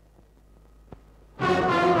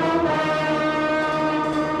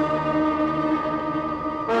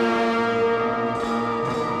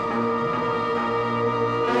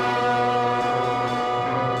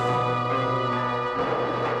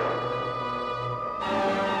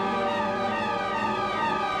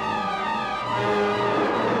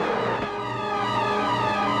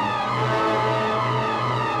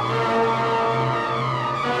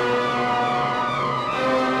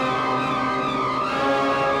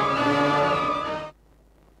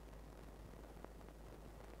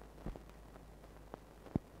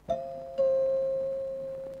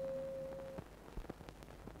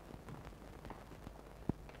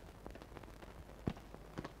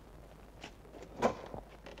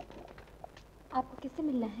 आपको किससे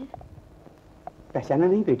मिलना है? पहचाना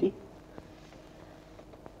नहीं बेटी?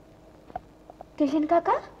 कृष्ण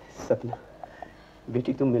काका? सपना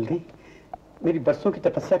बेटी, तुम मिल गई। मेरी बरसों की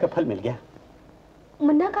तपस्या का फल मिल गया।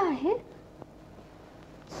 मुन्ना कहाँ है?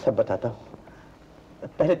 सब बताता हूँ।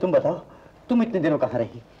 पहले तुम बताओ, तुम इतने दिनों कहाँ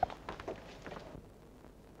रही?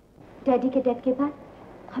 डैडी के डेथ के बाद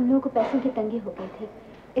हम लोगों को पैसों की तंगी हो गई थी,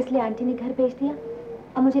 इसलिए आंटी ने घर भेज दिया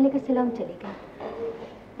और मुझे लेकर शिलोंग चले गए।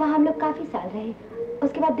 वहाँ हम लोग काफी साल रहे,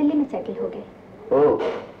 उसके बाद दिल्ली में सेटल हो गए। ओह,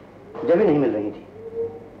 जब ही नहीं मिल रही थी।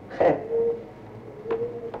 खैर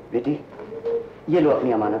बेटी, ये लो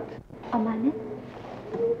अपनी अमानत। अमानत?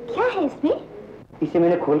 क्या है इसमें? इसे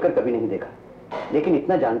मैंने खोलकर कभी नहीं देखा, लेकिन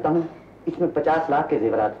इतना जानता हूँ इसमें 50 लाख के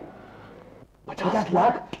जेवरात हैं। 50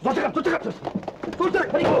 लाख?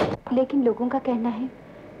 लेकिन लोगों का कहना है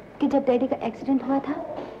कि जब डैडी का एक्सीडेंट हुआ था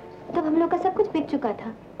तब हम लोग का सब कुछ बिक चुका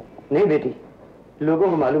था। नहीं बेटी, लोगों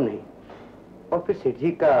को मालूम नहीं। और फिर सेठ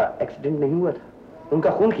जी का एक्सीडेंट नहीं हुआ था, उनका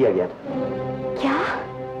खून किया गया था। क्या?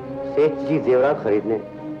 सेठ जी जेवरात खरीदने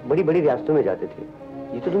बड़ी बड़ी रियासतों में जाते थे,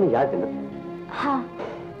 ये तो तुम्हें याद है ना? हाँ।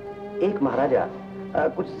 एक महाराजा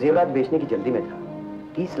कुछ जेवरात बेचने की जल्दी में था।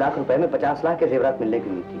 30 लाख रुपए में 50 लाख के जेवरात मिलने की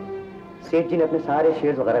उम्मीद थी। सेठ जी ने अपने सारे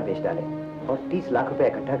शेयर्स वगैरह बेच डाले और 30 लाख रुपए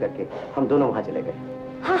इकट्ठा करके हम दोनों वहां चले गए।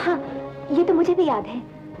 हाँ हाँ, ये तो मुझे भी याद है।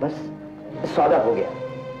 बस सौदा हो गया,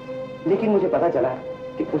 लेकिन मुझे पता चला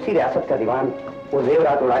कि उसी रियासत का दीवान वो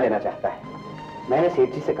जेवरात उड़ा लेना चाहता है। मैंने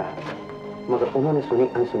सेठ जी से कहा, मगर उन्होंने सुनी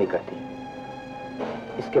अनसुनी कर दी।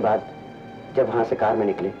 इसके बाद जब वहां से कार में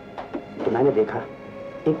निकले तो मैंने देखा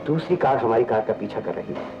एक दूसरी कार हमारी कार का पीछा कर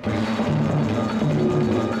रही है।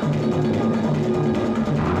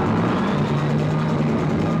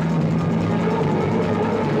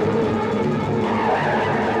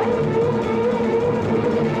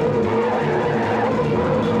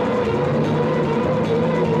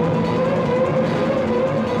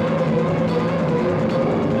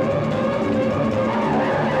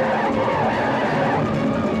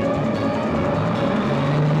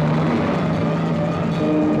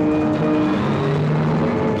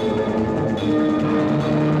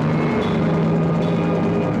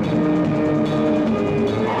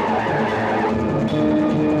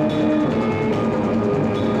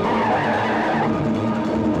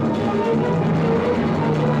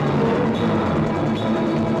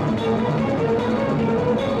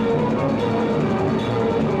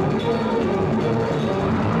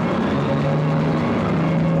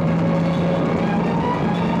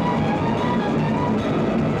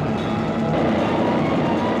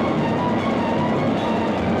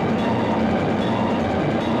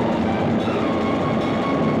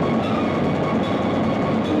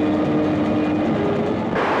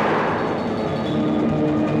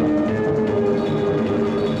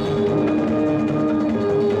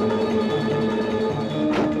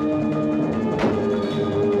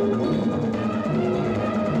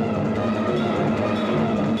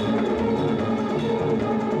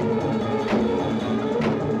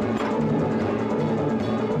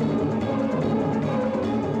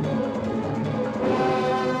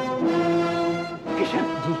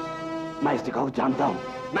 मैं इस जगह को जानता हूँ,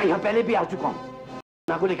 मैं यहाँ पहले भी आ चुका हूँ।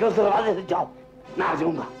 ना को लेकर उस दरवाजे से जाओ, मैं आ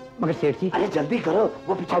जाऊंगा। मगर सेठ जी, अरे जल्दी करो,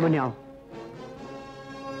 वो पीछे बने आओ।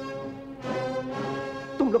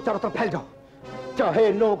 तुम लोग चारों तरफ फैल जाओ, चाहे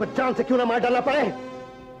इन लोगों को जान से क्यों ना मार डालना पड़े।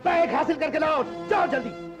 बैग हासिल करके लाओ, जाओ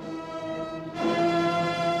जल्दी।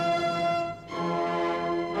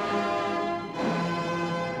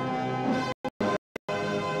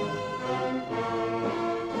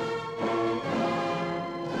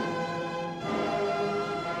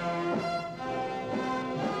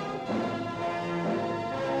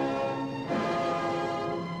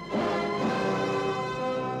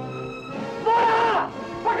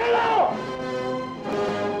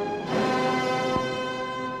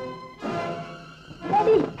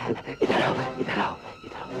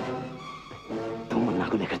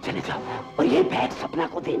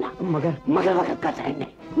 मगर का टाइम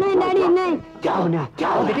नहीं डैडी नहीं। जाओ ना,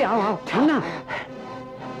 जाओ बेटे, आओ आओ, चलना।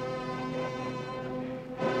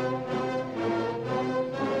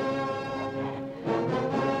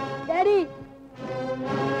 Daddy,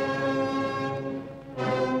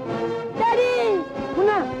 daddy,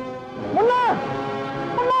 Munna, Munna,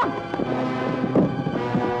 Munna.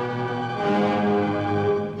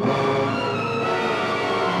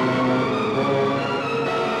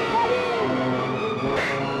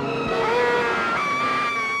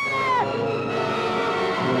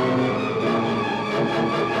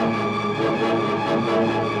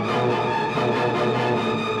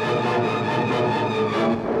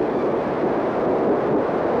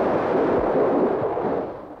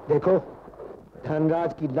 देखो,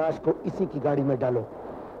 धनराज की लाश को इसी की गाड़ी में डालो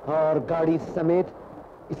और गाड़ी समेत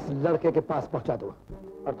इस लड़के के पास पहुंचा दो।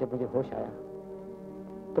 और जब मुझे होश आया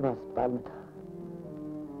तो मैं अस्पताल में था।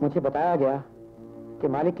 मुझे बताया गया कि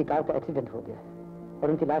मालिक की कार का एक्सीडेंट हो गया और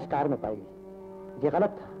उनकी लाश कार में पाई गई। ये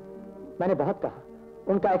गलत था। मैंने बहुत कहा,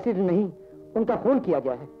 उनका एक्सीडेंट नहीं, उनका खून किया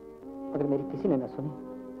गया है, मगर मेरी किसी ने न सुनी।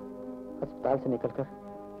 अस्पताल से निकलकर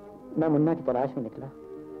मैं मुन्ना की तलाश में निकला,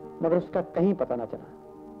 मगर उसका कहीं पता ना चला।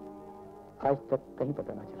 आज तक कहीं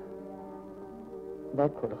पता ना चला।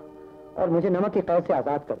 बैग खोलो और मुझे नमक की कैद से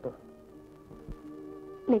आजाद कर दो।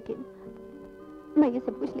 लेकिन मैं ये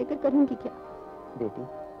सब कुछ लेकर करूंगी क्या? बेटी,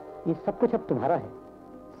 ये सब कुछ अब तुम्हारा है।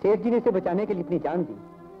 सेठ जी ने इसे बचाने के लिए अपनी जान दी,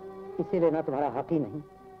 इसे लेना तुम्हारा हक ही नहीं,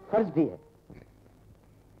 फर्ज भी है।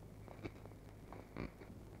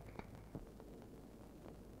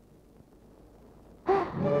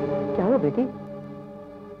 क्या हुआ बेटी?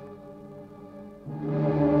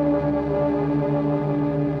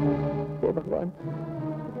 हे भगवान,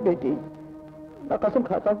 बेटी, मैं कसम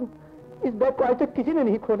खाता हूँ इस बैग को आज तक किसी ने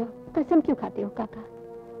नहीं खोला। कसम क्यों खाते हो काका?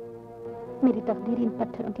 मेरी तकदीर इन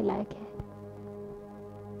पत्थरों के लायक है।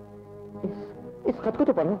 इस खत को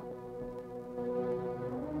तो पढ़ो।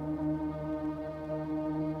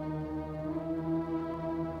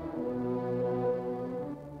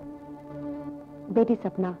 बेटी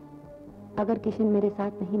सपना, अगर किशन मेरे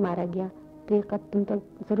साथ नहीं मारा गया तो ये खत तुम तक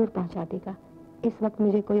जरूर पहुंचा देगा। इस वक्त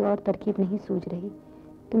मुझे कोई और तरकीब नहीं सूझ रही।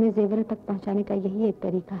 तुम्हें जेवर तक पहुंचाने का यही एक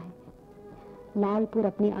तरीका है। लालपुर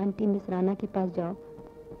अपनी आंटी मिस राना के पास जाओ,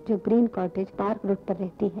 जो ग्रीन कॉटेज पार्क रोड पर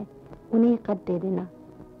रहती है। उन्हें एक खत दे देना।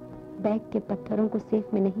 बैग के पत्थरों को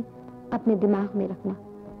सेफ में नहीं, अपने दिमाग में रखना।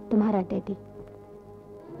 तुम्हारा डैडी।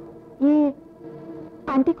 ये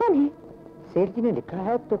आंटी कौन है? सेठ जी ने लिखा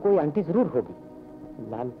है तो कोई आंटी जरूर होगी।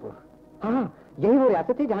 लालपुर, हाँ, यही वो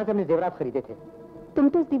रियासत थी जहां से हमने जेवरात खरीदे थे। तुम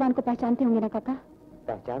तो उस दीवान को पहचानते होंगे ना काका?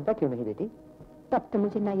 पहचानता क्यों नहीं बेटी? तब तो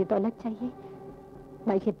मुझे ना ये दौलत चाहिए,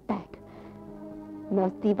 ना ये बैग। मैं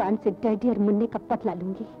उस दीवान से डैडी और मुन्ने का बदला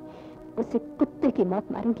लूंगी, उसे कुत्ते की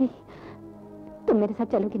मौत मारूंगी। तुम मेरे साथ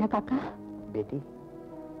चलोगी ना काका? बेटी,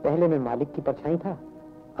 पहले मैं मालिक की परछाई था,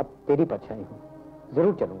 अब तेरी परछाई हूँ।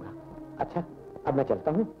 जरूर चलूंगा। अच्छा, अब मैं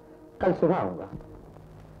चलता हूँ, कल सुबह आऊंगा।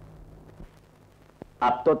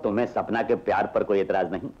 अब तो तुम्हें सपना के प्यार पर कोई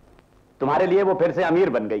एतराज नहीं। तुम्हारे लिए वो फिर से अमीर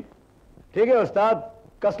बन गई। ठीक है उस्ताद,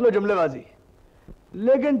 कस लो जुमलेबाजी,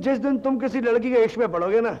 लेकिन जिस दिन तुम किसी लड़की के इश्क में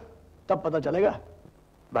पड़ोगे ना, तब पता चलेगा।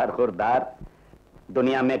 बरखुरदार,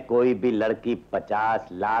 दुनिया में कोई भी लड़की 50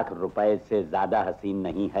 लाख रुपए से ज्यादा हसीन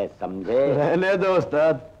नहीं है, समझे? रहने दो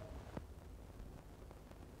उस्ताद।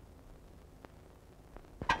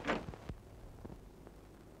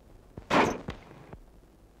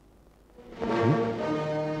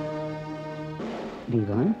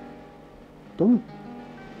 दीवान, तुम?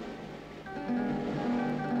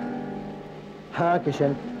 हाँ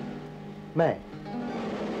किशन, मैं।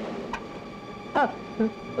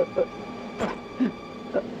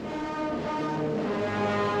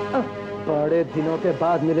 बड़े दिनों के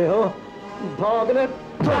बाद मिले हो, भागने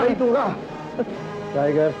तो नहीं दूंगा।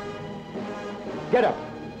 Tiger, get up.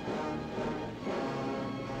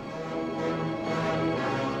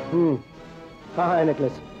 कहाँ है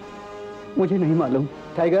नेकलेस? मुझे नहीं मालूम।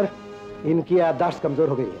 टाइगर, इनकी याददाश्त कमजोर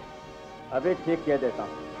हो गई है। अभी ठीक किया देता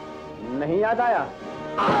हूँ। नहीं याद आया?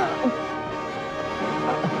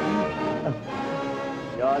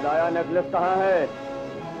 याद आया नेकलेस कहाँ है?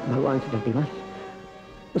 भगवान से डरती मत।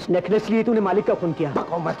 उस नेकलेस लिए तूने मालिक का खून किया।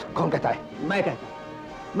 कौन कहता है? मैं कहता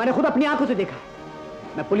हूं। मैंने खुद अपनी आंखों से देखा।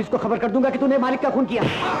 मैं पुलिस को खबर कर दूंगा कि तूने मालिक का खून किया।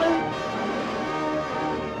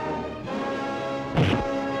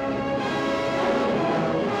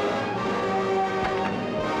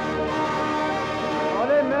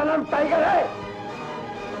 अरे मेरा नाम टाइगर है।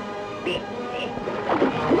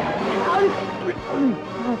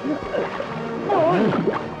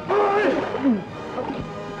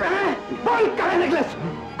 बोल कहाँ है नेकलेस?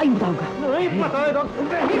 आई बताऊंगा। नहीं पता है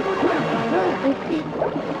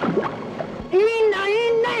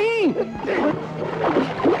नहीं।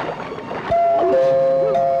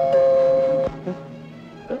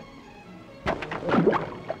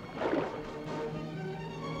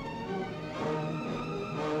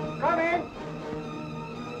 Come in.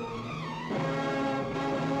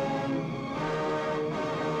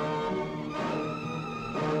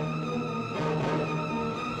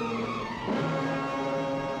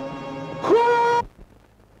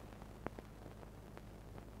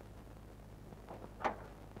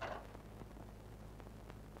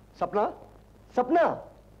 सपना, सपना,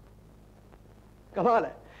 कमाल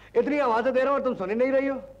है। इतनी आवाजें दे रहा हूं और तुम सुन ही नहीं रही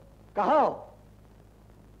हो। कहाँ हो?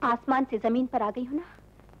 आसमान से जमीन पर आ गई हूं ना,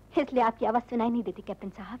 इसलिए आपकी आवाज सुनाई नहीं देती कैप्टन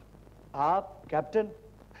साहब। आप कैप्टन?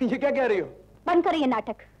 ये क्या कह रही हो? बंद करो ये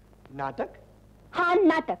नाटक। नाटक? हाँ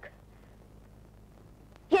नाटक।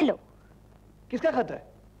 ये लो। किसका खत है?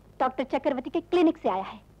 डॉक्टर चक्रवर्ती के क्लिनिक से आया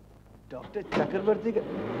है। डॉक्टर चक्रवर्ती का?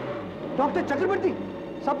 डॉक्टर चक्रवर्ती?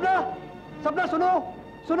 सपना, सपना सुनो,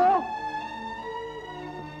 सुनो।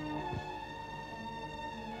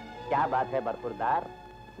 क्या बात है बरखुरदार?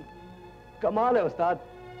 कमाल है उस्ताद।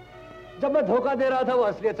 जब मैं धोखा दे रहा था वो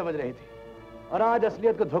असलियत समझ रही थी और आज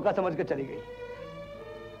असलियत को धोखा समझ के चली गई।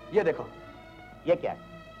 ये देखो। ये क्या है?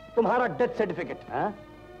 तुम्हारा डेथ सर्टिफिकेट। हाँ?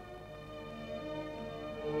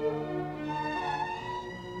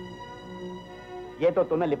 ये तो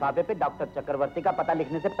तुम्हें लिफाफे पे डॉक्टर चक्रवर्ती का पता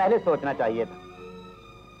लिखने से पहले सोचना चाहिए था।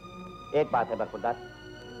 एक बात है बरखुरदार,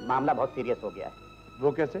 मामला बहुत सीरियस हो गया है।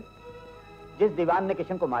 वो कैसे? जिस दीवान ने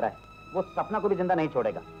किशन को मारा है वो सपना को भी जिंदा नहीं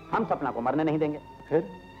छोड़ेगा। हम सपना को मरने नहीं देंगे।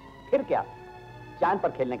 फिर क्या? चांद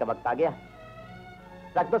पर खेलने का वक्त आ गया।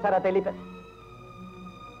 रख दो सर हथेली पे।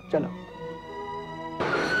 चलो।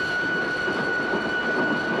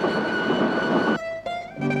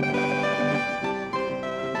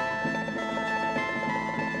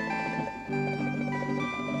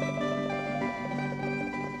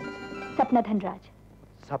 सपना धनराज।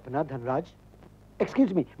 सपना धनराज?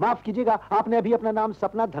 एक्सक्यूज मी, माफ कीजिएगा, आपने अभी अपना नाम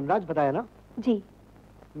सपना धनराज बताया ना? जी।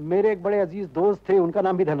 मेरे एक बड़े अजीज दोस्त थे, उनका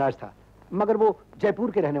नाम भी धनराज था, मगर वो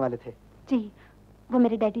जयपुर के रहने वाले थे। जी, वो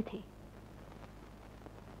मेरे डैडी थे।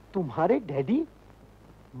 तुम्हारे डैडी?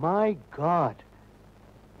 माय गॉड,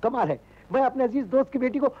 कमाल है। मैं अपने अजीज दोस्त की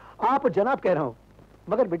बेटी को आप जनाब कह रहा हूं,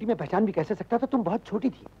 मगर बेटी मैं पहचान भी कैसे सकता था, तुम बहुत छोटी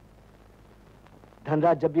थी।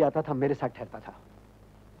 धनराज जब भी आता था मेरे साथ ठहरता था,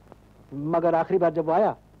 मगर आखिरी बार जब वो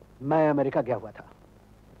आया मैं अमेरिका गया हुआ था।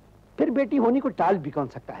 फिर बेटी होने को टाल भी कौन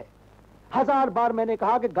सकता है। 1000 बार मैंने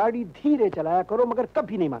कहा कि गाड़ी धीरे चलाया करो, मगर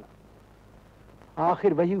कभी नहीं माना।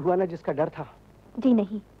 आखिर वही हुआ ना जिसका डर था। जी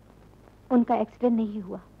नहीं, उनका एक्सीडेंट नहीं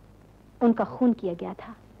हुआ, उनका खून किया गया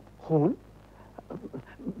था। खून?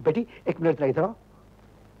 बेटी एक मिनट इधर आओ।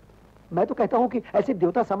 मैं तो कहता हूं कि ऐसे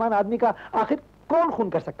देवता समान आदमी का आखिर कौन खून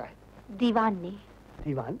कर सकता है? दीवान ने।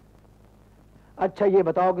 दीवान? अच्छा ये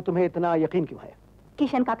बताओ कि तुम्हें इतना यकीन क्यों है?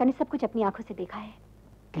 किशन काका ने सब कुछ अपनी आंखों से देखा है।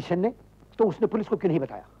 किशन ने? तो उसने पुलिस को क्यों नहीं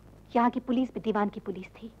बताया? यहाँ की पुलिस भी दीवान की पुलिस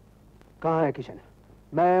थी। कहाँ है किशन?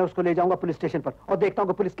 मैं उसको ले जाऊंगा पुलिस स्टेशन पर और देखता हूँ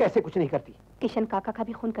कि पुलिस कैसे कुछ नहीं करती। किशन काका का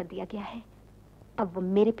भी खून कर दिया गया है। अब वो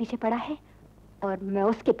मेरे पीछे पड़ा है और मैं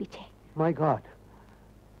उसके पीछे। My God.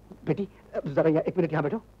 बेटी जरा यहाँ एक मिनट यहाँ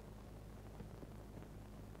बैठो।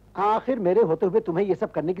 आखिर मेरे होते हुए तुम्हें ये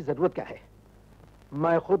सब करने की जरूरत क्या है?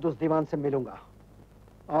 मैं खुद उस दीवान से मिलूंगा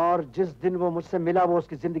और जिस दिन वो मुझसे मिला वो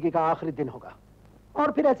उसकी जिंदगी का आखिरी दिन होगा।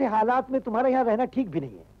 और फिर ऐसे हालात में तुम्हारा यहाँ रहना ठीक भी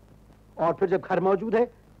नहीं है। और फिर जब घर मौजूद है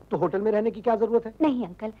तो होटल में रहने की क्या जरूरत है? नहीं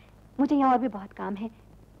अंकल, मुझे यहाँ और भी बहुत काम है।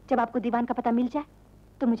 जब आपको दीवान का पता मिल जाए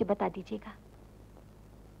तो मुझे बता दीजिएगा।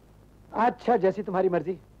 अच्छा, जैसी तुम्हारी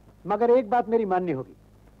मर्जी, मगर एक बात मेरी माननी होगी,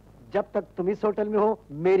 जब तक तुम इस होटल में हो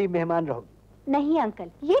मेरी मेहमान रहोगी। नहीं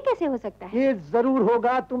अंकल, ये कैसे हो सकता है? ये जरूर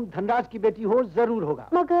होगा, तुम धनराज की बेटी हो, जरूर होगा।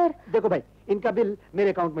 मगर देखो भाई, इनका बिल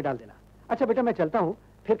मेरे अकाउंट में डाल देना। अच्छा बेटा मैं चलता हूँ,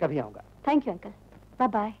 फिर कभी आऊंगा। Thank you uncle, bye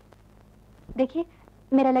bye. देखिए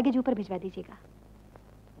मेरा लगेज ऊपर भिजवा दीजिएगा।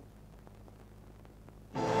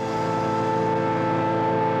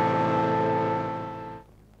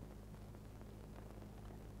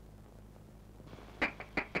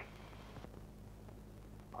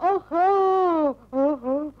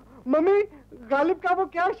 मम्मी, गालिब का वो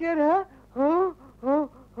क्या शेर है?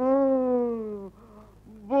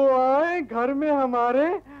 वो आए घर में हमारे,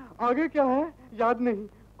 आगे क्या है याद नहीं।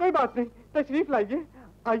 कोई बात नहीं, तशरीफ लाइए।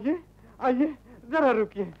 आइए आइए, जरा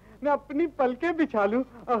रुकिए, मैं अपनी पलकें बिछा लूं।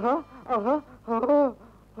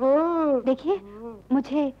 देखिए,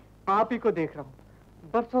 मुझे आप ही को देख रहा हूँ।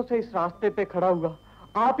 बरसों से इस रास्ते पे खड़ा हुआ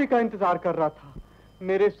आप ही का इंतजार कर रहा था।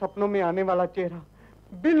 मेरे सपनों में आने वाला चेहरा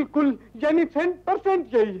बिल्कुल यानी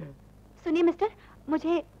 100% यही है। सुनिए मिस्टर,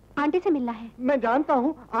 मुझे आंटी से मिलना है। मैं जानता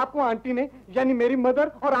हूँ आपको आंटी ने यानी मेरी मदर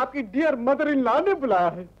और आपकी डियर मदर इन लॉ ने बुलाया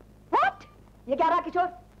है। What? ये क्या रहा किशोर?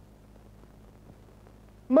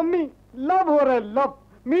 मम्मी, लव हो रहा है, लव।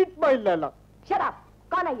 Meet my Laila. शराब,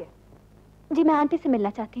 कौन है ये? जी, मैं आंटी से मिलना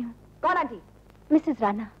चाहती हूँ। कौन आंटी? मिसेस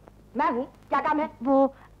राणा। मैं हूँ, क्या काम है?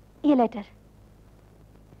 वो ये लेटर।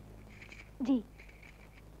 जी।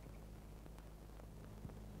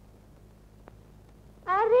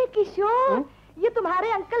 अरे किशोर, ये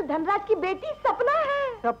तुम्हारे अंकल धनराज की बेटी सपना है।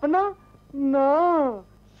 सपना? ना,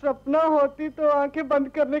 सपना होती तो आंखें बंद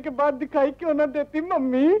करने के बाद दिखाई क्यों ना देती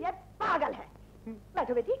मम्मी। ये पागल है।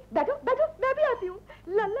 बैठो बेटी, बैठो बैठो, मैं भी आती हूँ।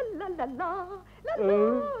 ला ला ला ला ला ला ला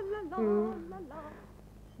ला ला ला।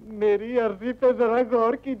 मेरी अर्जी पे जरा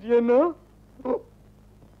गौर कीजिए ना।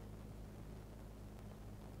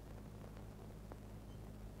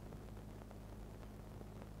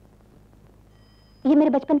 ये मेरे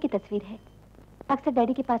बचपन की तस्वीर है, अक्सर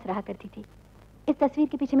डैडी के पास रहा करती थी। इस तस्वीर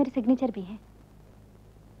के पीछे मेरी सिग्नेचर भी है।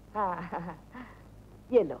 हाँ,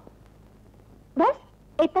 ये लो। बस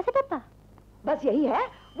इतना सा डब्बा? बस यही है,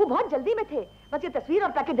 वो बहुत जल्दी में थे, बस ये तस्वीर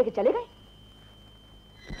और पैकेट देके चले गए।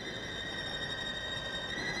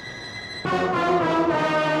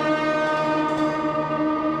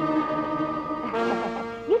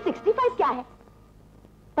 ये 65 क्या है?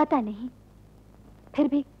 पता नहीं, फिर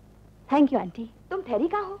भी थैंक यू आंटी। तुम ठहरी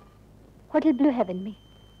कहाँ हो? होटल ब्लू हेवन में।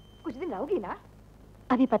 कुछ दिन रहोगी ना?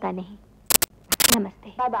 अभी पता नहीं। नमस्ते।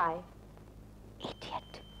 Bye bye.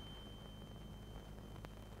 इडियट।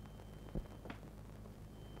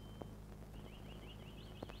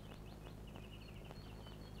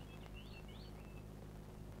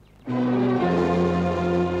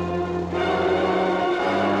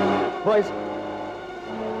 बॉयज,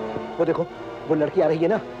 वो देखो, वो लड़की आ रही है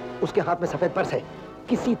ना, उसके हाथ में सफेद पर्स है।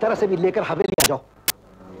 किसी तरह से भी लेकर हवेली आ जाओ।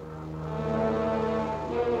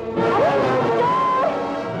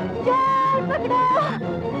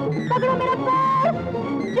 पकड़ो मेरा पर्स।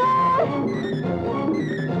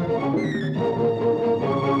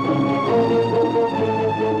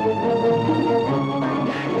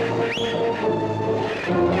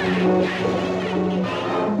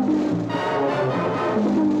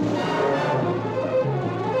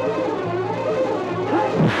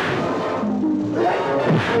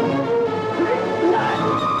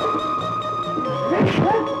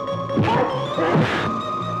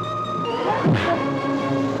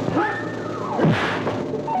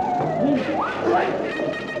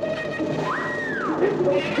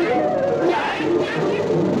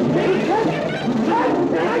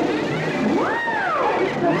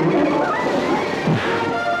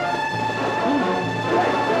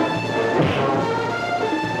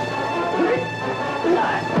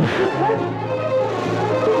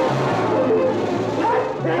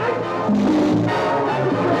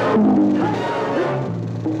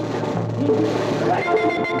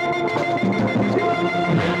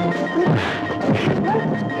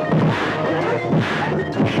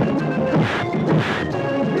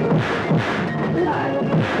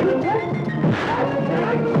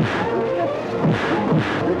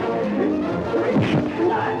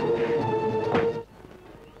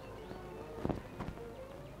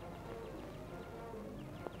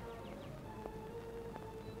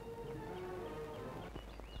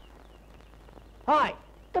 हाय,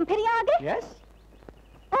 तुम फिर यहाँ आ गए? यस।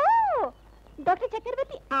 ओह, डॉक्टर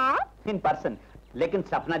चक्रवर्ती आप? In person. लेकिन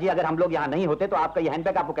सपना जी, अगर हम लोग यहाँ नहीं होते तो आपका ये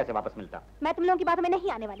हैंडबैग आपको कैसे वापस मिलता? मैं तुम लोगों की बातों में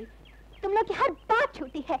नहीं आने वाली। तुम लोग की हर बात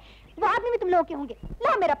छूटी है। वो आदमी भी तुम लोगों के होंगे।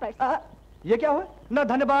 ला मेरा पर्स। ये क्या हुआ? ना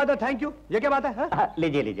धन्यवाद और थैंक यू, ये क्या बात है?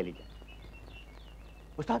 लीजिए लीजिए लीजिए।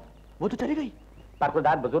 उस्ताद, वो तो चली गई।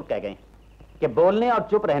 परकुदार बुजुर्ग कह गए कि बोलने और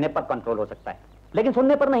चुप रहने पर कंट्रोल हो सकता है, लेकिन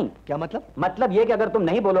सुनने पर नहीं। क्या मतलब? मतलब ये कि अगर तुम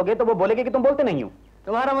नहीं बोलोगे तो वो बोलेगे कि तुम बोलते नहीं हो।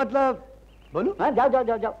 तुम्हारा मतलब? बोलूं? हाँ, जाओ जाओ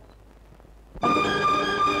जाओ जाओ।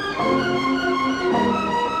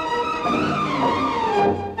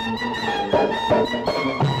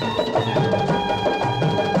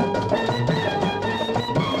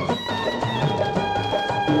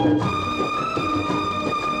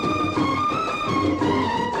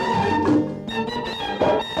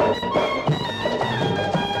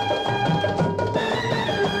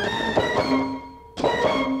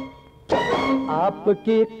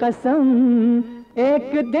 आपकी कसम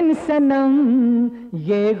एक दिन सनम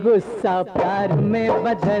ये गुस्सा प्यार में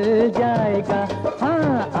बदल जाएगा।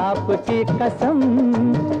 हाँ आपकी कसम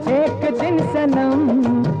एक दिन सनम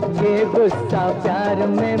ये गुस्सा प्यार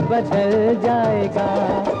में बदल जाएगा।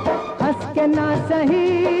 हंस के ना सही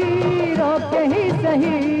रो के ही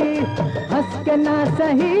सही, हंस के ना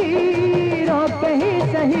सही रो के ही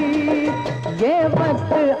सही, ये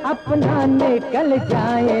वक्त अपना निकल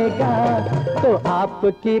जाएगा। तो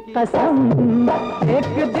आपकी कसम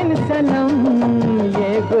एक दिन सनम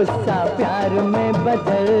ये गुस्सा प्यार में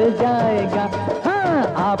बदल जाएगा। हाँ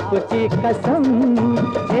आपकी कसम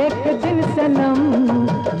एक दिन सनम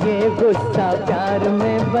ये गुस्सा प्यार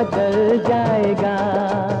में बदल जाएगा।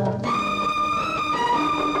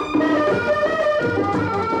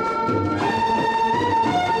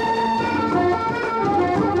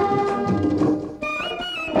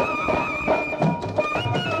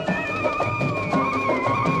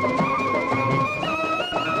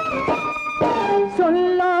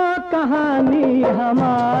 कहानी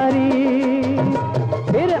हमारी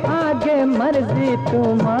फिर आगे मर्जी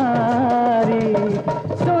तुम्हारी,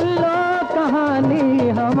 सुन लो कहानी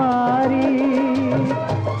हमारी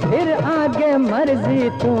फिर आगे मर्जी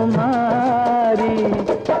तुम्हारी।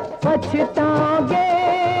 पछताओगे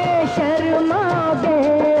शर्माओगे,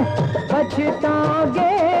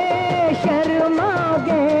 पछताओगे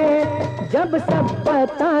शर्माओगे, जब सब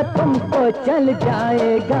पता तुमको चल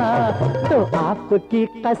जाएगा। तो आपकी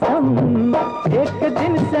कसम एक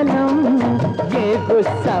दिन सनम ये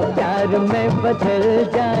गुस्सा प्यार में बदल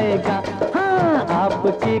जाएगा। हाँ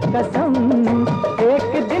आपकी कसम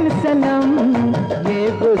एक दिन सनम ये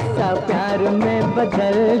गुस्सा प्यार में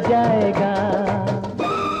बदल जाएगा।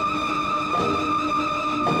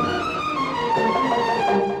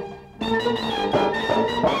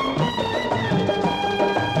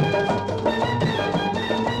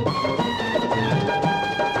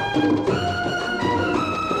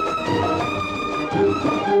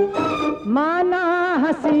 माना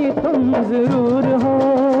हंसी तुम जरूर हो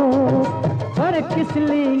पर किस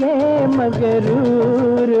लिए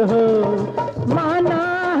मगरूर हो। माना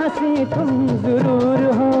हंसी तुम जरूर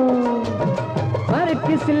हो पर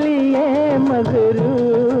किस लिए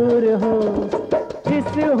मगरूर हो।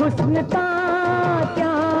 इस हुस्न का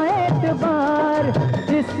क्या एतबार,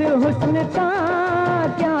 इस हुस्न का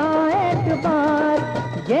क्या एतबार,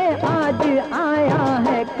 ये आज आया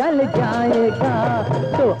है कल जाएगा।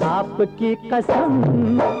 तो आपकी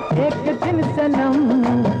कसम एक दिन सनम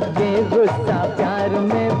ये गुस्सा प्यार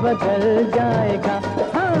में बदल जाएगा।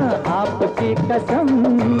 हाँ आपकी कसम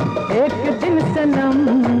एक दिन सनम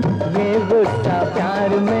ये गुस्सा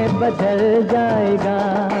प्यार में बदल जाएगा।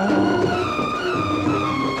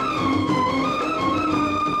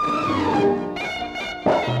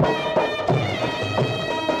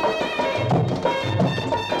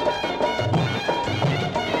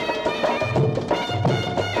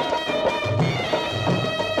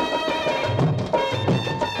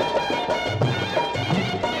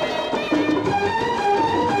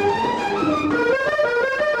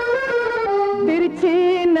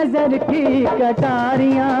 नजर की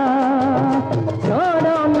कटारियां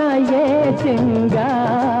छोड़ो न ये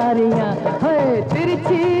चिंगारियां, है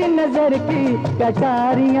तिरछी नजर की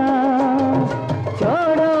कटारियां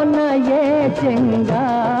छोड़ो न ये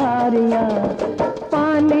चिंगारियां।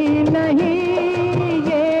 पानी नहीं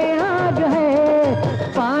ये आग है,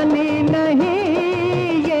 पानी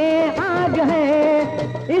नहीं ये आग है,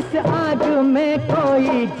 इस आग में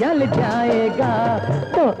कोई जल जाएगा।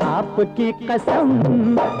 तो आपकी कसम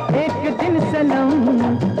एक दिन सनम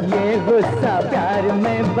ये गुस्सा प्यार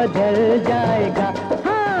में बदल जाएगा।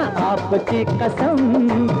 हाँ आपकी कसम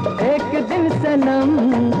एक दिन सनम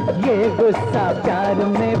ये गुस्सा प्यार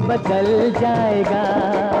में बदल जाएगा।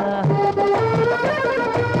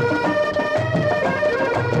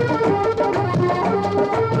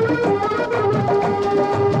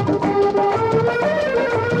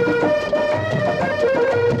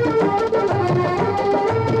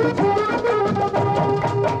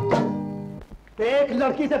 एक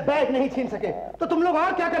लड़की से बैग नहीं छीन सके तो तुम लोग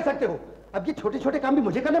और क्या कर सकते हो? अब ये छोटे छोटे काम भी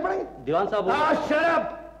मुझे करने पड़ेंगे? दीवान साहब शराब,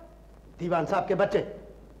 दीवान साहब के बच्चे।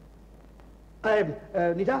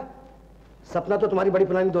 नीता, सपना तो तुम्हारी बड़ी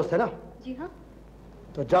पुरानी दोस्त है ना? जी हाँ।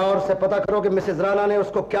 तो जाओ और से पता करो कि मिसेज राणा ने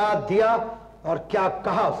उसको क्या दिया और क्या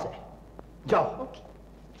कहा उसे। जाओ।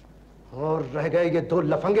 और रह गए ये 2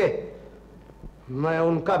 लफंगे, मैं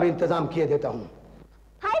उनका भी इंतजाम किए देता हूँ।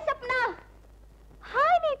 हाय सपना।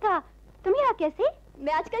 हाय नीता, तुम यहाँ कैसे?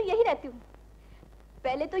 मैं आजकल यही रहती हूँ।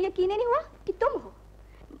 पहले तो यकीन ही नहीं हुआ कि तुम हो।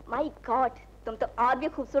 माय गॉड, तुम तो और भी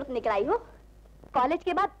खूबसूरत निकल आई हो। कॉलेज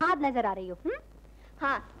के बाद आज नजर आ रही हो।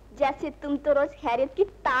 हाँ, जैसे तुम तो रोज खैरियत की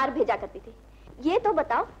तार भेजा करती थी। ये तो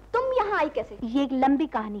बताओ तुम यहाँ आई कैसे? ये एक लंबी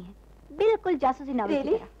कहानी है, बिल्कुल जासूसी नॉवेल की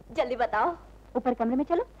तरह। जल्दी बताओ। ऊपर कमरे में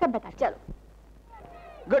चलो, सब बता। चलो।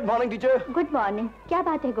 Good morning teacher. Good morning. क्या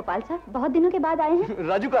बात है गोपाल साहब, बहुत दिनों के बाद आए हैं?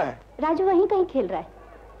 राजू कहाँ है? राजू वहीं कहीं खेल रहा है।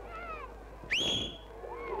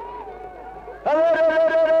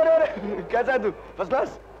 अरे, कैसा है तू? First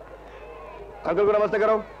class. अंकल को नमस्ते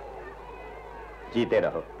करो। जीते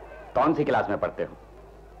रहो। कौन सी क्लास में पढ़ते हो?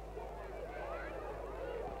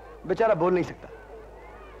 बेचारा बोल नहीं सकता।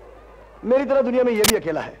 मेरी तरह दुनिया में ये भी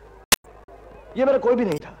अकेला है। ये मेरा कोई भी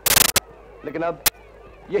नहीं था, लेकिन अब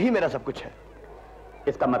यही मेरा सब कुछ है।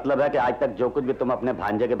 इसका मतलब है कि आज तक जो कुछ भी तुम अपने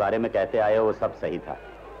भांजे के बारे में कहते आए हो वो सब सही था।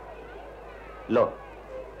 लो,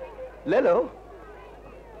 ले लो।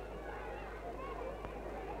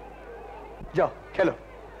 जाओ खेलो।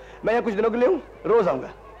 मैं यहाँ कुछ दिनों के लिए हूँ, रोज आऊंगा।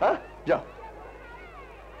 हाँ, जाओ।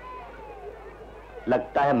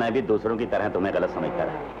 लगता है मैं भी दूसरों की तरह तुम्हें गलत समझता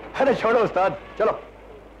रहा। अरे छोड़ो उस्ताद, चलो।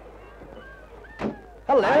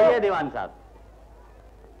 आइए दीवान साहब।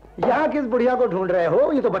 यहाँ किस बुढ़िया को ढूंढ रहे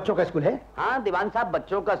हो? ये तो बच्चों का स्कूल है। हाँ दीवान साहब,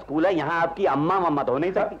 बच्चों का स्कूल है। यहाँ आपकी अम्मा मम्मा तो हो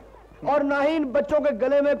नहीं सकती। और ना ही इन बच्चों के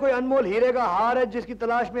गले में कोई अनमोल हीरे का हार है जिसकी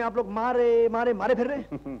तलाश में आप लोग मारे फिर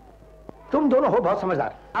रहे। तुम दोनों हो बहुत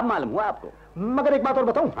समझदार। अब मालूम हुआ आपको। मगर एक बात और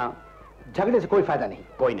बताऊं? हाँ। झगड़े से कोई फायदा नहीं।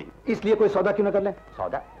 कोई नहीं। इसलिए कोई सौदा क्यों न कर ले?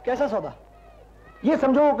 सौदा? कैसा सौदा? ये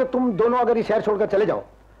समझो कि तुम दोनों अगर ये शहर छोड़कर चले जाओ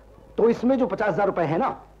तो इसमें जो 50,000 रुपए है ना,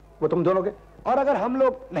 वो तुम दोनों के। और अगर हम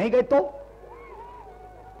लोग नहीं गए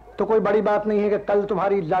तो कोई बड़ी बात नहीं है कि कल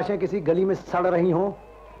तुम्हारी लाशें किसी गली में सड़ रही हो।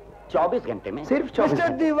 24 घंटे में? सिर्फ 24 मिस्टर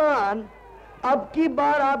दीवान, अब की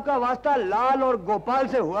बार आपका वास्ता लाल और गोपाल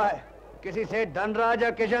से हुआ है, किसी से धनराज या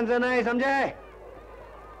किशन से नहीं, समझे?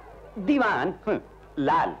 दीवान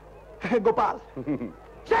लाल गोपाल।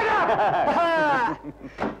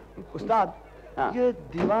 उस्ताद, ये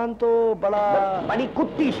दीवान तो बड़ी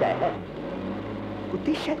कुत्ती शय है।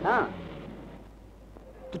 कुत्ती शय? हाँ।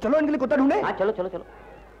 तो चलो इनके लिए कुत्ता ढूंढे। हाँ चलो चलो चलो।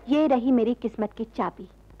 ये रही मेरी किस्मत की चाबी।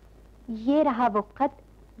 ये रहा वो खत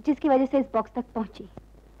जिसकी वजह से इस बॉक्स तक पहुंची,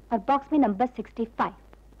 और बॉक्स में नंबर 65।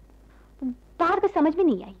 बाहर को समझ में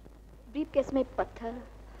नहीं आई। ब्रीफ केस में पत्थर,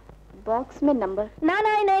 बॉक्स में नंबर। ना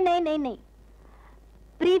नहीं नहीं नहीं नहीं नहीं।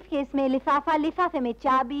 ब्रीफ केस में लिफाफा, लिफाफे में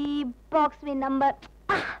चाबी, बॉक्स में नंबर।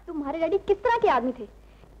 तुम्हारे डैडी किस तरह के आदमी थे?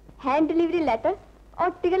 हैंड डिलीवरी लेटर और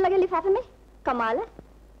टिकट लगे लिफाफे में। कमाल है।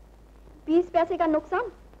 20 पैसे का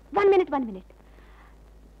नुकसान। 1 मिनट।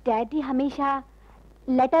 डैडी हमेशा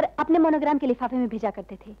लेटर अपने मोनोग्राम के लिफाफे में भेजा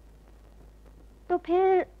करते थे, तो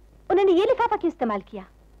फिर उन्होंने ये लिफाफा क्यों इस्तेमाल किया?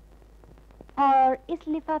 और इस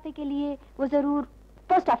लिफाफे के लिए वो जरूर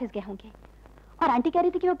पोस्ट ऑफिस गए होंगे, और आंटी कह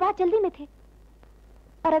रही थी कि वो बहुत जल्दी में थे।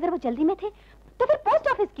 और अगर वो जल्दी में थे तो फिर पोस्ट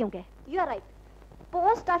ऑफिस क्यों गए? You are right,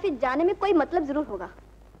 post office जाने में कोई मतलब जरूर होगा।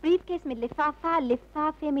 ब्रीफ केस में लिफाफा,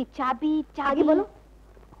 लिफाफे में चाबी, आगे बोलो।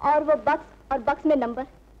 और वो बक्स, और बक्स में नंबर।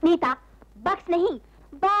 नीता, बक्स नहीं,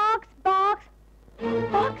 बॉक्स बॉक्स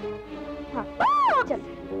बॉक्स। हाँ चल,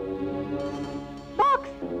 box,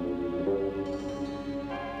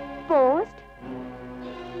 post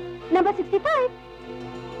number 65,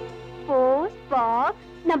 post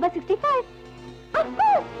box number 65।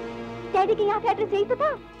 Daddy के यहाँ का एड्रेस यही तो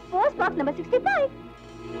था, पोस्ट बॉक्स नंबर 65।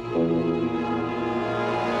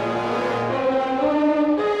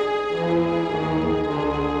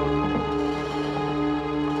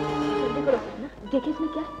 देखिए इसमें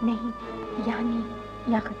क्या? नहीं, यहाँ नहीं,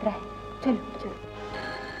 यहाँ खतरा है। चलो चलो।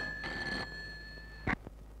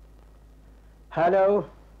 हेलो,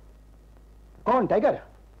 कौन? टाइगर?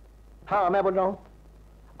 हाँ मैं बोल रहा हूँ।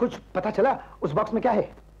 कुछ पता चला उस बॉक्स में क्या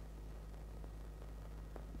है?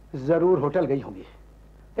 जरूर होटल गई होंगी।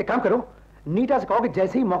 एक काम करो, नीता से कहो कि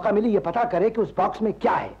जैसे ही मौका मिले ये पता करे कि उस बॉक्स में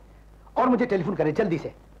क्या है, और मुझे टेलीफोन करे जल्दी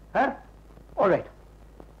से। हाँ ऑलराइट।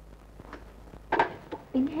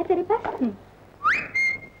 पिन है तेरे पास?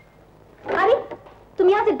 अरे तुम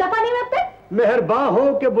यहाँ से दफा नहीं लगते? मेहरबान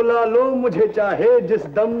हो के बुला लो मुझे, चाहे जिस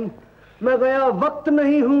दम। मैं गया वक्त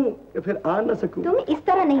नहीं हूँ कि फिर आ न सकूं। तुम इस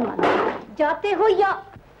तरह नहीं मानो, जाते हो या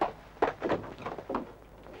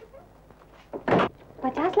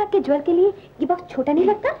 50 लाख के ज्वेल के लिए ये बॉक्स छोटा नहीं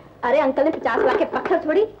लगता? अरे अंकल ने 50 लाख के पत्थर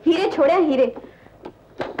छोड़ी, हीरे छोड़े हैं, हीरे।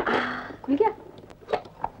 खुल गया।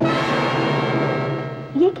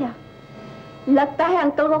 ये क्या? लगता है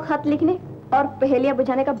अंकल को खत लिखने और पहेलियां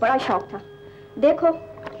बुझाने का बड़ा शौक था। देखो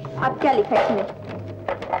अब क्या लिखा है इसमें।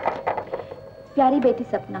 प्यारी बेटी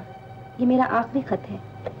सपना, ये मेरा आखिरी खत है।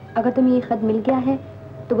 अगर तुम्हें ये खत मिल गया है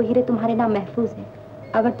तो वो हीरे तुम्हारे नाम महफूज है।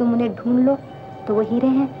 अगर तुम उन्हें ढूंढ लो तो वो हीरे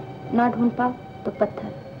हैं, ना ढूंढ पाओ तो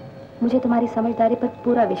पत्थर। मुझे तुम्हारी समझदारी पर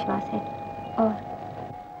पूरा विश्वास है। और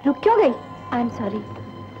रुक क्यों गई? I am sorry.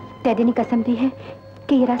 डैडी ने कसम दी है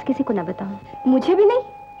कि ये राज किसी को ना बताऊं। मुझे भी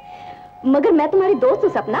नहीं, मगर मैं तुम्हारी दोस्त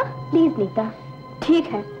हूँ सपना। प्लीज नीता। ठीक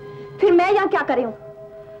है, फिर मैं यहाँ क्या कर रही हूँ?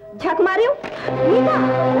 झक मारी हूँ? नीता,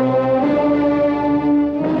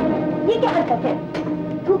 ये क्या हरकत है?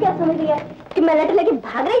 तू क्या समझ रही है कि मैं लेटर लेके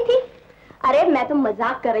भाग रही थी? अरे मैं तो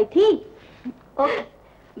मजाक कर रही थी। Okay,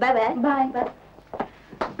 bye bye. Bye bye.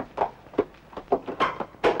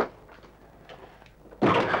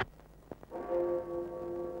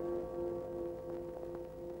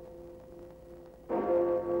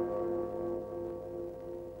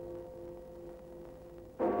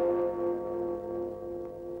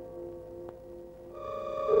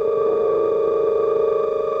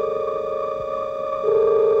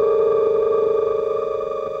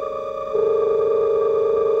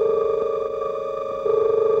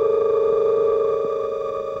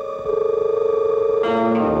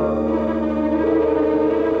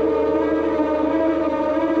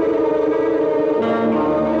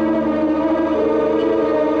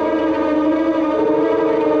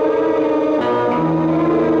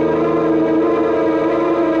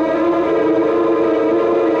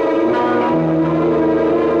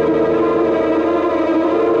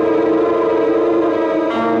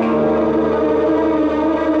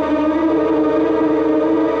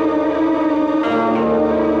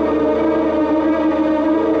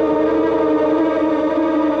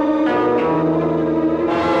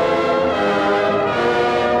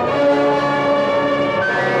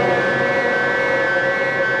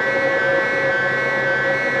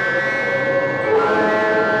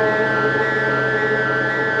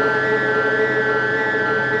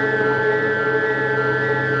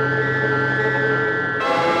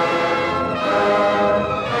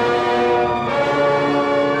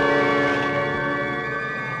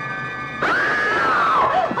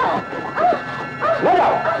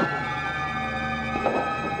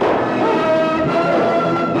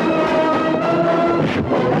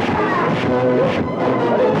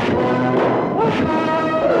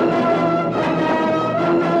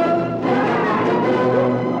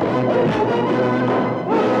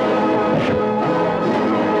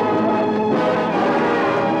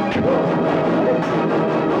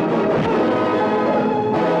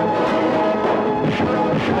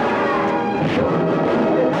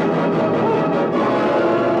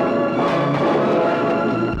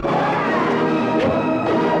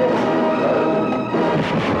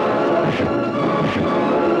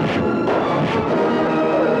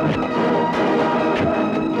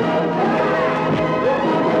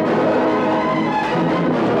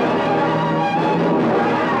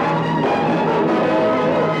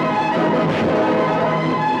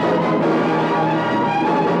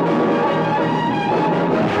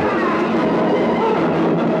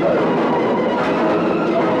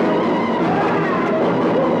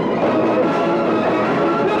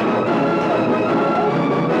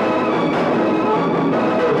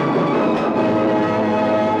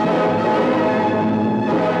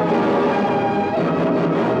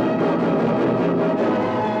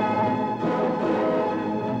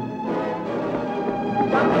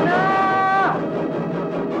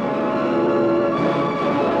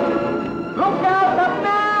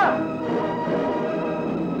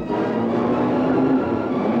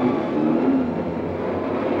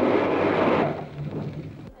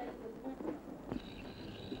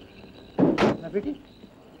 बेटी,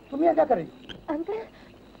 तुम यहाँ क्या कर रही हो? अंकल,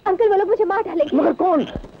 अंकल वो लोग मुझे मार डालेंगे। मगर कौन?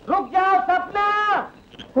 रुक जाओ सपना।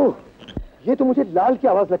 ओह, ये तो मुझे लाल की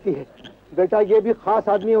आवाज लगती है। बेटा ये भी खास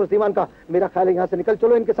आदमी है उस दीवान का। मेरा ख्याल है यहाँ से निकल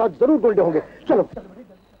चलो, इनके साथ जरूर गुंडे होंगे। चलो।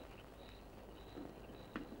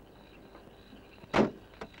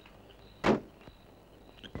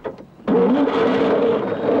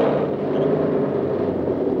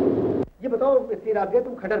 ये बताओ इतनी रात गए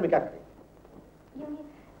तुम खंडर में क्या कर रही?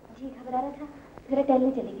 जी घबरा रहा था, जरा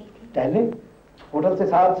टहलने चली गई थी। टहलने? होटल से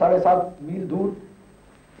 7-7.5 मील दूर।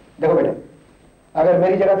 देखो बेटा, अगर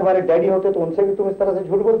मेरी जगह तुम्हारे डैडी होते तो उनसे भी तुम इस तरह से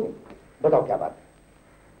झूठ बोलती? बताओ क्या बात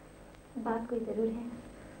है? बात कोई जरूर है,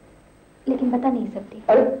 लेकिन बता नहीं सकती।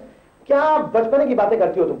 अरे क्या बचपने की बातें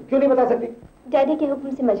करती हो तुम? क्यों नहीं बता सकती? डैडी के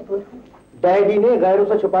हुक्म से मजबूर हूँ। डैडी ने गैरों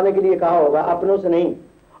से छुपाने के लिए कहा होगा, अपनों से नहीं।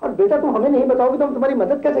 और बेटा तुम हमें नहीं बताओगे तो हम तुम्हारी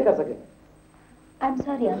मदद कैसे कर सकें? I am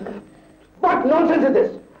sorry uncle. What nonsense is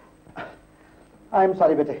this? I am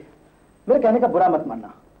sorry बेटे, मेरे कहने का बुरा मत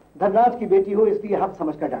मानना, धनराज की बेटी हो इसलिए हक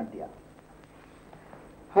समझकर डांट दिया।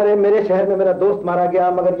 अरे मेरे शहर में मेरा दोस्त मारा गया,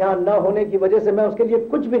 मगर यहाँ न होने की वजह से मैं उसके लिए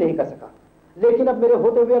कुछ भी नहीं कर सका। लेकिन अब मेरे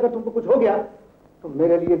होते हुए अगर तुमको कुछ हो गया तो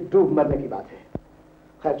मेरे लिए डूब मरने की बात है।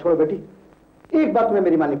 खैर छोड़ो बेटी, एक बात तुम्हें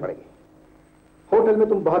मेरी माननी पड़ेगी। होटल में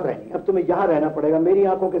तुम बहुत रही, अब तुम्हें यहाँ रहना पड़ेगा मेरी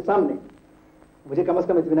आंखों के सामने। मुझे कम से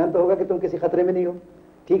कम इत्मीनान तो होगा कि तुम किसी खतरे में नहीं हो,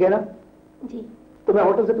 ठीक है ना? जी। तो मैं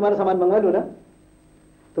होटल से तुम्हारा सामान मंगवा लूँ ना?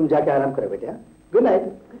 तुम जाके आराम करो बेटा। Good night.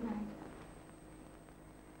 Good night.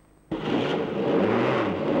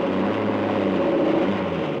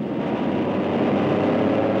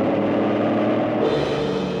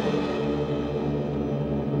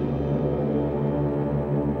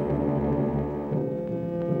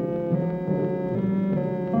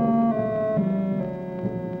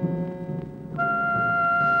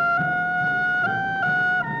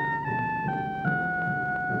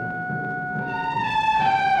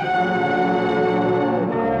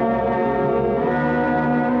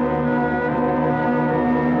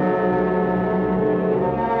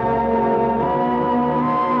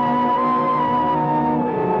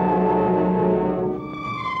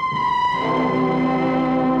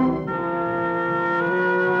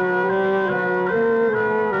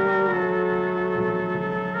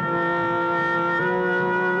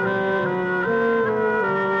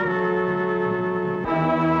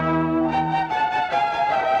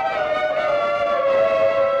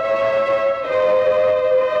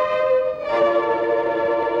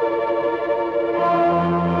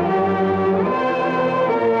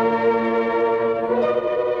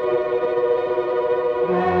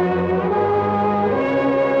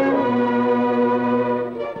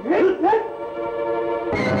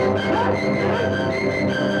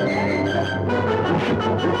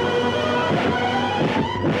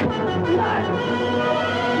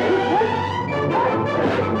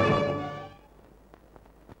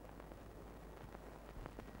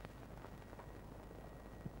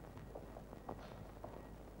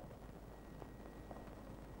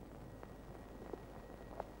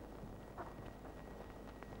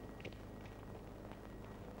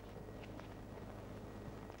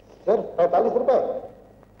 Sir 45 रुपए,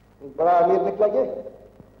 बड़ा अमीर निकला ये।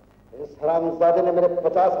 इस हरामजादे ने मेरे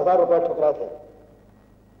 50,000 रुपए ठुकराए थे।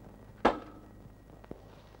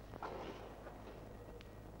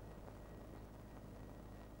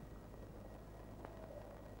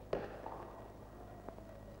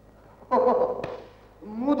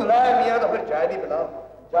 मुंह धुलाया मियाँ तो फिर चाय नहीं पिलाओ।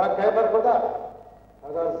 जाग गए पर खुदा,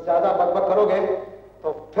 अगर ज्यादा बकबक करोगे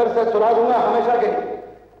तो फिर से सुना दूंगा हमेशा के लिए।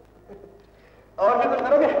 और भी कुछ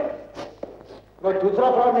करोगे? कोई दूसरा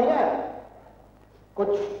फ्रॉड नहीं है? कुछ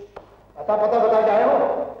अता पता बता के आए हो?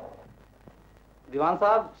 दीवान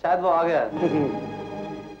साहब शायद वो आ गया है।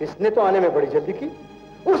 इसने तो आने में बड़ी जल्दी की।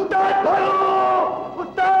 उस्ताद भालो!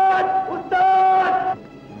 उस्ताद! उस्ताद!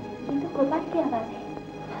 ये तो गोपाल की आवाज है।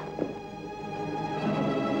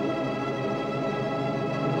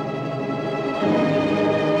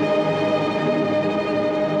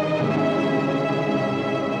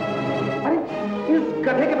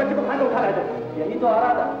 गधे के बच्चे को खाने उठा रहे थे। यही तो आ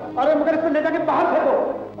रहा था। अरे मगर इसको ले जाके बाहर फेंको,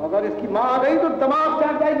 अगर इसकी माँ आ गई तो दिमाग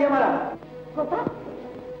जाग जाएगी हमारा। गोपाल,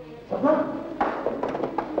 सपना,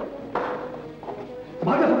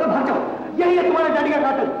 भाग जाओ सपना, भाग जाओ। यही है तुम्हारे डैडी का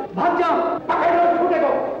कातिल। भाग जाओ, पकड़ लो छूटे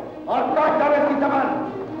को और काट डालो इसकी जबान।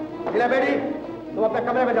 लीला बेटी, तुम अपने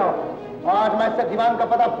कमरे में जाओ। आज मैं इससे दीवान का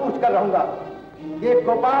पता पूछ कर रहूंगा। ये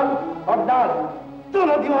गोपाल और लाल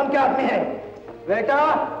दोनों दीवान के आदमी हैं। बेटा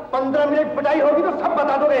 15 मिनट पिटाई होगी तो सब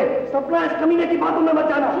बता दोगे। सपना इस कमीने की बातों में मत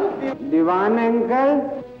जाना। दीवान अंकल,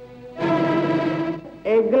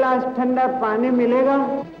 एक गिलास ठंडा पानी मिलेगा?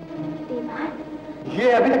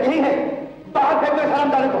 ये अभी तक यही है। बाहर फेंक दो इस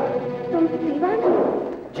हरामजादे को। तुम दीवान हो?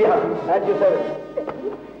 जी हाँ, एज यू सर।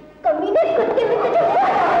 कमीने कुत्ते में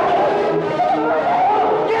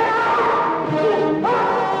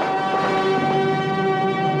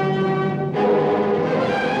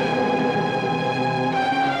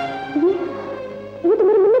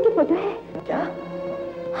फोटो है। क्या?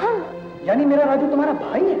 हाँ। यानी मेरा राजू तुम्हारा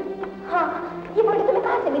भाई है? हाँ। ये फोटो तुम्हें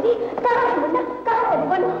कहाँ से मिली? कहाँ है मुन्ना? कहाँ है?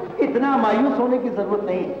 बोलो। इतना मायूस होने की जरूरत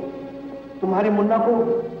नहीं। तुम्हारे मुन्ना को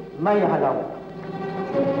मैं यहाँ लाऊंगा।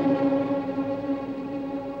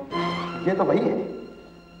 ये तो वही है।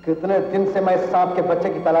 कितने दिन से मैं इस सांप के बच्चे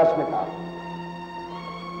की तलाश में था।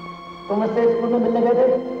 तुम इससे स्कूल में मिलने गए थे?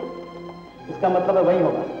 इसका मतलब है वही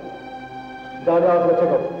होगा। जाओ जाओ उस बच्चे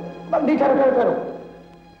को। नहीं ठहरो ठहरो,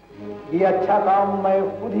 ये अच्छा काम मैं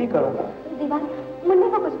खुद ही करूंगा। दीवान, मुन्ने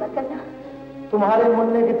को कुछ मत करना। तुम्हारे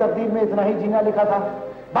मुन्ने की तकदीर में इतना ही जीना लिखा था।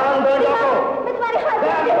 बांध दो इसको। मैं तुम्हारे हाथ में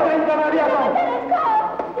मैं आपको कहीं करा दिया था।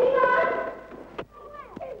 दीवान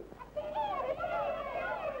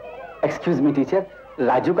एक्सक्यूज मी टीचर,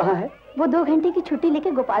 राजू कहाँ है? वो 2 घंटे की छुट्टी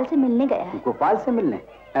लेके गोपाल से मिलने गया है। गोपाल से मिलने?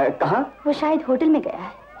 कहाँ? वो शायद होटल में गया है।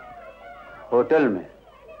 होटल में?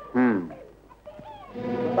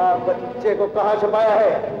 बच्चे को कहाँ छुपाया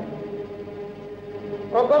है?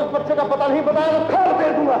 अगर उस बच्चे का पता नहीं बताया तो खैर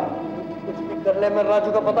फेर दूंगा। कुछ भी कर ले, मैं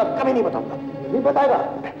राजू का पता कभी नहीं बताऊंगा। नहीं बताएगा?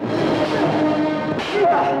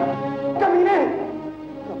 कमीने!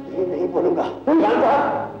 कभी नहीं बोलूंगा।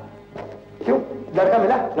 क्यों? लड़का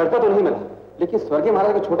मिला? लड़का तो नहीं मिला, लेकिन स्वर्गीय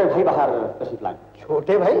महाराज के छोटे भाई बाहर तशरीफ लाए।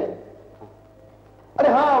 छोटे भाई? अरे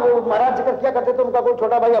हाँ, वो महाराज जिक्र किया करते थे, उनका कोई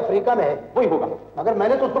छोटा भाई अफ्रीका में है। वही होगा, मगर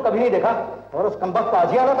मैंने तो उसको कभी नहीं देखा। और उस कमबख्त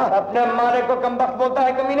आज ही आना था। अपने मारे को कमबख्त बोलता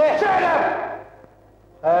है कमीने?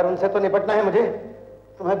 खैर, उनसे तो निपटना है मुझे,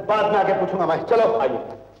 तुम्हें बाद में आके पूछूंगा मैं। चलो आइए।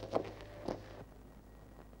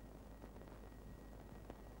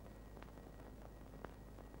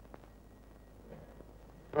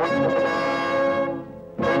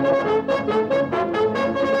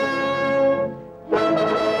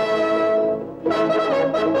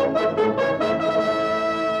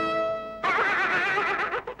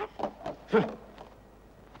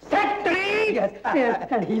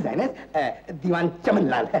 दीवान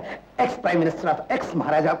चमनलाल है, ex prime minister of x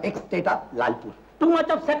Maharaja of x state of Lalpur. Too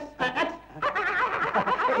much of sex x.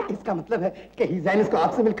 इसका मतलब है कि हिज हाइनेस को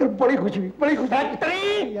आपसे मिलकर बड़ी खुशी हुई, बड़ी खुशी।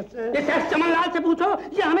 इस एक्स चमनलाल से पूछो,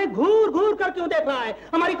 ये हमें घूर घूर कर क्यों देख रहा है?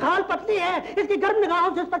 हमारी खाल पतली है, इसकी गर्म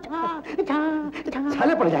निगाहों से उस पर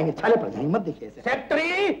छाले पड़ जाएंगे, छाले पड़ जाएंगे, मत देखिए इसे।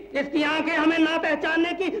 सेक्रेटरी, इसकी आंखें हमें ना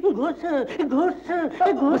पहचानने की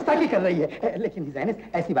गुस्ताखी कर रही है। लेकिन हिज हाइनेस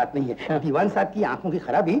ऐसी बात नहीं है। दीवान साहब की आंखों की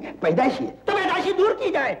खराबी पैदाइशी है। तो पैदाइशी दूर की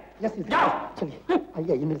जाए। जाओ, चलिए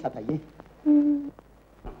आइए, आइए मेरे साथ आइए।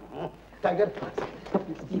 टाइगर,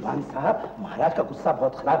 दीवान साहब, महाराज का गुस्सा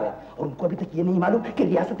बहुत खराब है और उनको अभी तक ये नहीं मालूम कि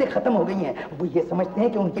रियासतें खत्म हो गई हैं। वो ये समझते हैं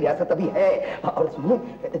कि उनकी रियासत अभी है। और सुनिए,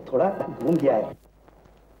 थोड़ा घूम गया है।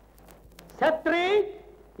 सेक्रेटरी,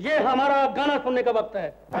 ये हमारा गाना सुनने का वक्त है।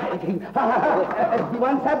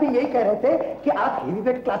 दीवान साहब भी यही कह रहे थे कि आप हेवी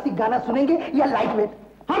वेट क्लासिक गाना सुनेंगे या लाइट वेट।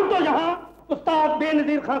 हम तो यहाँ उस्ताद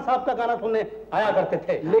बेनजीर खान साहब का गाना सुनने आया करते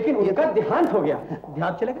थे, लेकिन उनका देहांत हो गया।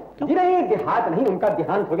 देहांत चले गए? जी नहीं, देहात नहीं, उनका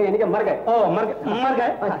देहांत हो गया, यानी कि मर गए। ओ, मर गए?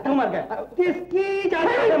 क्यों मर गए? किसकी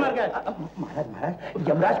जाने से मर गए? महाराज,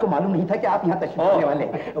 यमराज को मालूम नहीं था कि आप यहाँ तशरीफ लाने वाले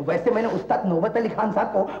हैं। वैसे मैंने उस्ताद नौबत अली खान साहब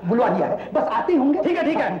को बुलवा दिया है, बस आते ही होंगे। ठीक है,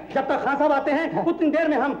 ठीक है। जब तक खान साहब आते हैं उतनी देर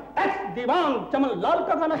में हम एक्स दीवान चमनलाल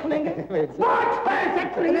का गाना सुनेंगे।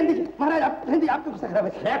 महाराज, आपको गुस्सा खराब है।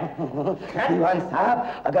 दीवान साहब,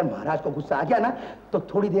 अगर महाराज को गुस्सा आ गया ना तो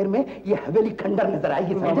थोड़ी देर में ये हवेली खंडर नजर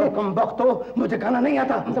आएगी। समझे? कमबख्त तो मुझे गाना नहीं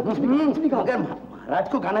आता। अगर महाराज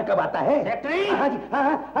को गाना कब आता है? हाँ जी,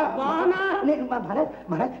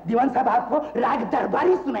 महाराज, दीवान साहब आपको राग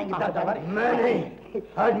दरबारी सुनाएंगे। मैं नहीं,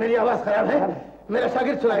 आज मेरी आवाज खराब है, मेरा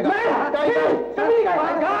शागिर्द सुनाएगा।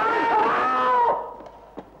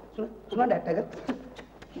 सुना डॉक्टर,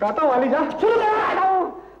 गाता हूँ वाली जा।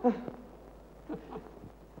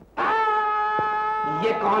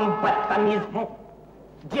 ये कौन बदतमीज है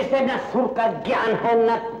जिसे न सुर का ज्ञान है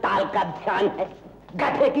न ताल का ध्यान है?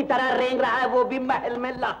 गधे की तरह रेंग रहा है, वो भी महल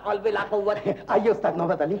में ला हौल बिला कुव्वत। आइए उस्ताद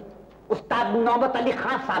नौबत अली। उस्ताद नौबत अली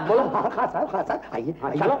खान साहब बोलो। खान साहब आइए।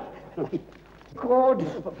 चलो कोड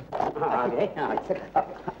आ गए।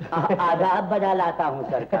 आदाब बजा लाता हूँ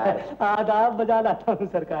सरकार। आदाब बजा लाता हूँ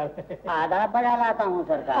सरकार। आदाब बजा लाता हूँ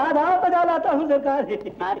सरकार। आदाब बजा लाता हूँ सरकार।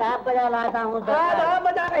 आदाब बजा लाता हूँ सरकार। आदाब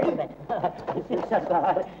बजा रही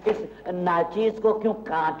सरकार, इस नाचीज को क्यों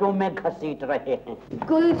कांटों में घसीट रहे हैं?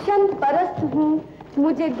 गुलशन परस्त हूँ,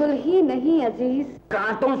 मुझे गुल ही नहीं अजीज।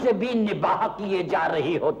 कांटों से भी निबाह किए जा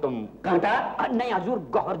रही हो तुम। कांटा? नहीं हजूर,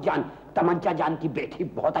 गौहर जान, तमंचा जान की बेटी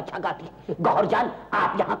बहुत अच्छा गाती। गौहर जान,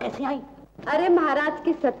 आप यहाँ कैसे आई? अरे महाराज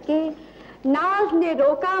के सदके, नाज ने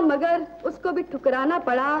रोका मगर उसको भी ठुकराना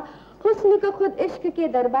पड़ा। हुस्न को खुद इश्क के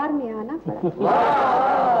दरबार में आना पड़ा।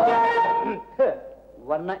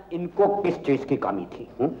 वरना इनको किस चीज की कमी थी?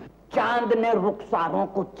 चांद ने रुखसारों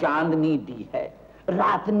को चांदनी दी है,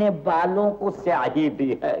 रात ने बालों को स्याही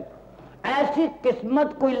दी है। ऐसी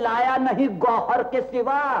किस्मत कोई लाया नहीं गौहर के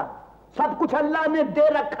सिवा। सब कुछ अल्लाह ने दे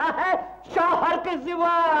रखा है शौहर के सिवा।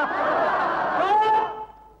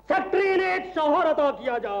 सेक्रेटरी ने एक शौहर अता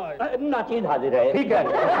किया जाए। नाचीज हाजिर है। ठीक है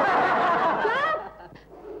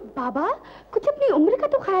बाबा, कुछ अपनी उम्र का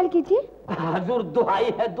तो ख्याल कीजिए। हुजूर,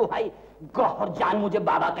 दुहाई है दुहाई। गौहर जान मुझे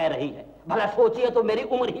बाबा कह रही है। भला सोचिए तो मेरी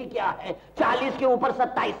उम्र ही क्या है? 40 के ऊपर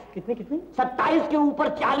 27। कितनी? 27 के ऊपर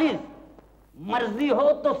 40। मर्जी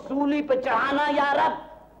हो तो सूली पे चढ़ाना या रब,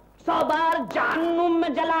 100 बार जहन्नुम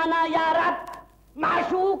में जलाना या रब।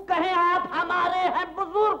 माशूक कहें आप हमारे हैं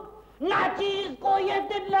बुजुर्ग, नाचीज को ये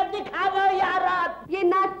दिन न दिखावे यार। ये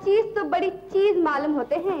नाचीज तो बड़ी चीज मालूम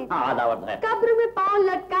होते हैं। आदावत है। कब्र में पांव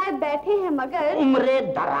लटकाए बैठे हैं मगर उम्रे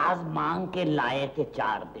दराज मांग के लाए थे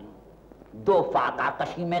 4 दिन, 2 फाका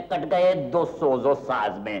कशी में कट गए, 2 सोजो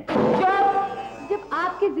साज में। जब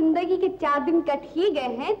आपकी जिंदगी के 4 दिन कट ही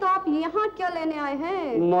गए हैं तो आप यहाँ क्या लेने आए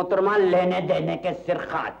हैं? मोहतरमा लेने देने के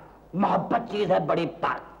सिरखात, मोहब्बत चीज है बड़ी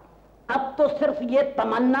पाक। अब तो सिर्फ ये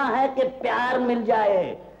तमन्ना है कि प्यार मिल जाए।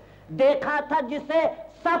 देखा था जिसे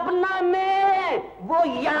सपना में वो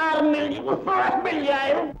यार मिल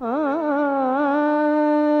जाए।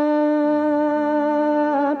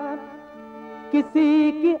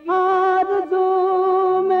 किसी की आरज़ू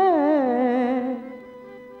में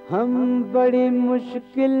हम बड़ी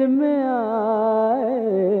मुश्किल में आए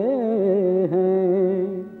हैं,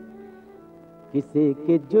 किसी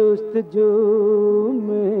के जुस्तजू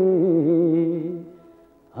में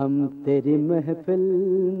हम तेरी महफिल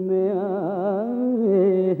में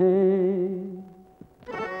आए हैं।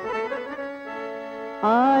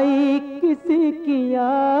 आई किसी की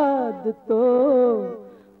याद तो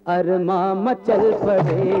अरमा मचल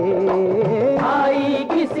पड़े, आई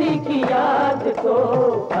किसी की याद तो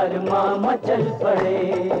अरमा मचल पड़े,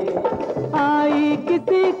 आई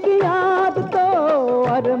किसी की याद तो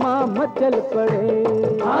अरमा मचल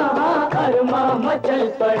पड़े, हाँ अरमा मचल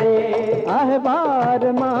पड़े,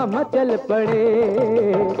 अरमा मचल पड़े।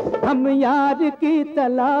 हम यार की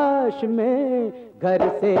तलाश में घर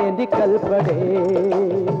से निकल पड़े,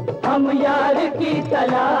 हम यार की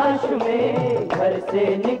तलाश में घर से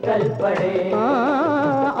निकल पड़े।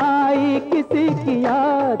 आई किसी की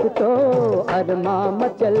याद तो अरमा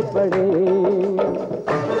मचल पड़े।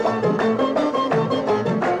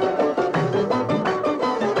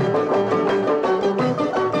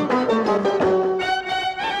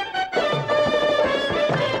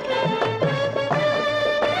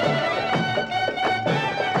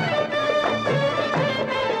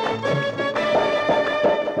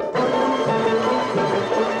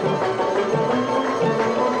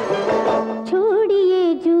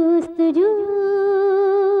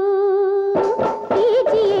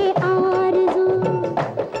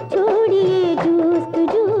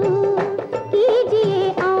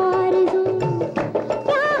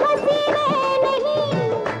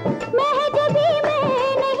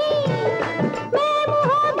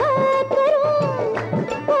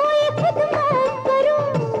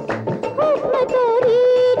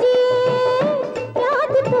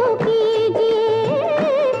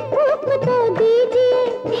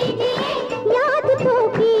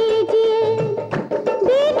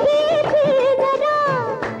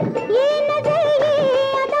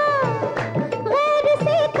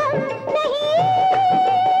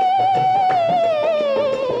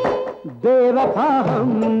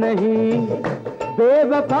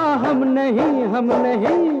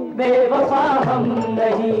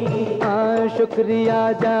 शुक्रिया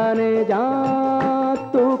जाने जा,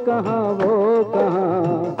 तू कहाँ वो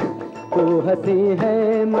कहाँ, तू हंसी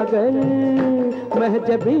है मगर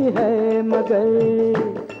महजबी है मगर,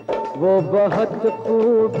 वो बहुत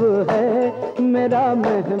खूब है मेरा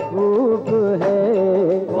महबूब है,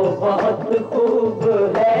 वो बहुत खूब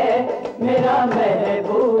है मेरा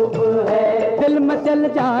महबूब है। दिल में चल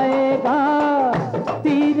जाएगा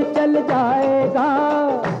तीर चल जाएगा,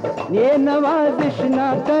 ये नवाजिश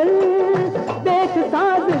ना कर, देख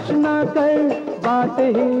साजिश ना कर, बात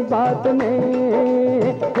ही बात में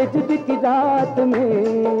हिजर की रात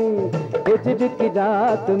में, हिजर की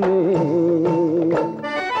रात में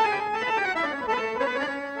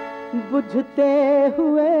बुझते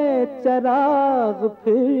हुए चराग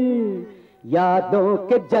फिर यादों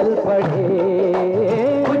के जल पड़े,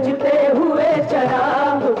 बुझते हुए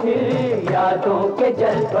चराग फिर यादों के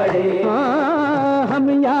जल पड़े। हम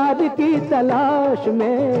याद की तलाश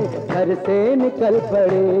में घर से निकल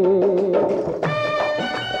पड़े।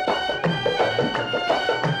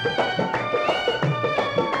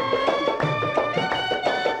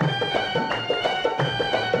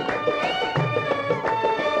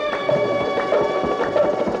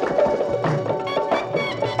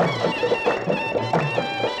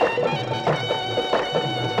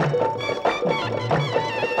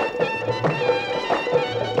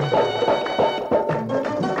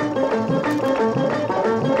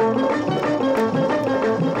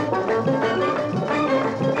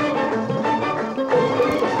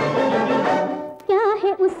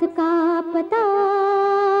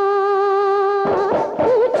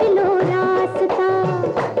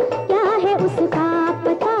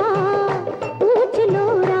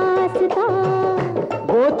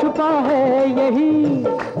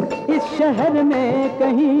 शहर में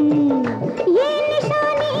कहीं ये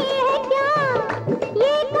निशानी है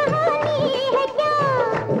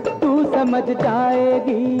समझ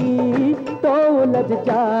जाएगी तो उलझ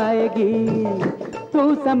जाएगी, तू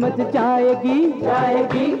समझ जाएगी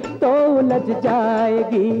जाएगी तो उलझ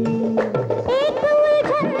जाएगी। एक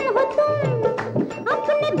उलझन हो तुम,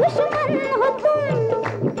 अपने दुश्मन हो तुम,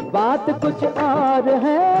 बात कुछ और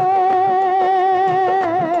है,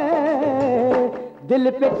 दिल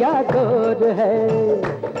पे क्या जोर है,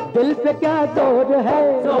 दिल पे क्या जोर है,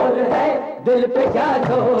 जोर है, दिल पे क्या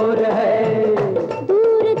जोर है।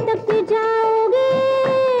 दूर तक जाओगे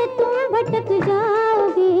तुम भटक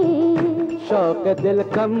जाओगे, शौक दिल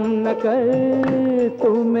कम न कर, तू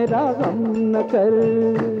मेरा गम न कर।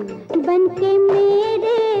 बन के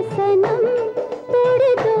मेरे सनम तोड़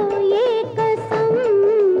दो ये कसम,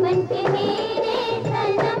 बन के मेरे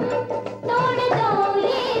सनम तोड़ दो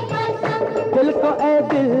ये कसम। दिल को ए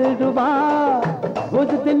दिल रुबा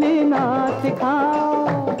बुज़दिली ना सिखा,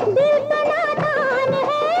 दिल तो नादान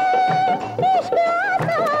है, इश्क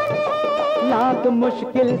आसान है। लाख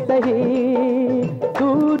मुश्किल सही,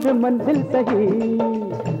 दूर मंजिल सही,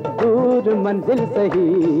 दूर मंजिल सही।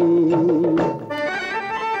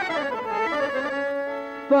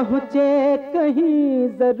 पहुँचे कहीं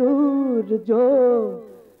जरूर जो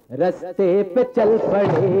रास्ते पे चल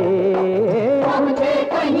पड़े, पहुँचे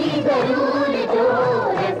कहीं जरूर जो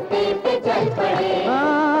रास्ते पे चल पड़े।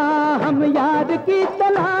 हम यार की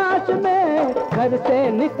तलाश में घर से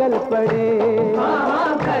निकल पड़े,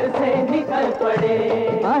 घर से निकल पड़े,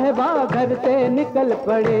 आह वाह घर से निकल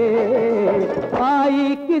पड़े।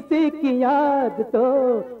 आई किसी की याद तो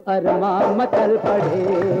अरमा मचल पड़े,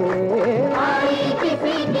 आई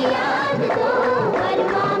किसी की याद तो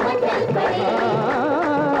अरमा मचल पड़े,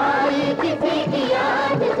 आई किसी की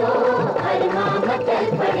याद तो अरमा मचल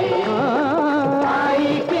पड़े, आई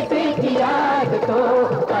किसी की याद तो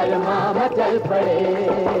अरमा मचल पड़े।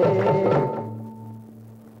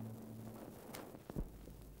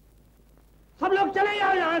 सब लोग चले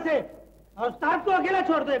जाओ यहाँ से और उस्ताद को अकेला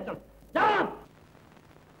छोड़ दो एकदम। जाओ।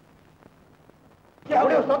 क्या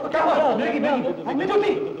हुआ उस्ताद को? क्या हुआ?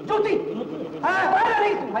 जूती जूती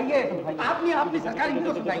नहीं सुनाइए, आपने सरकारी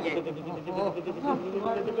मुझको सुनाइए।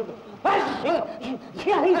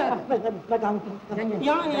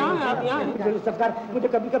 यहाँ सरकार मुझे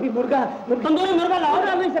कभी कभी मुर्गा तंदूरी मुर्गा लाओ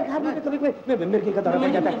ना। नहीं सरकार मुझे कभी कभी मिर्गी का दौरा पड़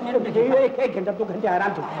जाता है। एक घंटा 2 घंटे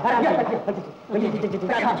आराम से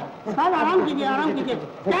आराम कीजिए, आराम कीजिए।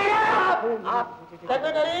 आप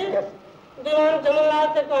सेक्रेटरी दीवान जमनलाल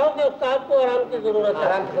से कहो कि उस्ताद को आराम की जरूरत है।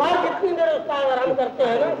 और कितनी देर उस्ताद आराम करते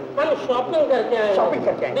हैं ना, हम शॉपिंग करके आए। शॉपिंग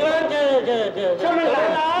करके आए। दीवान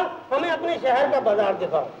जमनलाल हमें अपने शहर का बाजार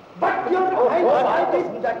दिखाओ।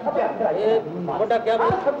 बेटा क्या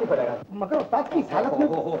पड़ेगा? मगर उस्ताद की हालत में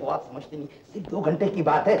आप समझते नहीं, सिर्फ 2 घंटे की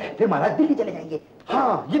बात है, फिर महाराज दिल्ली चले जाएंगे।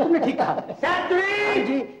 हाँ ये तुमने ठीक कहा। सेक्रेटरी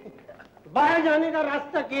जी बाहर जाने का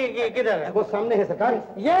रास्ता किधर है? वो सामने है सरकार।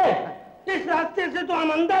 ये इस रास्ते से तो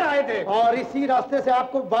हम अंदर आए थे और इसी रास्ते से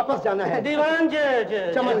आपको वापस जाना है। दीवान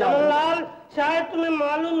जमनलाल शायद तुम्हें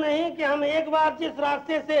मालूम नहीं कि हम एक बार जिस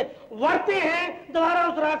रास्ते से वर्ते हैं दोबारा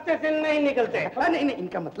उस रास्ते से नहीं निकलते। नहीं नहीं,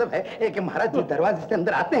 इनका मतलब है कि महाराज जिस दरवाजे से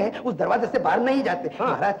अंदर आते हैं उस दरवाजे से बाहर नहीं जाते। हाँ।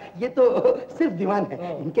 महाराज ये तो सिर्फ दीवान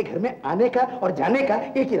है, इनके घर में आने का और जाने का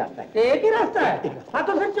एक ही रास्ता है। एक ही रास्ता है? हाँ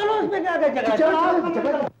तो फिर चलो उसमें क्या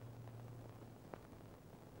जगह।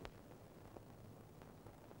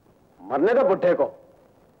 मरने दो बुढ़े को।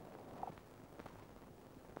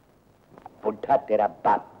 बुढ़ा तेरा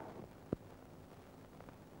बाप।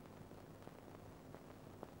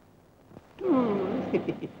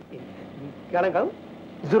 गाना गाऊं?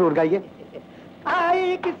 जरूर गाइए।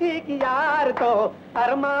 आई किसी की यार तो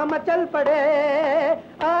अरमा मचल पड़े,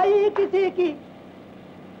 आई किसी की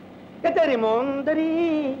तेरी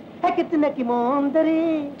मोंदरी है, कितने की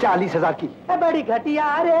मोंदरी? 40,000 की है, बड़ी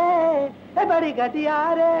घटिया रे, है बड़ी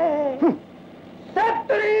घटिया रे।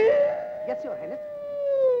 सेक्रेटरी। Yes your highness.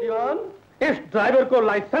 दीवान इस ड्राइवर को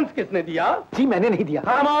लाइसेंस किसने दिया? जी मैंने नहीं दिया।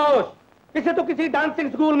 खामोश, इसे तो किसी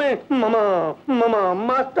डांसिंग स्कूल में मामा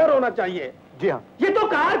मास्टर होना चाहिए। जी हाँ। ये तो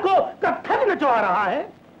कार को कत्थक नचवा रहा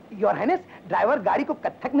है। योर हाइनेस ड्राइवर गाड़ी को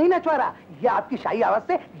कत्थक नहीं नचवा रहा, ये आपकी शाही आवाज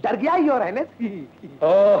से डर गया योर हाइनेस।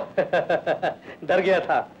 डर गया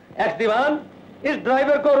था। एक्स दीवान इस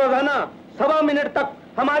ड्राइवर को रोजाना 1.25 मिनट तक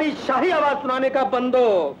हमारी शाही आवाज सुनाने का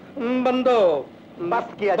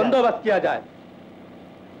बंदोबस्त किया जाए।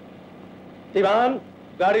 दीवान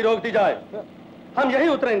गाड़ी रोक दी जाए, हम यही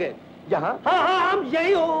उतरेंगे। यहाँ? हाँ हम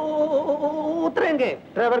यही उतरेंगे।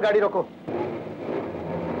 ड्राइवर गाड़ी रोको।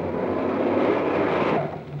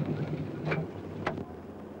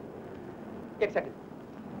 एक सेकंड।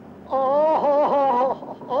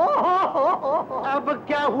 अब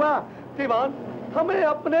क्या हुआ? दीवान हमें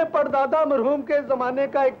अपने परदादा मरहूम के जमाने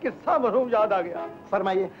का एक किस्सा मरहूम याद आ गया।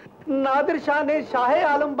 फरमाइए। नादिर शाह ने शाह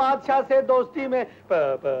आलम बादशाह से दोस्ती में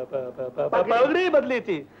पगड़ी बदली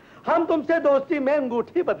थी। हम तुमसे दोस्ती में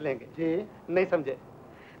अंगूठी बदलेंगे। जी नहीं समझे?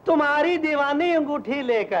 तुम्हारी दीवानी अंगूठी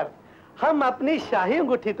लेकर हम अपनी शाही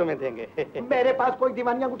अंगूठी तुम्हें देंगे। मेरे पास कोई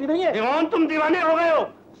दीवानी अंगूठी नहीं है। दीवान तुम दीवाने हो गए हो,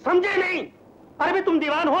 समझे नहीं? अरे भी तुम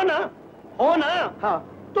दीवान हो ना? हो ना? हाँ।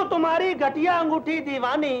 तो तुम्हारी घटिया अंगूठी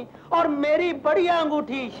दीवानी और मेरी बढ़िया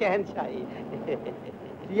अंगूठी शहनशाही।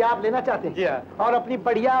 ये आप लेना चाहते हैं? जी हाँ। और अपनी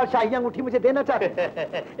बढ़िया और शाही अंगूठी मुझे देना चाहते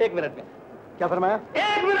हैं? 1 मिनट में। क्या फरमाया?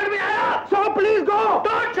 1 मिनट में आया। So please go.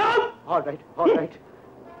 Don't shot. All right.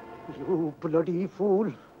 You bloody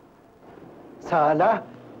fool. साला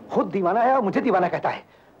खुद दीवाना है और मुझे दीवाना कहता है।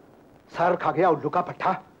 सर खा गया उल्लू का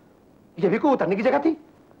पट्टा। ये भी कोई उतरने की जगह थी।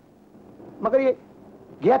 मगर ये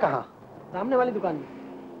गया कहाँ? सामने वाली दुकान में।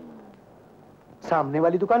 सामने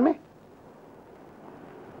वाली दुकान में?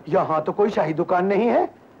 यहां तो कोई शाही दुकान नहीं है।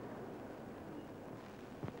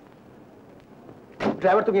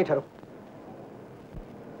 ड्राइवर तुम यहीं ठहरो।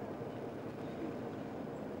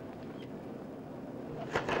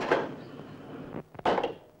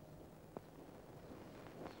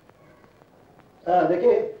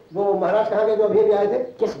 देखिए वो महाराज कहाँ गए जो अभी अभी आए थे?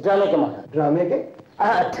 किस ड्रामे के महाराज? ड्रामे के?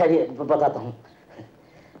 ठहरिए बताता हूँ।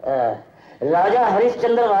 राजा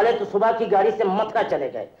हरिश्चंद्र वाले तो सुबह की गाड़ी से मथुरा चले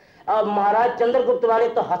गए, अब महाराज चंद्रगुप्त वाले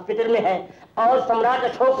तो हॉस्पिटल में हैं, और सम्राट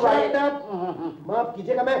अशोक वाले। माफ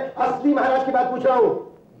कीजिएगा, मैं असली महाराज की बात पूछ रहा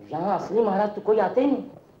हूँ। यहाँ असली महाराज तो कोई आते ही नहीं।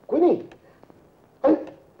 कोई नहीं?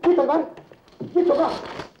 ये तलवार, ये चोगा,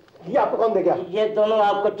 ये आपको कौन दे गया? ये दोनों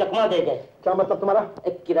आपको चकमा दे गए। क्या मतलब तुम्हारा?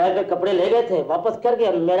 एक किराए के कपड़े ले गए थे, वापस कर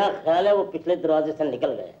गए। मेरा ख्याल है वो पिछले दरवाजे से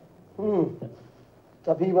निकल गए।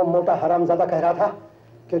 तभी वो मोटा हरामजादा कह रहा था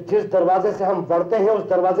कि जिस दरवाजे से हम बढ़ते हैं उस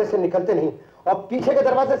दरवाजे से निकलते नहीं, और पीछे के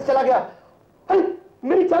दरवाजे से चला गया।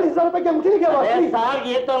 मेरी 40,000 रुपए की अंगूठी नहीं गया। साहब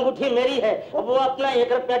ये तो अंगूठी मेरी है, वो अपना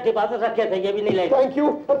 1 रुपया डिपॉजिट रखे थे, ये भी नहीं ले। Thank you.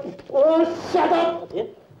 Oh shut up.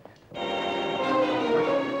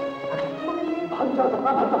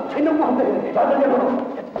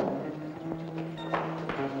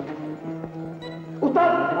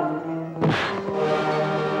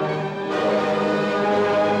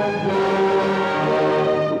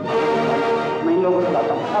 मैं इन लोगों से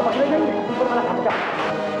लाता हूँ। आप अगले जाएंगे ऊपर वाला खर्चा।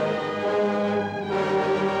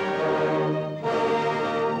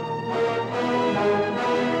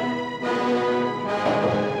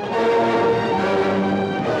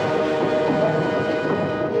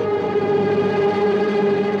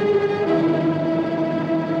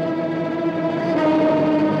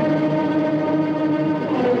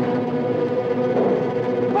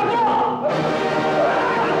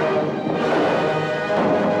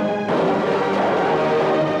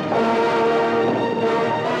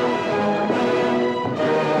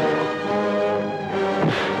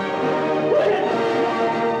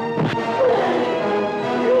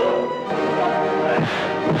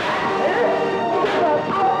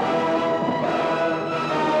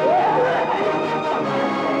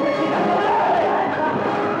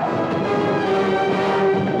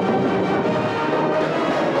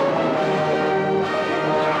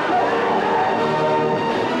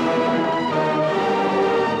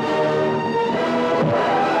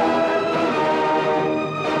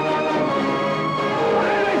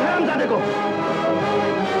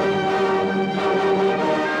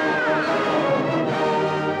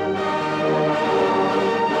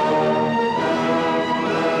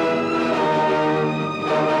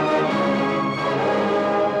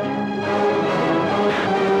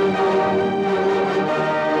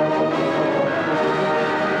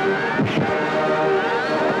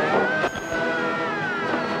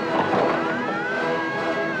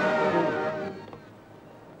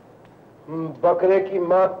 बकरे की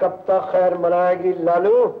माँ कब तक खैर मनाएगी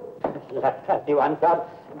लालू? लगता दीवान साहब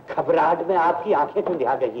घबराहट में आपकी आंखें तो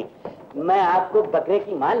आ गई हैं। मैं आपको बकरे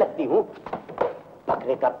की माँ लगती हूँ?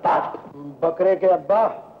 बकरे का बाप। बकरे के अब्बा,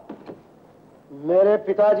 मेरे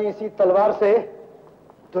पिताजी इसी तलवार से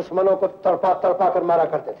दुश्मनों को तड़पा तड़पा कर मारा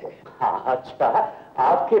करते थे। हाँ, अच्छा,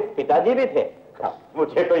 आपके पिताजी भी थे? हाँ,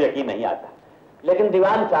 मुझे तो यकीन नहीं आता। लेकिन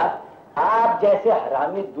दीवान साहब, आप जैसे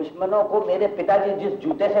हरामी दुश्मनों को मेरे पिताजी जिस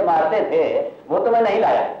जूते से मारते थे वो तो मैं नहीं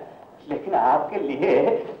लाया, लेकिन आपके लिए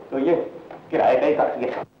तो ये किराए का ही काफी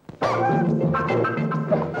है।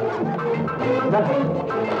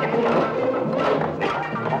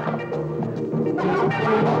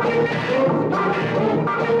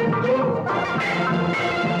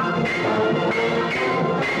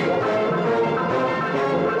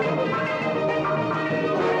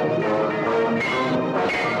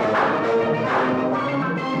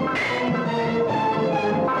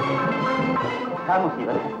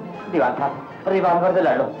 मुसीबत है। दीवान साहब, रिवॉल्वर से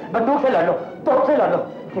लड़ लो, बंदूक से लड़ लो, तोप से लड़ लो,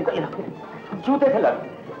 जूते से लड़ लो,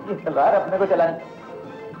 ये तलवार अपने को चलाने।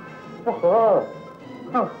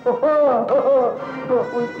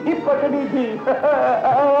 उसकी पकड़ी थी।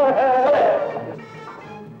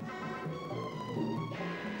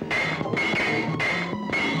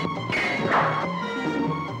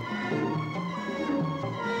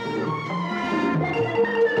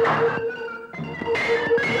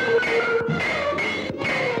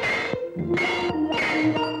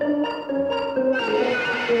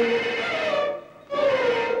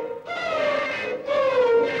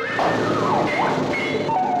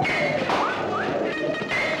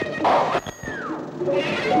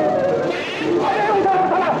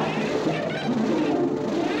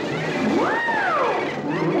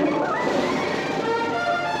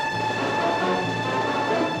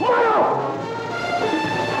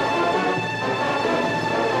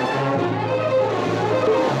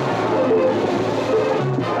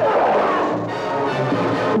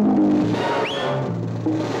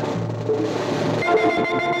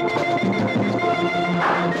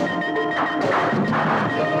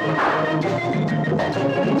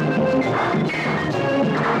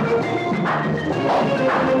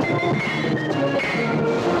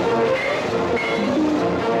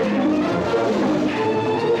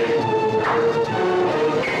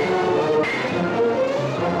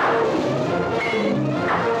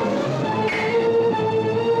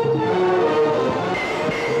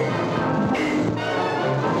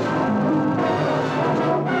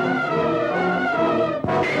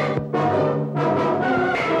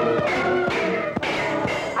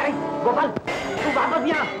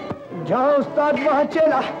 वहाँ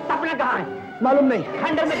चेला। सपना कहाँ है? मालूम नहीं।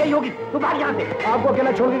 खंडर में गई होगी। तू भाग यहाँ से। आपको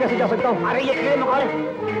अकेला छोड़ के कैसे जा सकता हूँ? अरे ये कीड़े मकोड़े,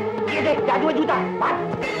 ये देख जादुई जूता। भाग।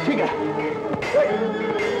 ठीक है।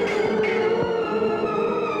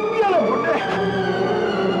 चलो बुड्ढे।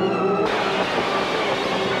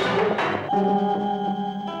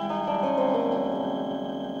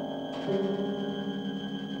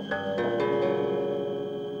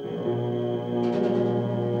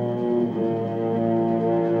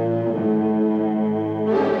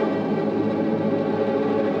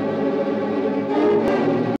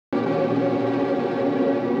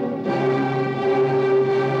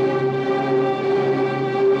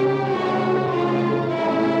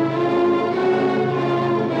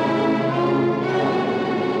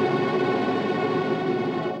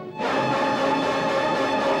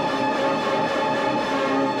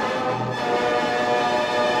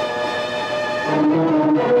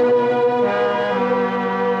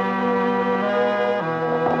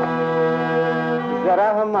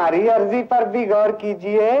 हमारी अर्जी पर भी गौर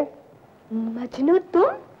कीजिए। मजनू तुम?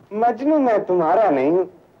 मजनू मैं तुम्हारा नहीं हूँ।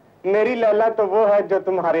 मेरी लैला तो वो है जो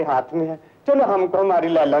तुम्हारे हाथ में है। चलो हमको हमारी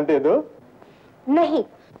लैला दे दो। नहीं,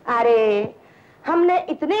 अरे हमने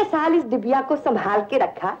इतने साल इस डिबिया को संभाल के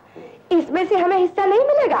रखा, इसमें से हमें हिस्सा नहीं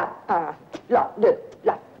मिलेगा। ला दे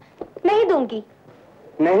ला। नहीं दूंगी।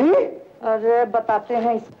 नहीं? अरे बताते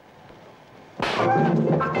हैं इस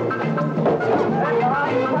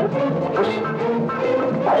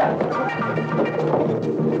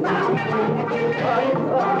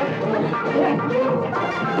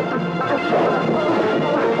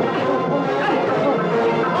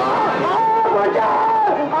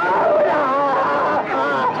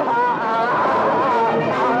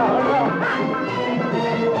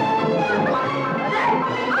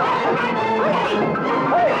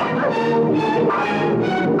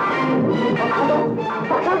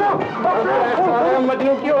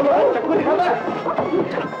मजनू की चक्कू दिखा दो।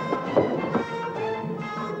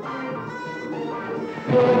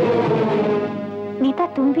 नीता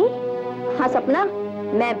तुम भी? हाँ सपना,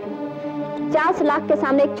 मैं भी। 50 लाख के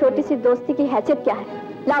सामने एक छोटी सी दोस्ती की हैसियत क्या है?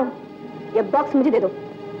 लाओ ये बॉक्स मुझे दे दो।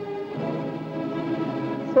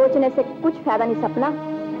 सोचने से कुछ फायदा नहीं सपना,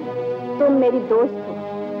 तुम मेरी दोस्त हो।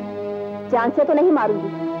 जान से तो नहीं मारूंगी,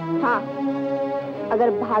 हाँ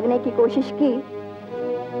अगर भागने की कोशिश की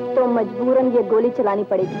तो मजबूरन ये गोली चलानी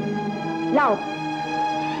पड़ेगी। लाओ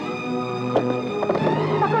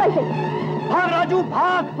पकड़ो इसे। भाग राजू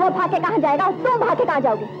भाग। वो भाग के कहाँ जाएगा और तुम भाग के कहाँ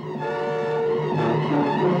जाओगे?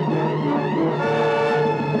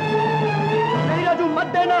 नहीं राजू मत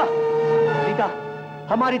देना। रीता,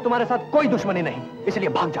 हमारी तुम्हारे साथ कोई दुश्मनी नहीं, इसलिए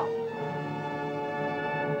भाग जाओ।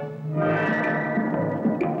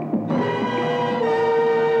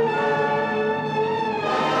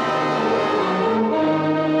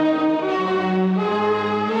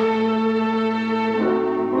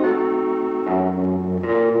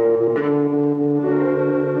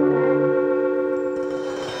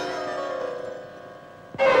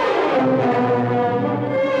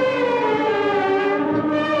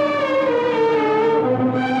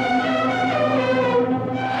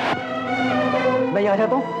 मैं यहाँ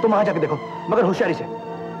जाता हूँ, तुम वहां जाके देखो, मगर होशियारी से।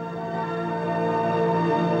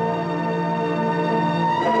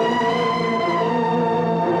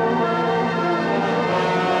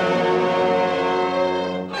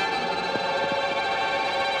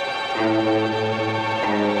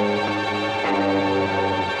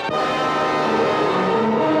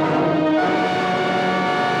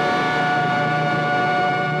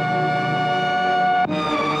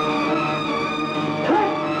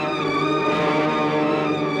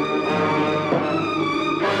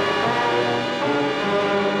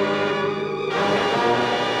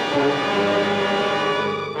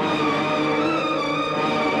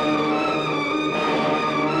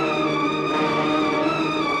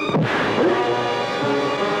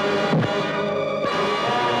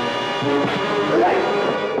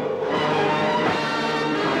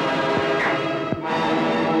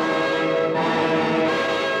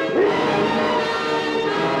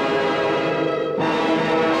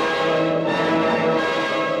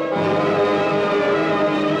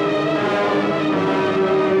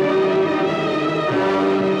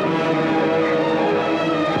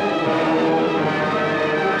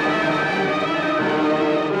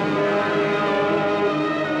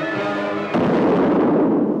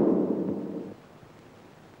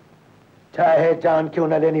 जान क्यों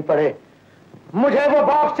न लेनी पड़े, मुझे वो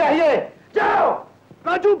बॉक्स चाहिए। जाओ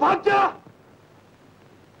राजू, भाग जा।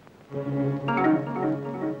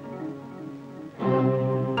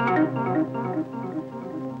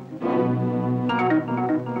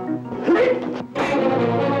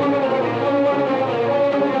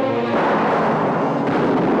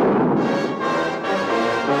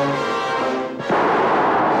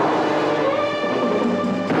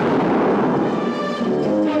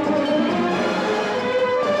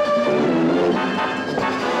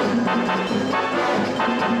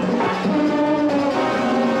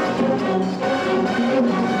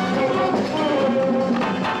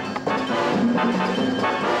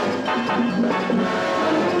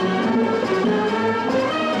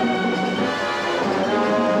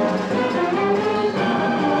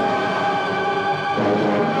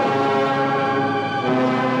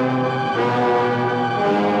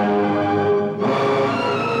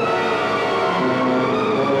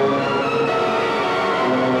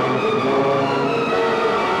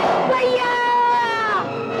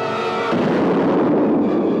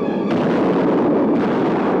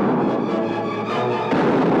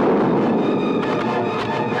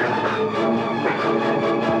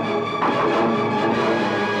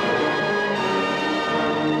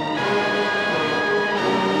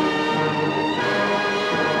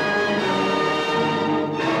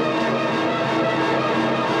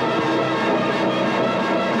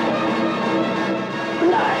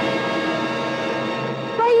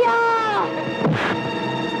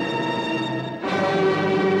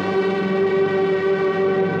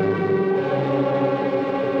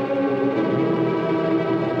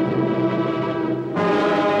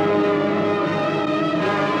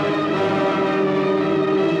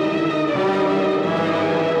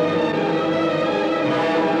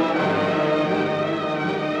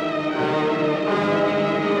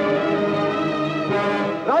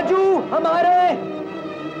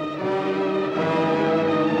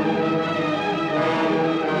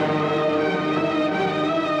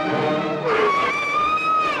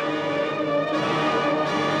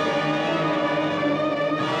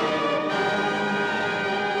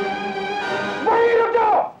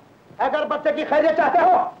 खैरियत चाहते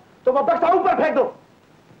हो तो वो बक्सा ऊपर फेंक दो।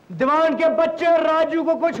 दीवान के बच्चे राजू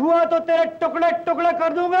को कुछ हुआ तो तेरे टुकड़े टुकड़े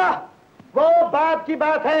कर दूंगा। वो बात की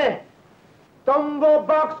बात है, तुम वो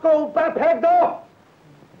बॉक्स को ऊपर फेंक दो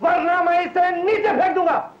वरना मैं इसे नीचे फेंक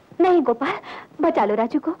दूंगा। नहीं गोपाल, बचा लो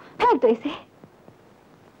राजू को, फेंक दो इसे।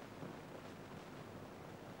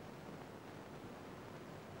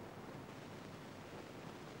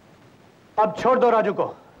 अब छोड़ दो राजू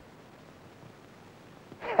को।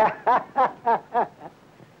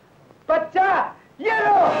 बच्चा ये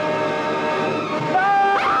लो।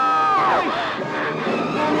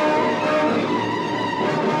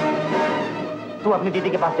 तू अपनी दीदी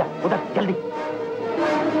के पास जा, उधर जल्दी।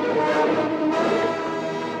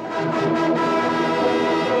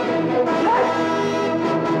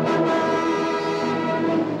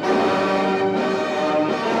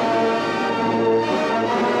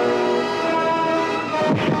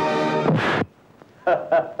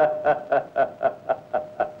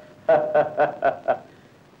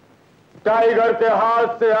 टाइगर के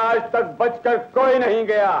हाथ से आज तक बचकर कोई नहीं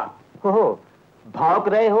गया। हो भौंक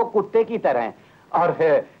रहे हो कुत्ते की तरह, और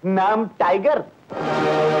नाम टाइगर।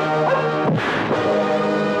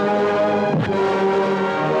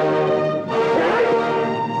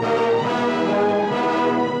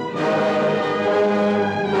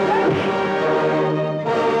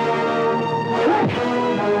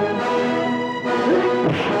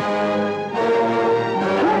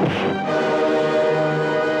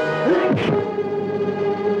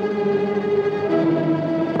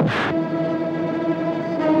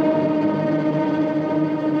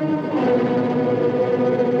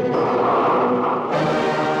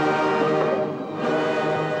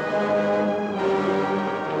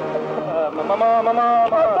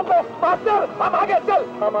 हम आगे चल,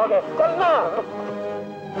 हम आगे चलना।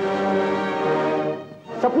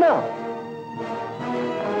 सपना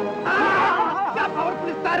क्या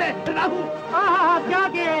पावरफुल स्टार है राहु।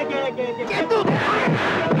 क्या तू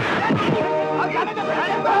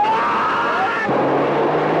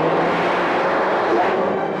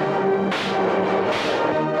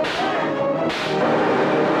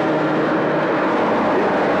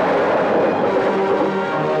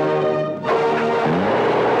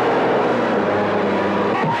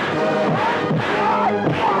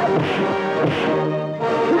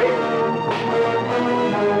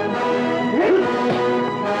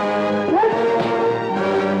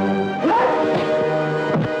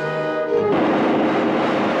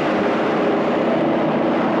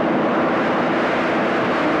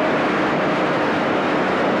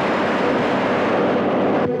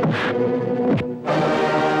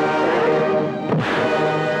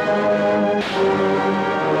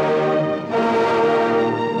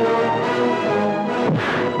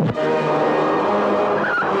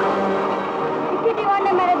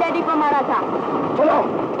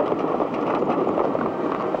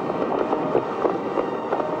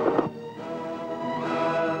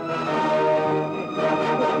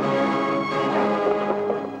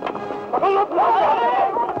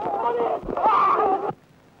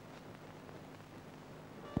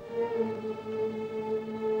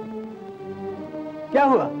क्या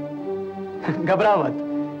हुआ? घबरा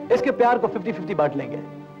मत, इसके प्यार को 50-50 बांट लेंगे।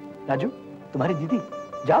 राजू, तुम्हारी दीदी,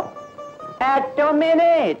 जाओ। एक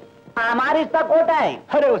मिनट, हमारी रिश्ता कोटा है।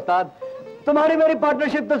 अरे उस्ताद, तुम्हारी मेरी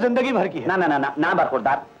पार्टनरशिप तो जिंदगी भर की है। ना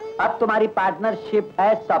बरखुरदार, अब तुम्हारी पार्टनरशिप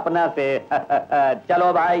है सपना से।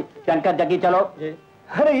 चलो भाई, शंकर जगी चलो।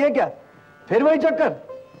 अरे ये क्या, फिर वही चक्कर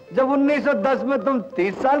जब 1910 में तुम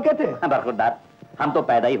 30 साल के थे। बरखुरदार, हम तो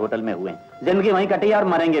पैदा ही होटल में हुए, जिंदगी वहीं कटी और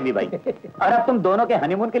मरेंगे भी भाई। और अब तुम दोनों के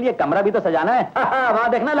हनीमून के लिए कमरा भी तो सजाना है। वहां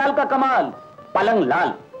देखना लाल का कमाल, पलंग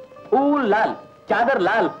लाल, फूल लाल, चादर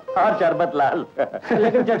लाल और शरबत लाल।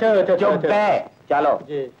 चलो।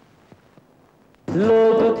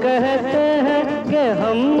 लोग कहते हैं कि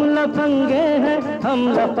हम लफंगे हैं, हम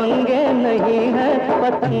लफंगे नहीं हैं,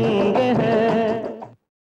 पतंगे हैं।